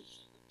 that you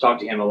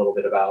talked to him a little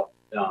bit about,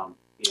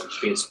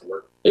 just being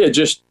support. Yeah,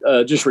 just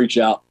reach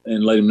out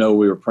and let him know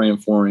we were praying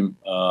for him,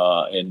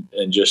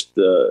 and just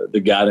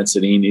the guidance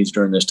that he needs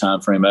during this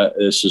time frame.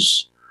 This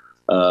is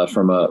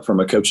from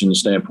a coaching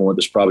standpoint,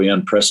 that's probably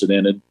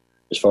unprecedented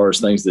as far as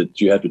things that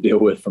you have to deal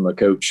with from a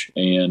coach,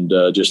 and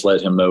just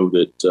let him know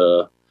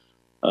that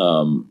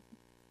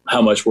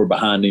how much we're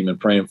behind him and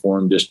praying for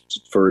him,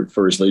 just for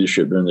his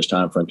leadership during this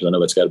time frame, because I know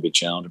that's got to be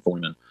challenging for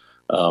him.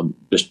 And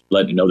just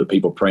letting him know that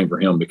people are praying for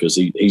him, because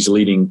he's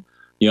leading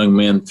young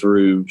men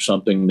through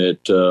something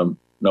that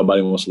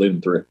nobody wants to lead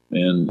them through,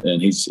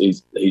 and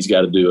he's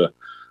got to do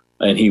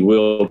and he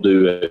will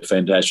do a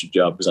fantastic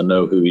job, because I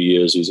know who he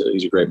is. He's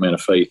a great man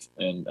of faith,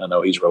 and I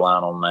know he's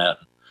relying on that.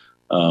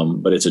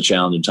 But it's a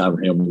challenging time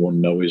for him. We want to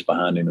know he's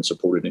behind him and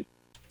supporting him.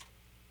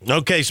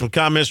 Okay, some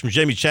comments from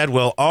Jamie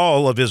Chadwell.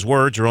 All of his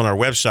words are on our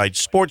website,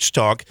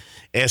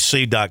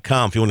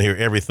 sportstalksc.com, if you want to hear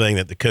everything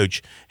that the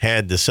coach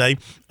had to say.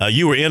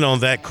 You were in on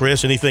that,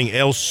 Chris. Anything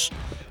else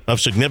of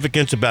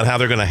significance about how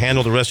they're going to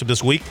handle the rest of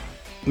this week?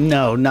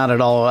 No, not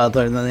at all.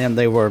 Other than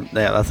them,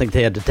 I think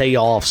they had the day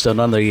off, so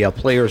none of the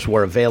players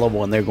were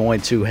available, and they're going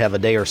to have a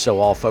day or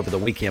so off over the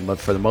weekend. But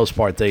for the most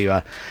part,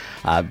 they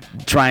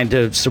trying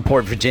to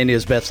support Virginia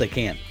as best they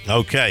can.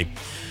 Okay.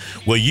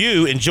 Well,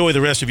 you enjoy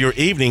the rest of your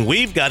evening.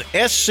 We've got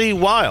SC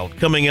Wild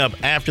coming up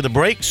after the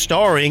break,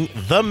 starring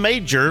the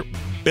Major,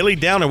 Billy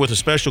Downer, with a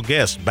special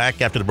guest.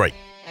 Back after the break.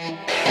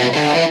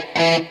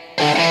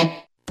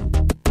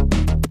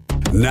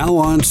 Now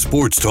on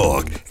Sports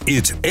Talk,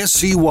 it's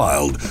SC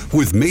Wild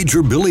with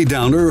Major Billy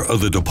Downer of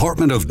the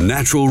Department of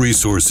Natural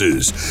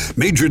Resources.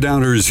 Major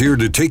Downer is here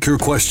to take your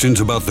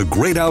questions about the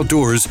great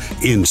outdoors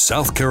in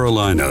South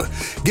Carolina.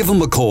 Give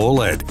him a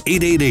call at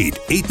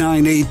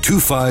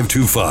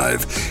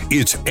 888-898-2525.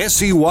 It's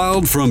SC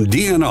Wild from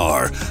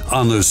DNR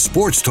on the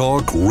Sports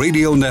Talk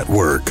Radio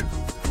Network.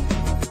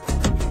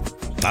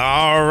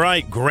 All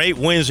right, great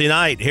Wednesday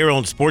night here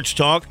on Sports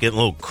Talk. Getting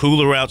a little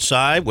cooler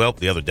outside. Well,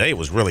 the other day it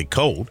was really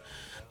cold.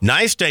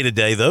 Nice day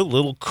today, though, a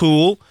little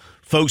cool.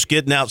 Folks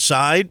getting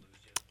outside.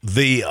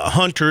 The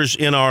hunters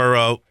in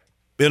our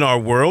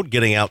world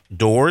getting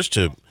outdoors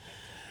to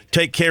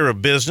take care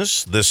of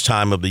business this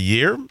time of the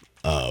year.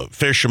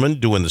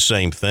 Fishermen doing the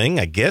same thing,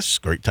 I guess.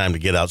 Great time to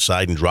get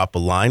outside and drop a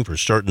line for a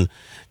certain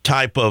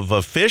type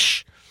of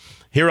fish.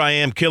 Here I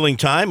am killing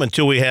time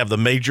until we have the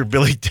Major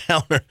Billy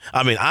Downer.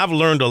 I mean, I've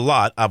learned a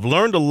lot. I've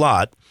learned a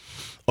lot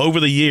over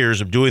the years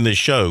of doing this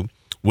show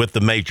with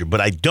the Major, but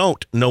I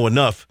don't know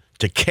enough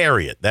to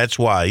carry it. That's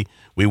why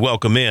we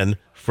welcome in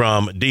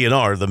from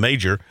DNR, the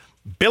Major,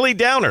 Billy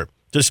Downer,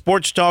 to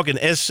Sports Talk and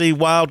SC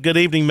Wild. Good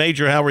evening,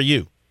 Major. How are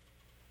you?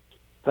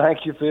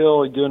 Thank you,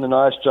 Phil. You're doing a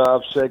nice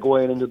job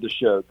segueing into the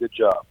show. Good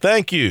job.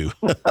 Thank you.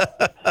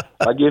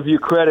 I give you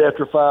credit.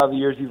 After 5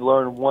 years, you've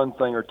learned one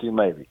thing or two,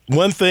 maybe.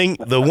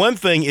 The one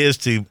thing is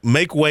to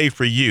make way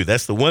for you.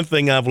 That's the one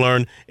thing I've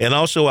learned. And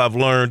also I've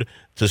learned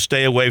to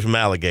stay away from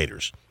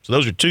alligators. So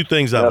those are two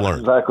things I've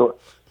learned. Exactly.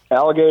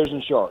 Alligators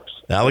and sharks.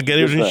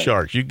 Alligators and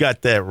sharks. You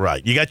got that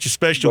right. You got your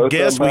special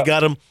guest.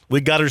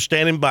 We got her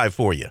standing by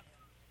for you.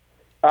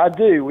 I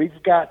do.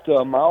 We've got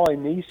Molly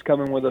Neese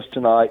coming with us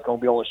tonight, going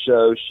to be on the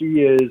show.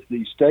 She is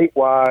the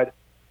statewide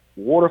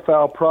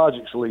waterfowl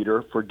projects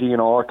leader for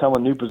DNR, kind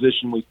of a new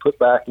position we put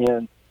back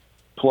in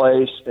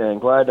place,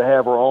 and glad to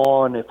have her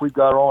on. If we've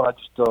got her on, I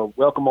just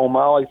welcome on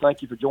Molly.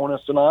 Thank you for joining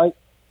us tonight.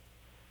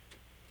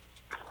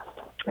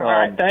 All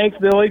right. Thanks,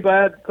 Billy.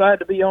 Glad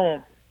to be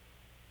on.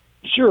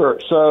 Sure.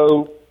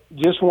 So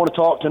just want to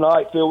talk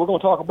tonight, Phil. We're going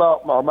to talk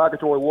about our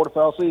migratory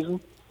waterfowl season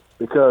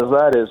because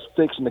that is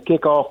fixing to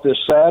kick off this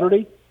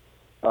Saturday.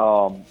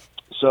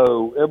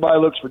 So everybody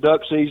looks for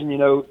duck season. You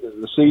know,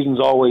 the seasons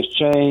always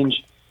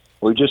change.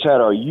 We just had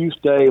our youth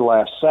day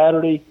last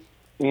Saturday,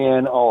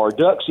 and our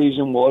duck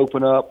season will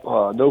open up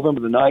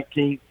November the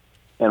 19th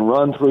and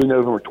run through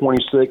November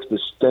 26th, the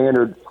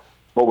standard,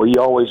 what we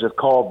always have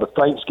called the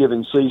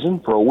Thanksgiving season,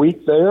 for a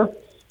week there.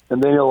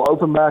 And then it'll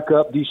open back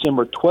up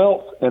December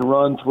 12th and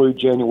run through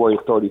January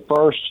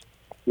 31st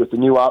with the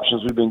new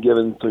options we've been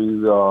given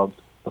through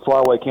the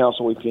Flyway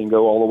Council. We can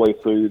go all the way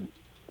through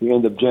the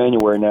end of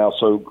January now.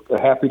 So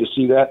happy to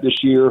see that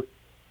this year.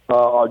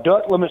 Our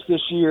duck limits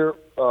this year,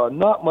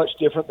 not much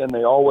different than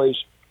they always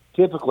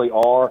typically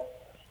are.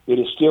 It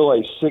is still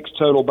a 6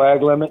 total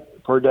bag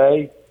limit per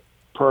day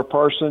per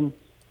person,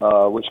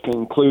 which can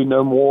include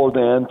no more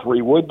than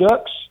 3 wood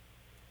ducks,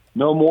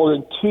 no more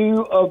than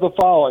 2 of the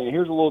following.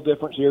 Here's a little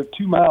difference here.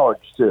 2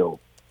 mallards still.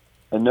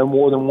 And no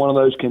more than one of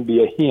those can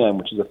be a hen,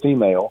 which is a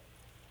female.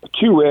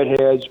 2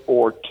 redheads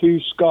or 2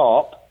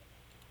 scaup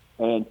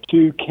and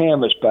 2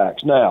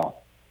 canvasbacks. Now,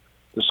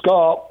 the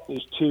scaup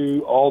is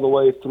 2 all the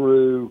way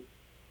through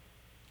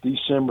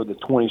December the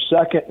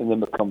 22nd and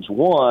then becomes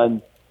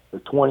 1 the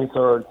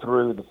 23rd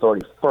through the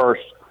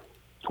 31st,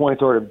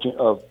 23rd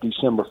of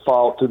December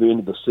fall to the end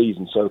of the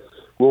season. So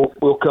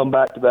we'll come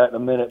back to that in a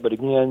minute. But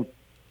again,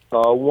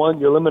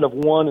 your limit of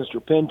 1 is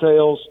your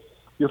pintails.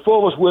 Your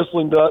fullest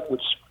whistling duck,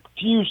 which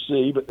few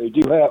see, but we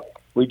do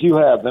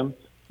have them.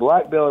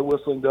 Black-bellied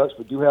whistling ducks,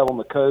 we do have on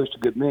the coast a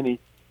good many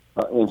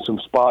in some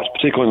spots,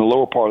 particularly in the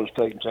lower part of the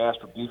state in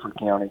Jasper, Beaufort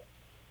County.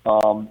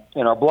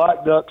 And our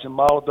black ducks and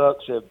mottled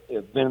ducks have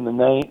been in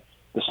the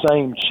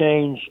same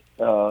change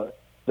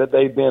that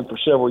they've been for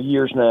several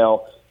years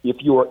now.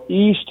 If you are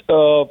east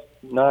of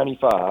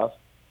 95,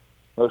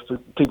 most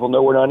people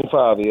know where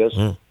 95 is,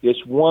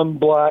 it's 1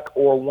 black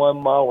or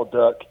 1 mottled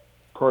duck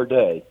per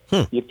day.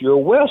 If you're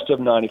west of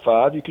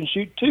 95, you can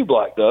shoot 2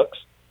 black ducks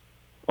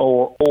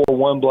or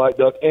 1 black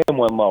duck and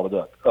 1 mottled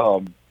duck.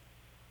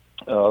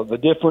 The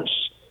difference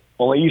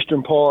on the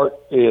eastern part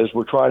is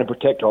we're trying to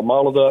protect our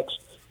mottled ducks.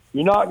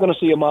 You're not going to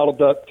see a mottled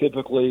duck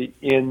typically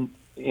in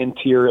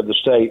interior of the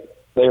state.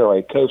 They are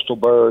a coastal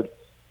bird,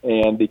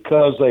 and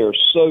because they are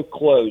so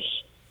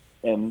close,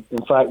 and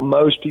in fact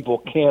most people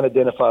can't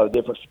identify the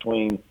difference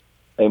between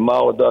a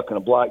mottled duck and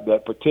a black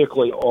duck,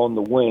 particularly on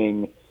the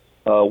wing,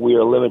 we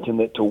are limiting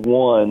it to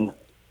 1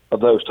 of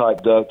those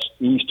type ducks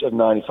east of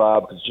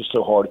 95 because it's just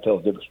so hard to tell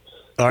the difference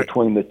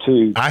between the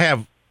two. I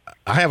have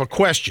a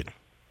question.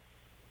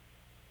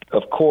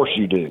 Of course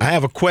you do. I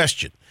have a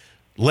question.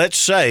 Let's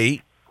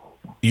say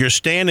you're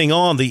standing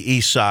on the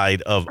east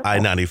side of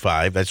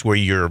I-95. That's where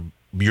your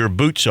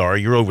boots are.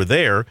 You're over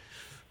there.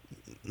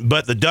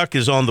 but the duck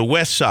is on the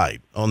west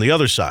side, on the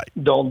other side.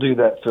 Don't do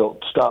that, Phil.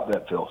 Stop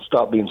that, Phil.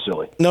 Stop being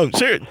silly. No,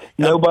 seriously.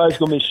 Nobody's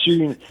going to be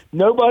shooting.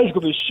 Nobody's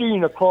going to be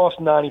shooting across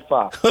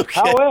 95. Okay.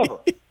 However,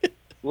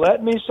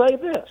 let me say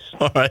this.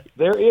 All right.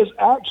 There is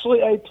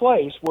actually a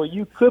place where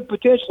you could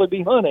potentially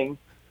be hunting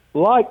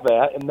like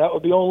that, and that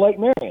would be on Lake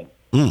Marion.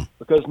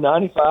 Because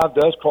 95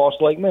 does cross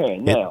Lake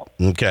Marion. Now,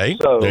 okay,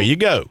 so there you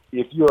go.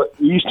 If you're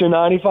east of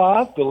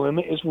 95, the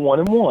limit is 1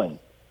 and 1.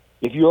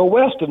 If you're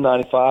west of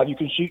 95, you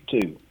can shoot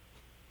 2.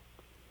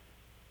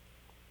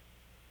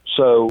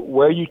 So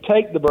where you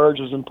take the birds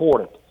is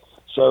important.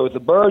 So if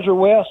the birds are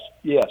west,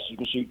 yes, you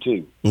can shoot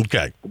 2.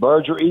 Okay. The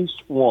birds are east,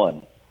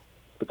 1.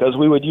 Because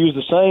we would use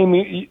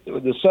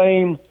the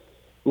same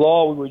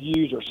law we would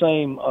use or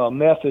same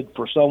method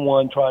for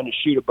someone trying to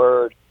shoot a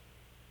bird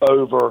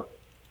over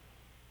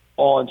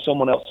on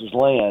someone else's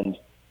land.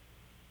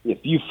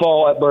 If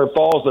that bird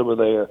falls over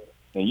there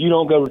and you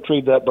don't go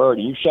retrieve that bird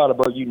and you shot a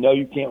bird you know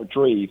you can't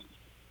retrieve,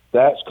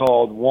 that's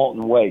called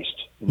wanton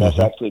waste, and that's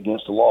actually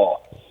against the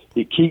law.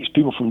 It keeps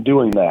people from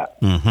doing that,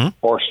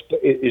 or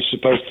it is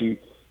supposed to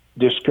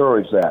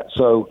discourage that.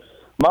 So,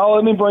 Milo,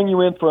 let me bring you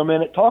in for a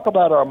minute. Talk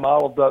about our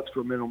mottled ducks for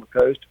a minute on the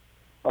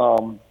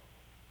coast.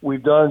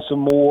 We've done some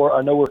more.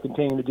 I know we're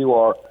continuing to do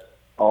our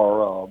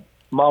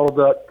mottled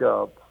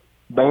duck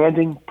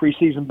banding,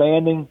 preseason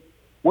banding.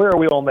 Where are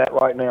we on that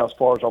right now as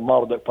far as our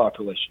mottled duck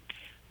population?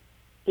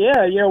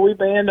 Yeah, we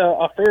band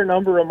a fair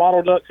number of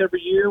mottled ducks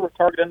every year. We're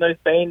targeting those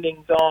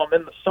bandings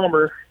in the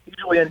summer,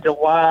 usually in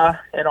July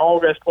and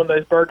August when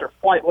those birds are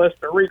flightless.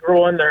 They're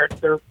regrowing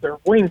their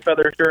wing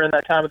feathers during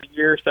that time of the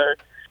year. So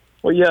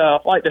we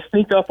like to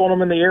sneak up on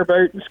them in the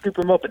airboat and scoop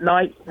them up at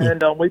night,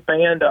 and we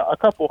band a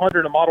couple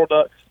hundred mottled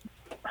ducks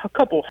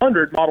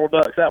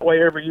that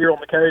way every year on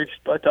the coast.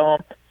 But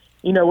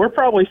we're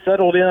probably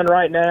settled in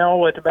right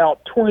now at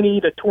about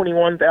 20 to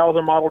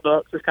 21,000 mottled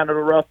ducks is kind of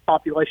a rough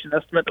population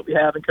estimate that we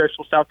have in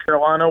coastal South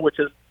Carolina, which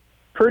is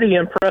pretty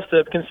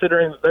impressive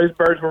considering that those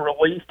birds were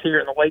released here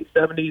in the late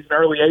 70s and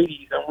early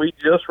 80s, and we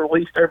just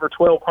released over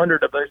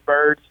 1,200 of those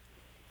birds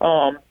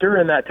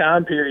during that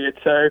time period.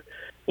 So,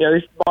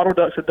 these mottled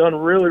ducks have done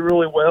really,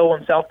 really well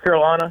in South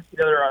Carolina.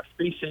 They're a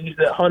species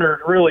that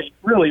hunters really,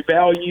 really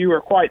value,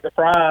 are quite the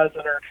prize,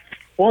 and are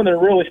one that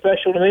are really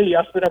special to me.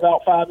 I spent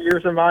about 5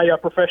 years of my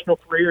professional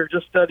career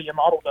just studying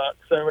mottled ducks,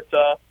 so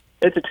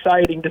it's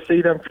exciting to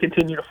see them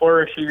continue to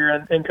flourish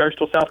here in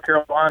coastal South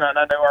Carolina, and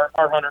I know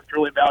our hunters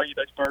really value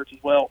those birds as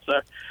well.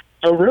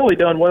 So really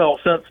done well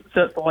since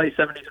the late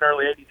 70s and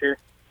early 80s here.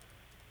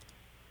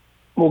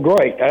 Well,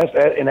 great.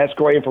 That's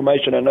great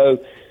information. I know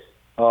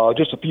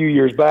just a few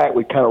years back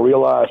we kind of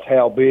realized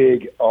how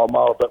big our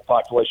mottled duck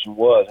population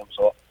was, and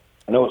so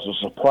I know it was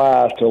a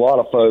surprise to a lot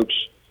of folks.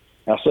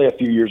 I say a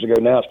few years ago,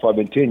 now it's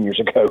probably been 10 years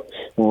ago,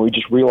 when we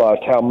just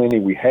realized how many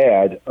we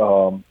had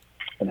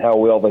and how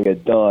well they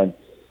had done.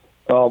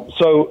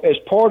 So as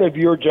part of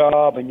your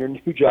job and your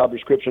new job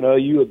description,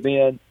 you have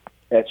been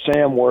at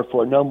Samworth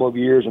for a number of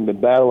years and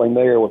been battling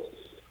there with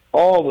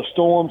all the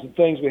storms and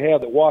things we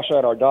have that wash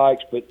out our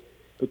dikes, but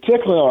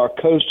particularly on our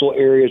coastal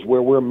areas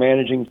where we're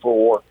managing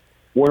for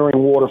wintering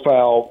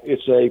waterfowl.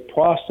 It's a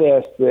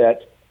process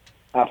that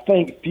I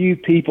think few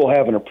people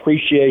have an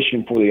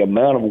appreciation for the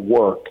amount of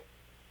work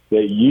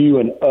that you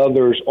and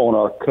others on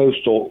our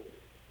coastal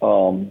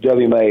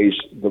WMAs,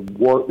 the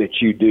work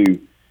that you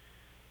do.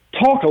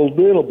 Talk a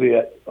little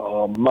bit,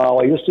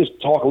 Molly, let's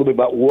just talk a little bit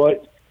about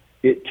what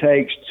it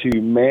takes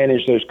to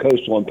manage those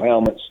coastal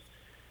impoundments,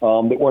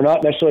 that we're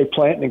not necessarily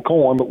planting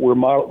corn, but we're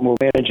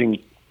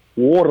managing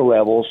water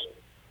levels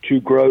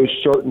to grow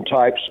certain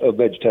types of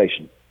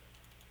vegetation.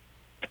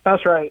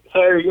 That's right.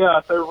 So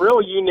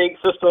really unique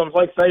systems.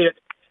 Like I say,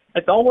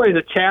 it's always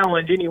a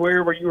challenge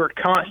anywhere where you are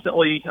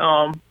constantly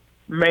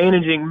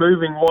managing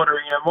moving water.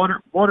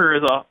 Water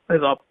is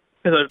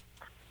a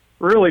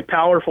really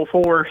powerful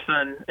force,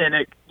 and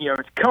it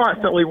it's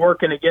constantly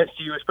working against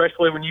you,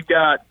 especially when you've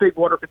got big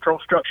water control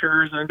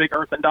structures and big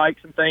earthen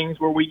dikes and things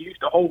where we used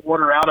to hold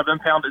water out of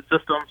impounded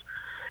systems.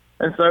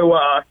 And so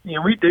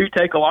we do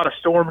take a lot of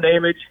storm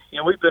damage.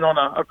 We've been on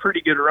a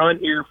pretty good run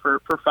here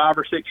for 5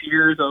 or 6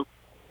 years of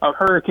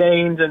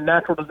hurricanes and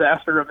natural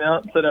disaster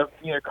events that have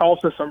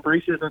caused us some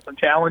breaches and some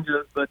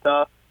challenges, but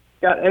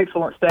got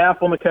excellent staff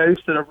on the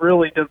coast that have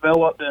really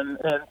developed and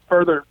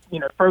further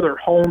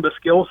honed the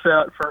skill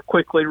set for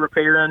quickly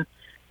repairing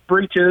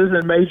breaches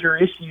and major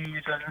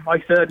issues. And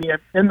like I said,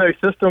 in those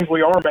systems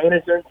we are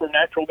managing for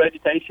natural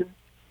vegetation,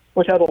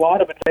 which has a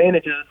lot of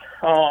advantages.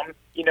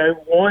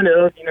 One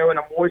is, in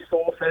a moist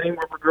soil setting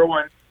where we're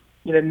growing,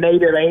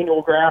 native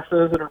annual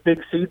grasses that are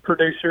big seed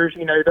producers,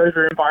 those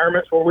are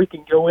environments where we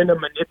can go in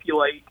and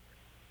manipulate.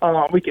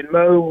 We can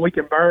mow, we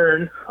can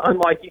burn,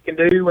 unlike you can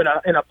do in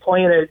a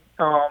planted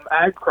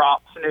ag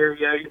crop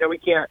scenario. We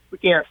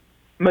can't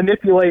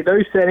manipulate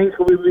those settings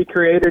because we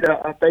created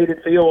a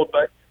baited field.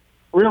 But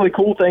really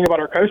cool thing about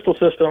our coastal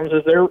systems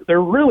is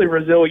they're really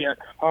resilient.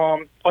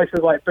 Places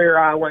like Bear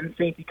Island,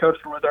 Santee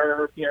Coastal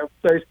Reserve,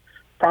 those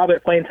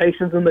private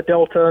plantations in the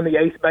Delta and the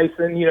Ace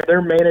Basin,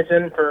 they're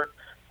managing for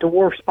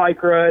dwarf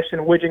spike rush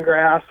and widgeon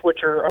grass,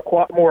 which are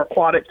more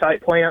aquatic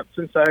type plants.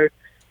 And so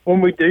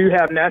when we do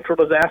have natural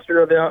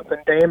disaster events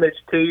and damage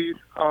to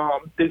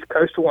these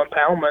coastal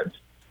impoundments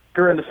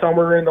during the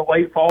summer and the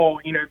late fall,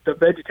 the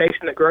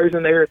vegetation that grows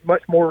in there is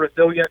much more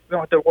resilient. You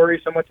don't have to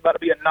worry so much about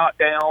it being knocked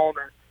down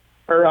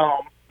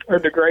or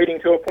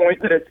degrading to a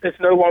point that it's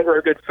no longer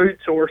a good food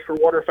source for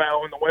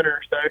waterfowl in the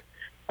winter. So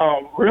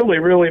really,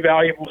 really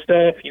valuable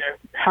stuff.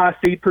 High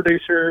seed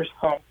producers,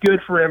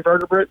 good for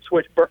invertebrates,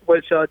 which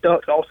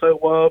ducks also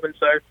love. And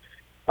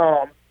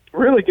so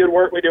really good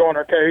work we do on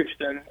our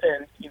coast. And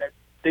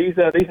these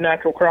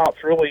natural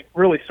crops really,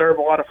 really serve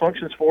a lot of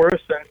functions for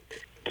us and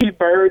keep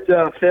birds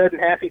fed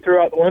and happy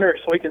throughout the winter,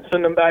 so we can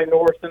send them back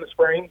north in the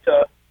spring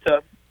to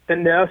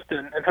nest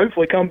and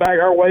hopefully come back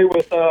our way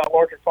with a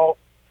larger fall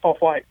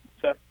flight.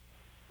 So.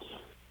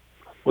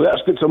 Well,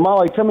 that's good. So,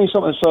 Molly, tell me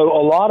something. So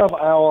a lot of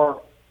our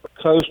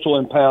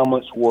coastal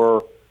impoundments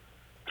were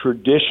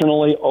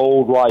traditionally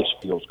old rice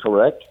fields,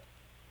 correct?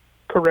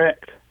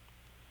 Correct.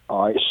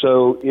 All right.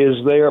 So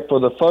is there, for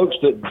the folks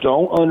that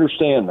don't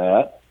understand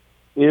that,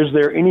 is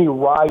there any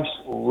rice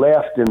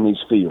left in these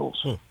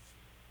fields?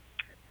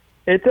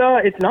 It's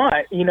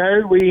not. You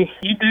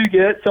do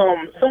get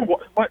some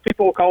what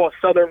people call a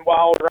southern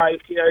wild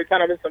rice,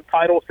 kind of in some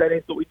tidal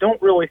settings, but we don't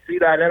really see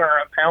that in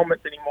our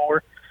impoundments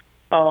anymore.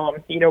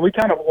 We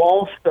kind of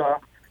lost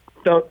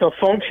the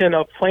function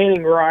of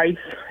planting rice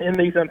in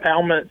these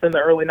impoundments in the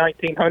early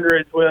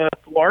 1900s with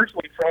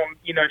largely from,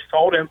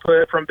 salt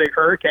input from big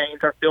hurricanes.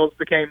 Our fields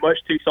became much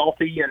too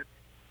salty and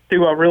to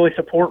really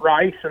support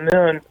rice. And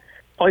then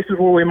places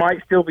where we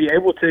might still be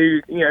able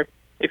to,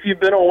 if you've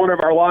been on one of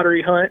our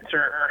lottery hunts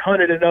or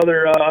hunted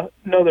another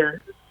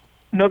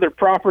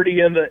property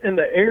in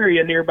the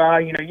area nearby,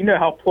 you know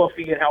how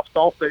fluffy and how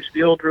soft those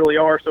fields really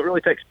are. So it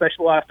really takes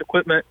specialized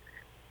equipment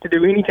to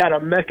do any kind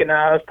of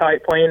mechanized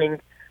type planting.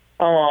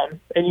 And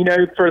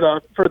for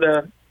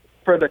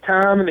the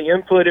time and the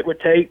input it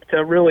would take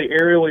to really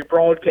aerially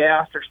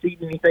broadcast or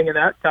seed anything in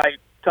that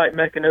type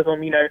mechanism,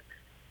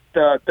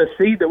 the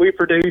seed that we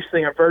produce,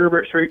 the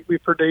invertebrates we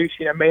produce,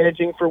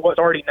 managing for what's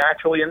already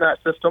naturally in that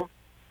system,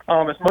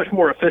 is much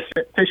more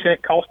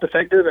efficient, cost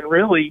effective, and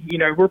really,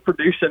 we're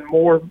producing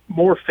more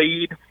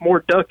feed, more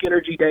duck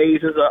energy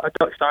days, as a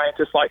duck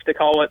scientist likes to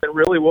call it, than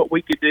really what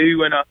we could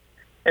do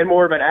in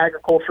more of an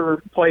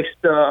agriculture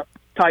placed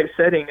type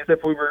setting, as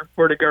if we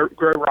were to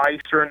grow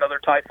rice or another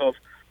type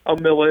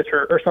of millet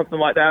or something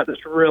like that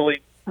that's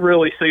really,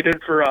 really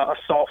suited for a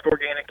soft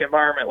organic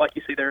environment like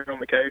you see there on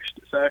the coast.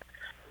 So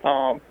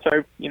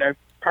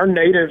our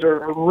natives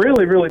are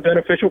really, really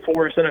beneficial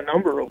for us in a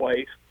number of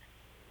ways.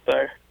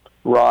 So.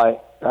 Right,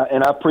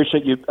 and I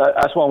appreciate you.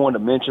 That's why I wanted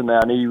to mention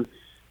that. I know you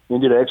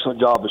did an excellent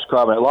job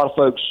describing it. A lot of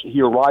folks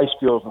hear rice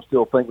fields and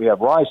still think we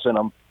have rice in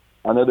them.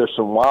 I know there's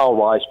some wild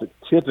rice, but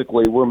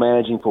typically we're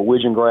managing for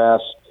widgeon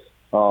grass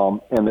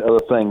and the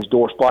other things,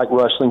 dwarf spike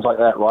rush, things like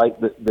that, right?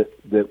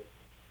 That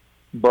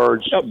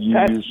birds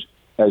use,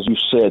 as you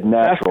said,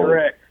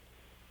 naturally.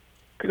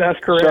 That's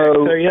correct.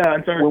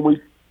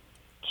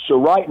 So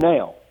right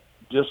now,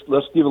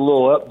 let's give a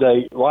little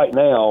update. Right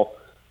now,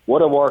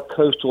 what are our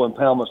coastal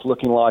impoundments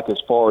looking like as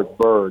far as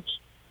birds?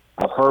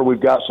 I've heard we've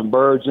got some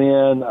birds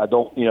in. I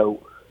don't,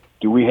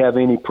 do we have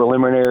any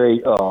preliminary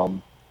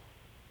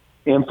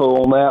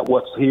info on that?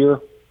 What's here?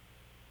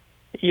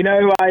 I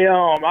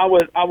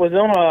was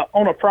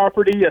on a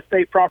property, a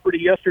state property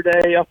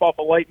yesterday up off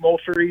of Lake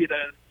Moultrie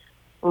that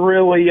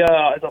really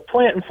is a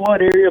plant and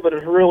flood area, but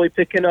is really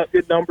picking up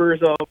good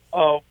numbers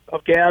of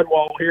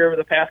gadwall here over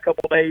the past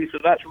couple of days. So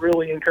that's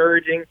really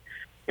encouraging.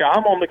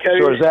 I'm on the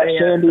coast. So is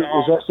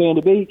that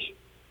Sandy Beach?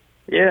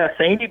 Yeah,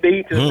 Sandy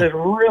Beach is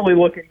really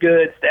looking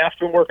good. Staff's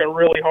been working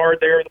really hard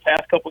there the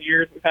past couple of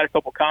years. We've had a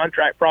couple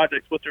contract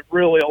projects, which have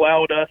really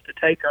allowed us to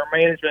take our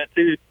management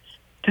to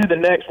the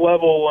next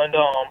level. And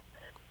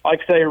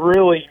like I say,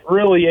 really,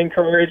 really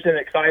encouraged and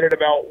excited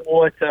about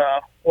what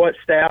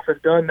staff has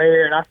done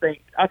there. And I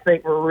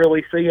think we're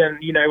really seeing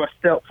a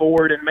step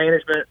forward in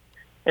management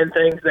and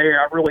things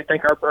there. I really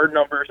think our bird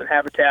numbers and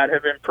habitat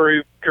have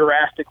improved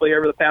drastically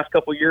over the past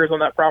couple of years on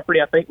that property.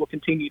 I think we'll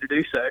continue to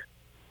do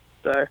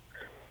so.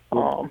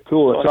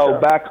 Cool. So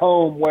back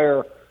home,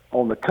 where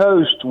on the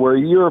coast, where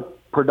you're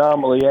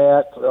predominantly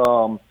at,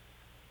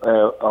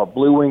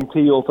 blue-winged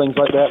teal, things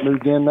like that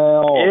moved in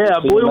now? Yeah,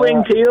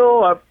 blue-winged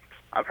teal.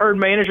 I've heard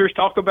managers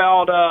talk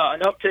about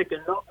an uptick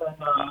in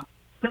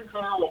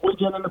pintail and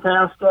widgeon in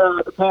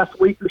the past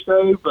week or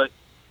so, but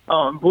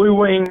blue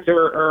wings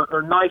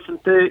are nice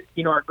and thick.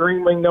 Our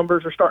green wing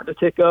numbers are starting to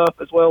tick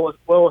up as well as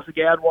the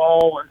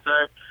gadwall, and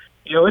so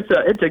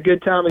it's a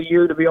good time of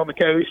year to be on the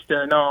coast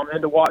and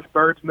to watch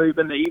birds move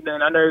in the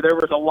evening. I know there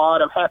was a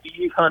lot of happy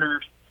youth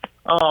hunters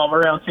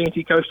around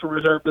Santee Coastal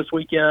Reserve this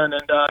weekend,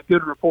 and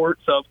good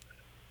reports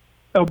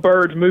of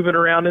birds moving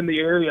around in the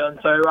area. And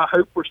so I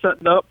hope we're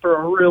setting up for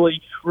a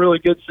really, really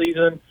good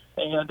season.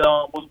 And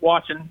was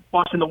watching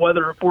the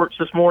weather reports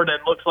this morning.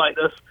 Looks like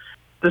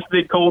this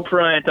big cold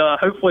front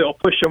hopefully will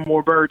push some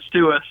more birds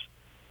to us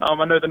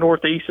I know the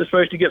Northeast is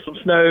supposed to get some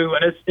snow,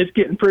 and it's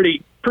getting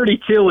pretty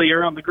chilly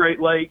around the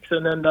Great Lakes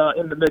and then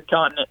in the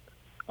Mid-Continent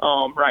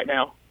right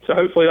now. So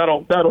hopefully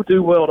that'll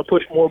do well to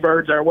push more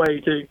birds our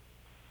way too.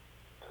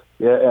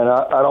 Yeah, and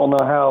I don't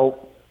know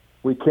how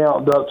we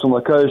count ducks on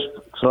the coast.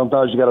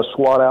 Sometimes you got to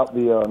swat out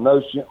the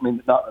no-shoot. I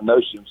mean, not the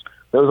no-shoots.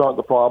 Those aren't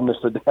the problem.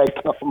 It's the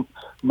daggum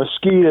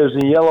mosquitoes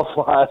and yellow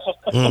flies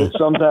that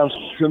sometimes,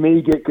 to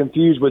me, get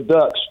confused with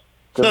ducks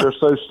because they're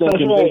so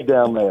stinking big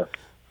down there.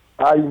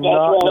 I do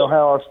not know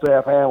how our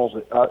staff handles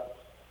it.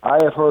 I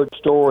have heard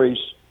stories,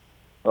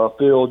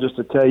 Phil, just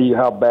to tell you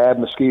how bad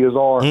mosquitoes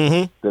are,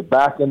 that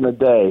back in the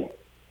day,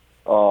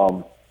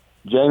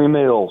 Jamie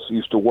Mills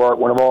used to work,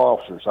 one of our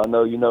officers. I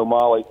know you know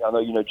Molly. I know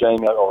you know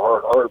Jamie,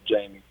 or heard of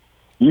Jamie.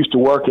 He used to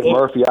work at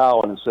Murphy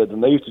Island and said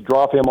when they used to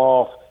drop him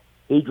off,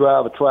 he'd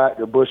drive a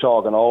tractor bush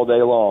hogging all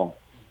day long,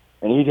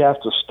 and he'd have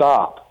to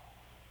stop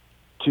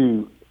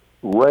to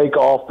rake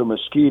off the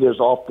mosquitoes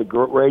off the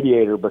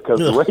radiator because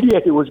the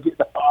radiator was getting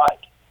hot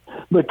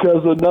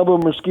because of the number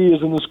of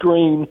mosquitoes in the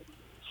screen.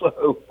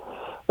 So,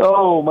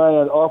 oh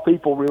man, our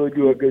people really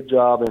do a good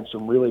job in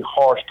some really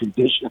harsh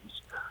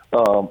conditions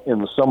in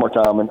the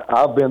summertime. And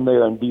I've been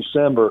there in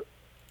December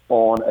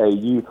on a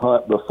youth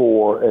hunt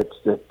before at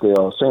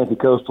the Santee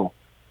Coastal,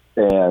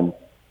 and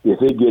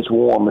if it gets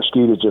warm,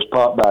 mosquitoes just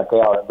pop back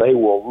out, and they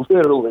will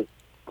literally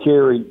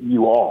carry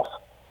you off.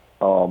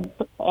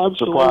 I'm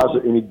surprised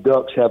that any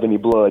ducks have any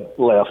blood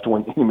left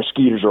when any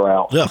mosquitoes are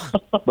out.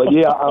 But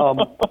yeah,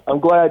 I'm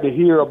glad to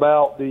hear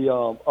about the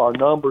our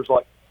numbers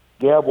like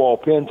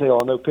Gadwall, Pintail.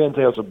 I know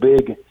Pintail's a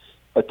big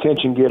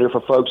attention getter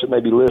for folks that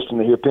may be listening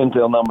to hear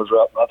Pintail numbers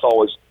are up. That's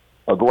always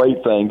a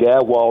great thing.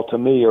 Gadwall, to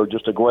me, are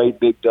just a great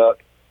big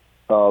duck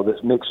that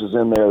mixes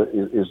in there.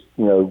 Is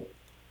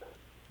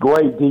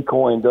great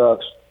decoying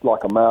ducks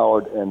like a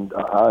mallard, and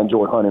I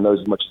enjoy hunting those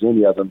as much as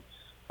any of them.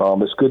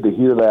 It's good to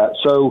hear that.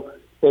 So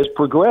as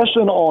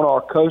progression on our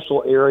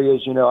coastal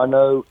areas, I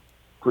know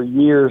for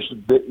years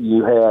that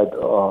you had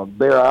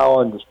Bear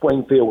Island,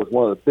 Springfield was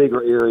one of the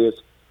bigger areas.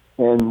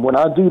 And when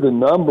I do the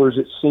numbers,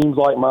 it seems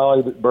like,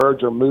 Molly, that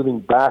birds are moving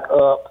back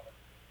up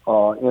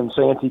in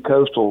Santee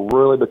Coastal,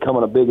 really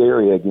becoming a big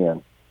area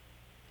again.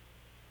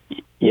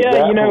 Yeah,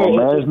 from a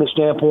management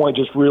standpoint,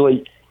 just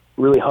really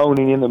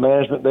honing in the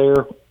management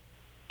there.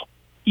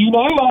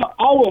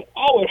 I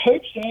would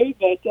hope so,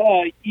 but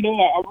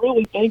I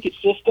really think it's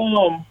just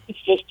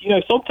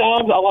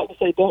sometimes I like to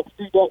say ducks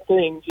do duck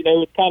things.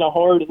 It's kind of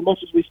hard. As much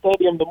as we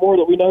study them, the more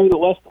that we know, the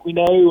less that we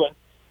know,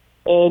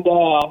 and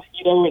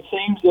it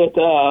seems that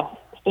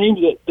things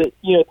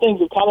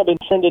have kind of been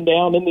trending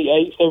down in the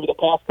Ace over the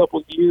past couple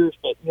of years.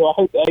 But I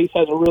hope the Ace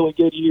has a really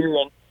good year,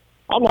 and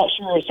I'm not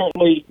sure it's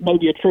certainly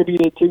maybe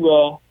attributed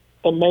to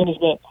the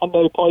management. I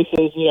know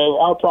places,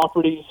 our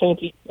properties,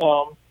 Santee.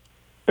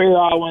 Bear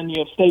Island,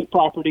 state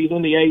properties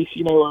in the Ace,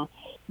 our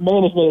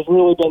management has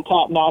really been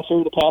top notch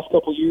over the past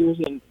couple of years,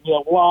 and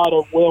a lot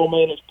of well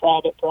managed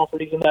private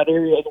properties in that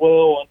area as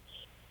well. And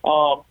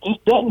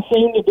just doesn't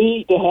seem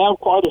to have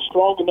quite as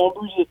strong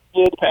numbers as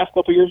the past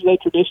couple of years they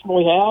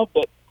traditionally have.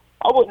 But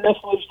I wouldn't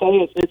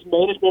necessarily say it's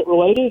management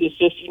related. It's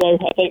just I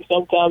think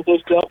sometimes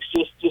those ducks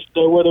just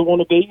know where they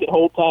want to be and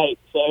hold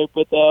tight. So,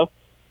 but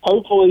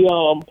hopefully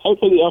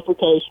the Upper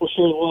Coast will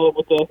share the love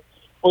with the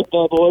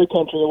Low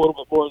Country a little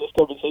bit more this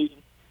coming season.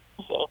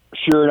 So.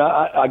 Sure, and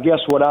I guess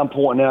what I'm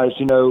pointing out is,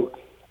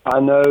 I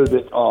know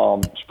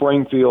that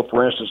Springfield,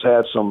 for instance,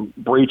 had some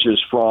breaches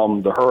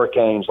from the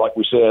hurricanes, like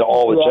we said,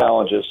 all the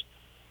challenges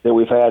that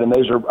we've had, and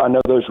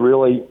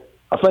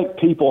I think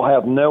people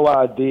have no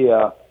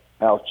idea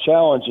how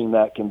challenging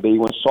that can be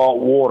when salt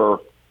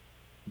water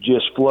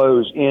just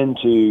flows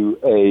into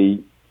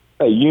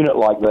a unit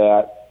like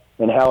that,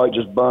 and how it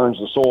just burns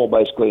the soil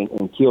basically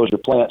and kills your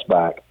plants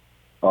back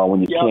when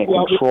you can't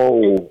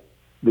control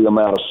the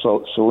amount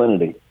of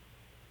salinity.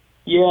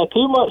 Yeah,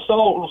 too much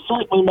salt will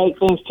certainly make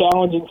things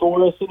challenging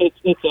for us, and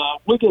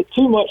we get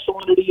too much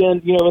salinity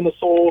in the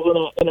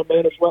soils in a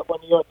managed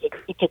wetland.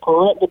 It's a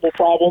correctable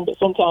problem, but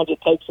sometimes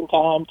it takes some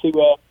time to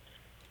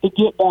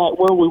get back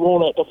where we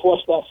want it, to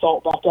flush that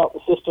salt back out the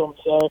system.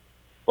 So,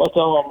 but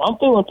I'm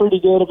feeling pretty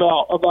good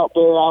about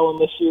Bear Island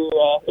this year.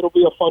 It'll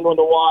be a fun one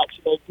to watch.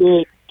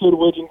 Good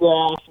widgeon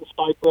grass and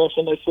spike brush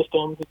in those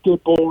systems. A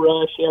good bull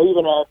rush.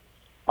 Even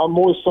our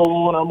moist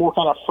soil and our more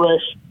kind of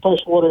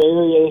freshwater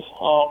areas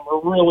are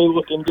really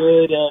looking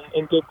good,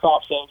 and good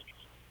crops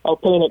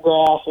of peanut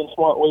grass and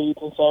smartweeds.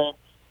 And so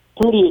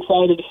pretty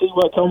excited to see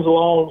what comes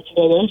along.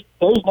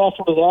 Those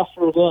natural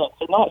disaster events,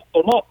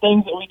 they're not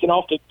things that we can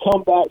often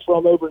come back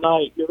from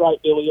overnight. You're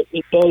right, Billy.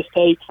 It does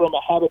take, from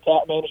a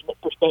habitat management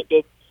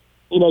perspective,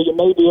 you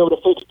may be able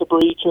to fix the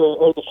breach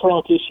or the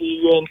trunk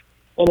issue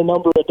in a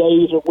number of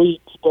days or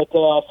weeks, but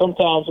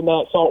sometimes when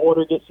that salt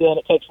water gets in,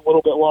 it takes a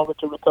little bit longer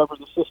to recover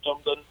the system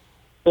than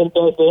it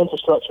does the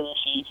infrastructure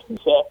issues.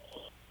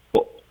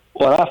 So,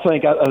 well, I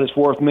think it's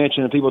worth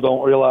mentioning, people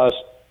don't realize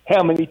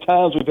how many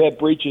times we've had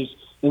breaches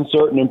in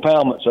certain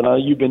impoundments. And I know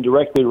you've been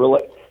directly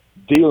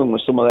dealing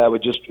with some of that,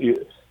 but just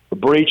the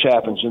breach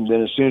happens, and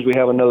then as soon as we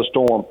have another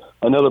storm,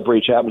 another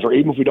breach happens. Or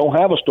even if we don't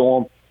have a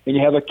storm, and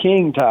you have a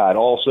king tide.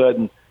 All of a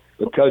sudden,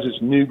 because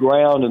it's new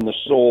ground and the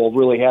soil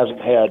really hasn't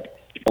had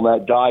on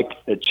that dike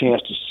a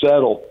chance to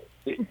settle,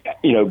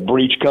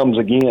 breach comes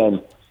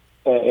again,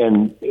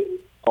 and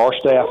our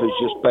staff is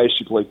just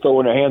basically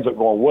throwing their hands up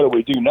going, what do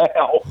we do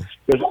now?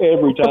 Because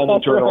every time we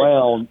turn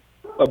around,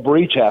 a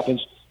breach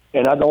happens.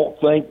 And I don't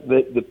think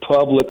that the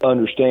public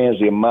understands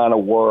the amount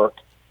of work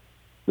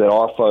that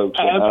our folks,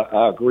 and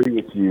I agree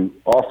with you,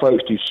 our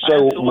folks do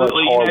so much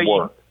hard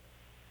work.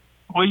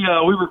 We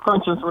were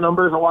crunching some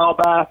numbers a while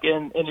back,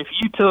 and if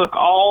you took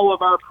all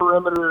of our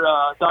perimeter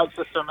dike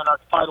system and our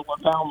tidal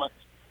impoundments,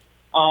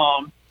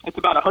 it's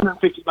about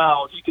 150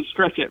 miles. You could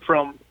stretch it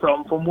from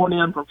one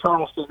end, from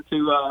Charleston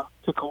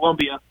to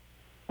Columbia.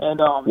 And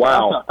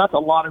wow, that's a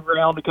lot of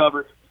ground to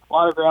cover.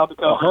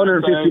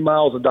 150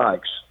 miles of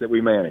dikes that we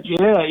manage.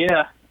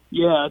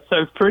 Yeah.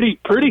 So pretty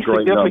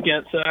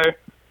significant. So,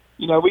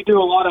 we do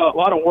a lot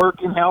of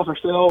work in-house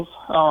ourselves.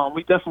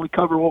 We definitely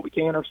cover what we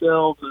can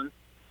ourselves,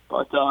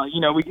 but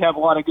we have a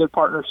lot of good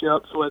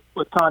partnerships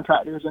with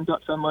contractors and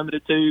Ducks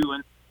Unlimited too.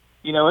 And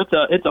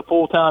it's a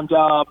full-time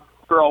job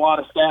for a lot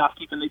of staff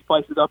keeping these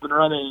places up and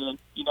running.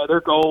 And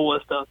their goal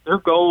is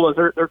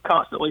they're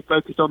constantly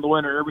focused on the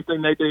winter.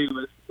 Everything they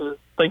do is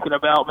thinking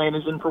about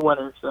managing for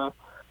winter. So.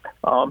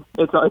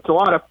 It's a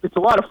lot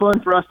of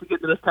fun for us to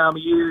get to this time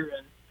of year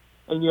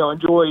and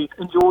enjoy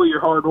your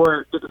hard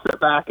work. Get to sit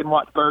back and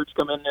watch birds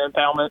come in the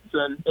impoundments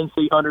and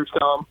see hunters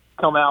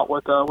come out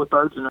with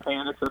birds in their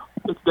hand.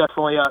 It's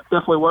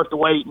definitely worth the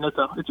wait, and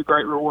it's a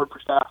great reward for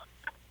staff.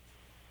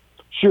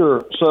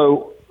 Sure.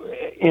 So,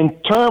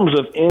 in terms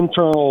of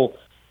internal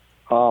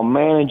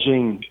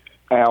managing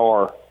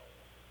our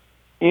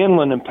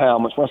inland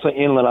impoundments, when I say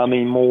inland, I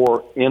mean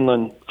more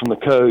inland from the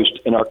coast,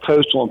 and our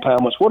coastal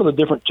impoundments, what are the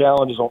different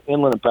challenges on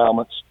inland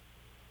impoundments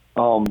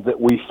that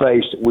we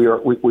face that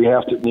we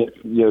have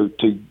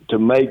to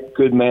make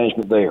good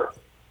management there?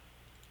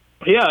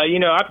 Yeah,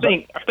 I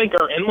think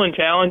our inland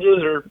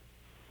challenges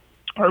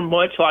are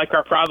much like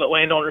our private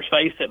landowners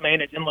face that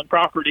manage inland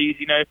properties.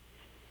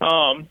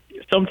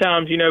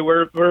 Sometimes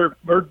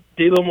we're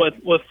dealing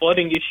with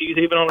flooding issues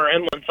even on our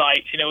inland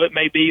sites. It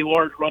may be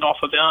large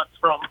runoff events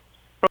from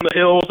the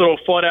hills that'll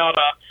flood out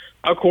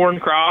a corn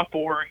crop,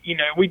 or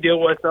we deal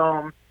with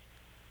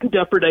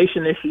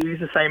depredation issues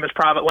the same as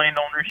private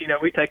landowners.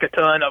 We take a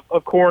ton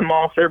of corn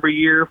loss every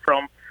year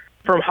from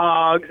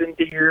hogs and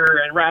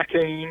deer and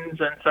raccoons,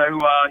 and so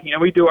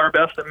we do our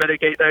best to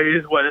mitigate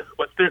those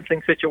with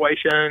fencing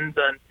situations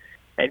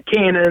and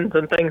cannons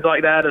and things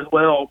like that as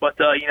well. But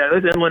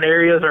those inland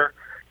areas are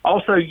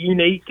also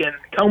unique and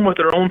come with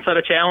their own set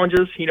of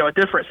challenges. A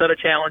different set of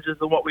challenges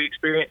than what we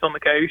experience on the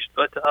coast,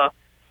 but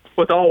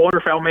with all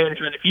waterfowl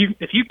management,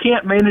 if you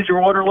can't manage your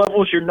water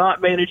levels, you're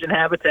not managing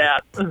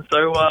habitat. And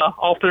so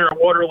often our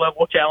water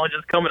level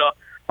challenges come at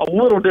a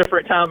little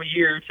different time of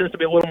year. It tends to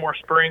be a little more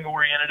spring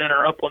oriented in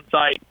our upland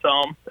sites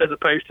as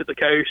opposed to the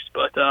coast.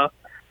 But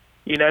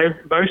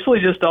mostly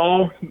just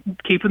all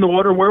keeping the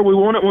water where we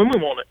want it when we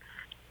want it.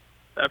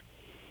 So.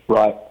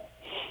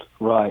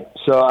 Right.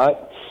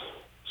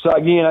 So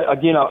again,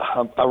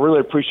 I really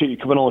appreciate you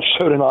coming on the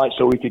show tonight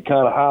so we could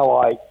kind of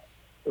highlight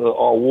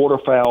our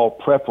waterfowl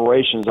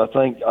preparations. I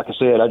think, like I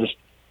said,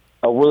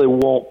 I really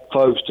want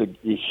folks to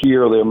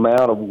hear the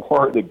amount of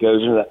work that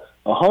goes into that.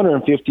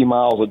 150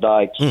 miles of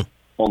dikes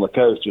on the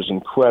coast is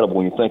incredible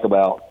when you think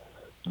about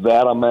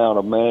that amount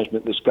of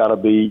management that's got to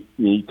be.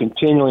 You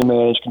continually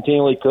manage,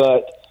 continually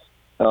cut,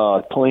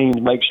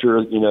 clean, make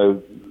sure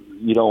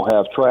you don't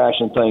have trash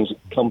and things that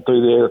come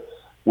through there.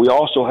 We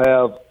also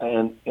have,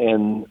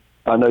 and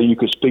I know you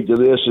could speak to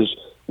this, is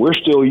we're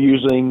still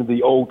using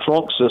the old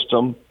trunk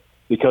system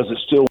because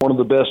it's still one of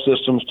the best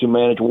systems to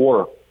manage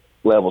water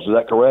levels. Is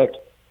that correct?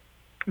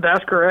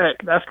 That's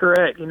correct.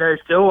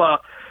 Still a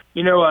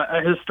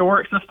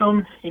historic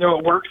system.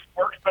 It works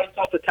based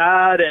off the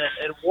tide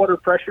and water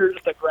pressure,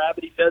 just a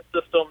gravity-fed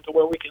system to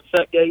where we can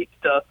set gates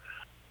to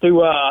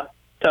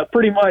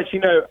pretty much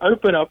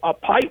open a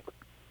pipe,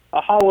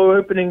 a hollow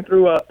opening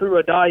through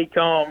a dike.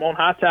 On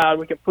high tide,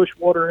 we can push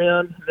water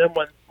in. And then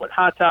when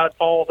high tide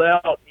falls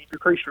out, you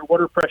decrease your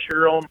water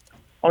pressure on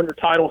your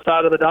tidal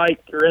side of the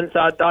dike. Your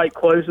inside dike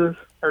closes,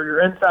 or your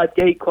inside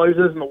gate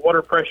closes, and the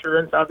water pressure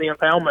inside the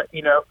impoundment,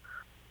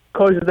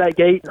 closes that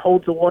gate and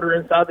holds the water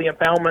inside the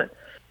impoundment.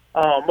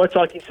 Much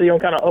like you see on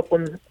kind of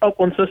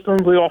upland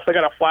systems, we also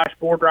got a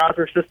flashboard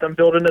riser system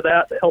built into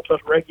that helps us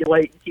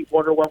regulate and keep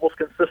water levels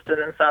consistent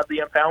inside the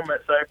impoundment.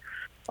 So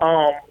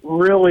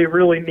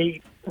really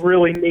neat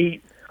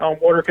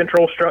water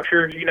control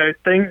structures,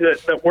 things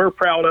that we're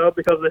proud of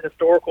because of the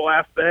historical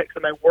aspects,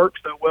 and they work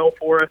so well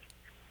for us.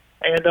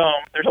 And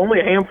there's only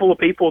a handful of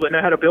people that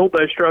know how to build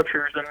those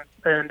structures,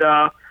 and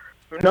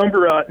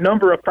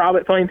number of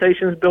private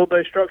plantations build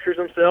those structures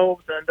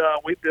themselves, and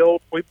we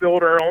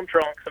build our own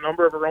trunks, a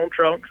number of our own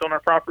trunks on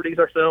our properties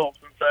ourselves.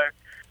 And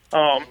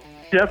so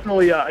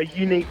definitely a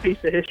unique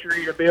piece of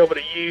history to be able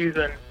to use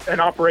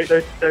and operate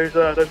those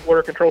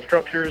water control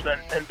structures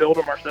and build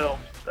them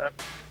ourselves. So.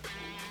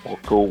 Well,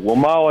 cool. Well,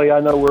 Molly,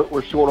 I know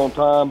we're short on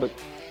time, but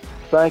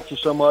thank you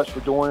so much for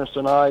joining us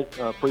tonight.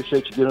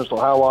 Appreciate you giving us a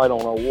highlight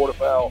on our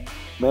waterfowl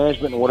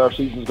management and what our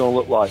season is going to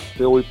look like.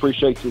 Phil, we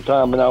appreciate your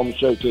time and on the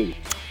show too.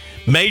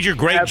 Major,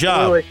 great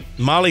Absolutely. job.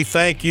 Molly,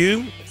 thank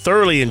you.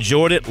 Thoroughly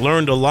enjoyed it,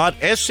 learned a lot.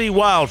 SC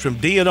Wild from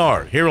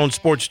DNR here on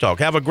Sports Talk.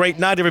 Have a great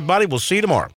night, everybody. We'll see you tomorrow.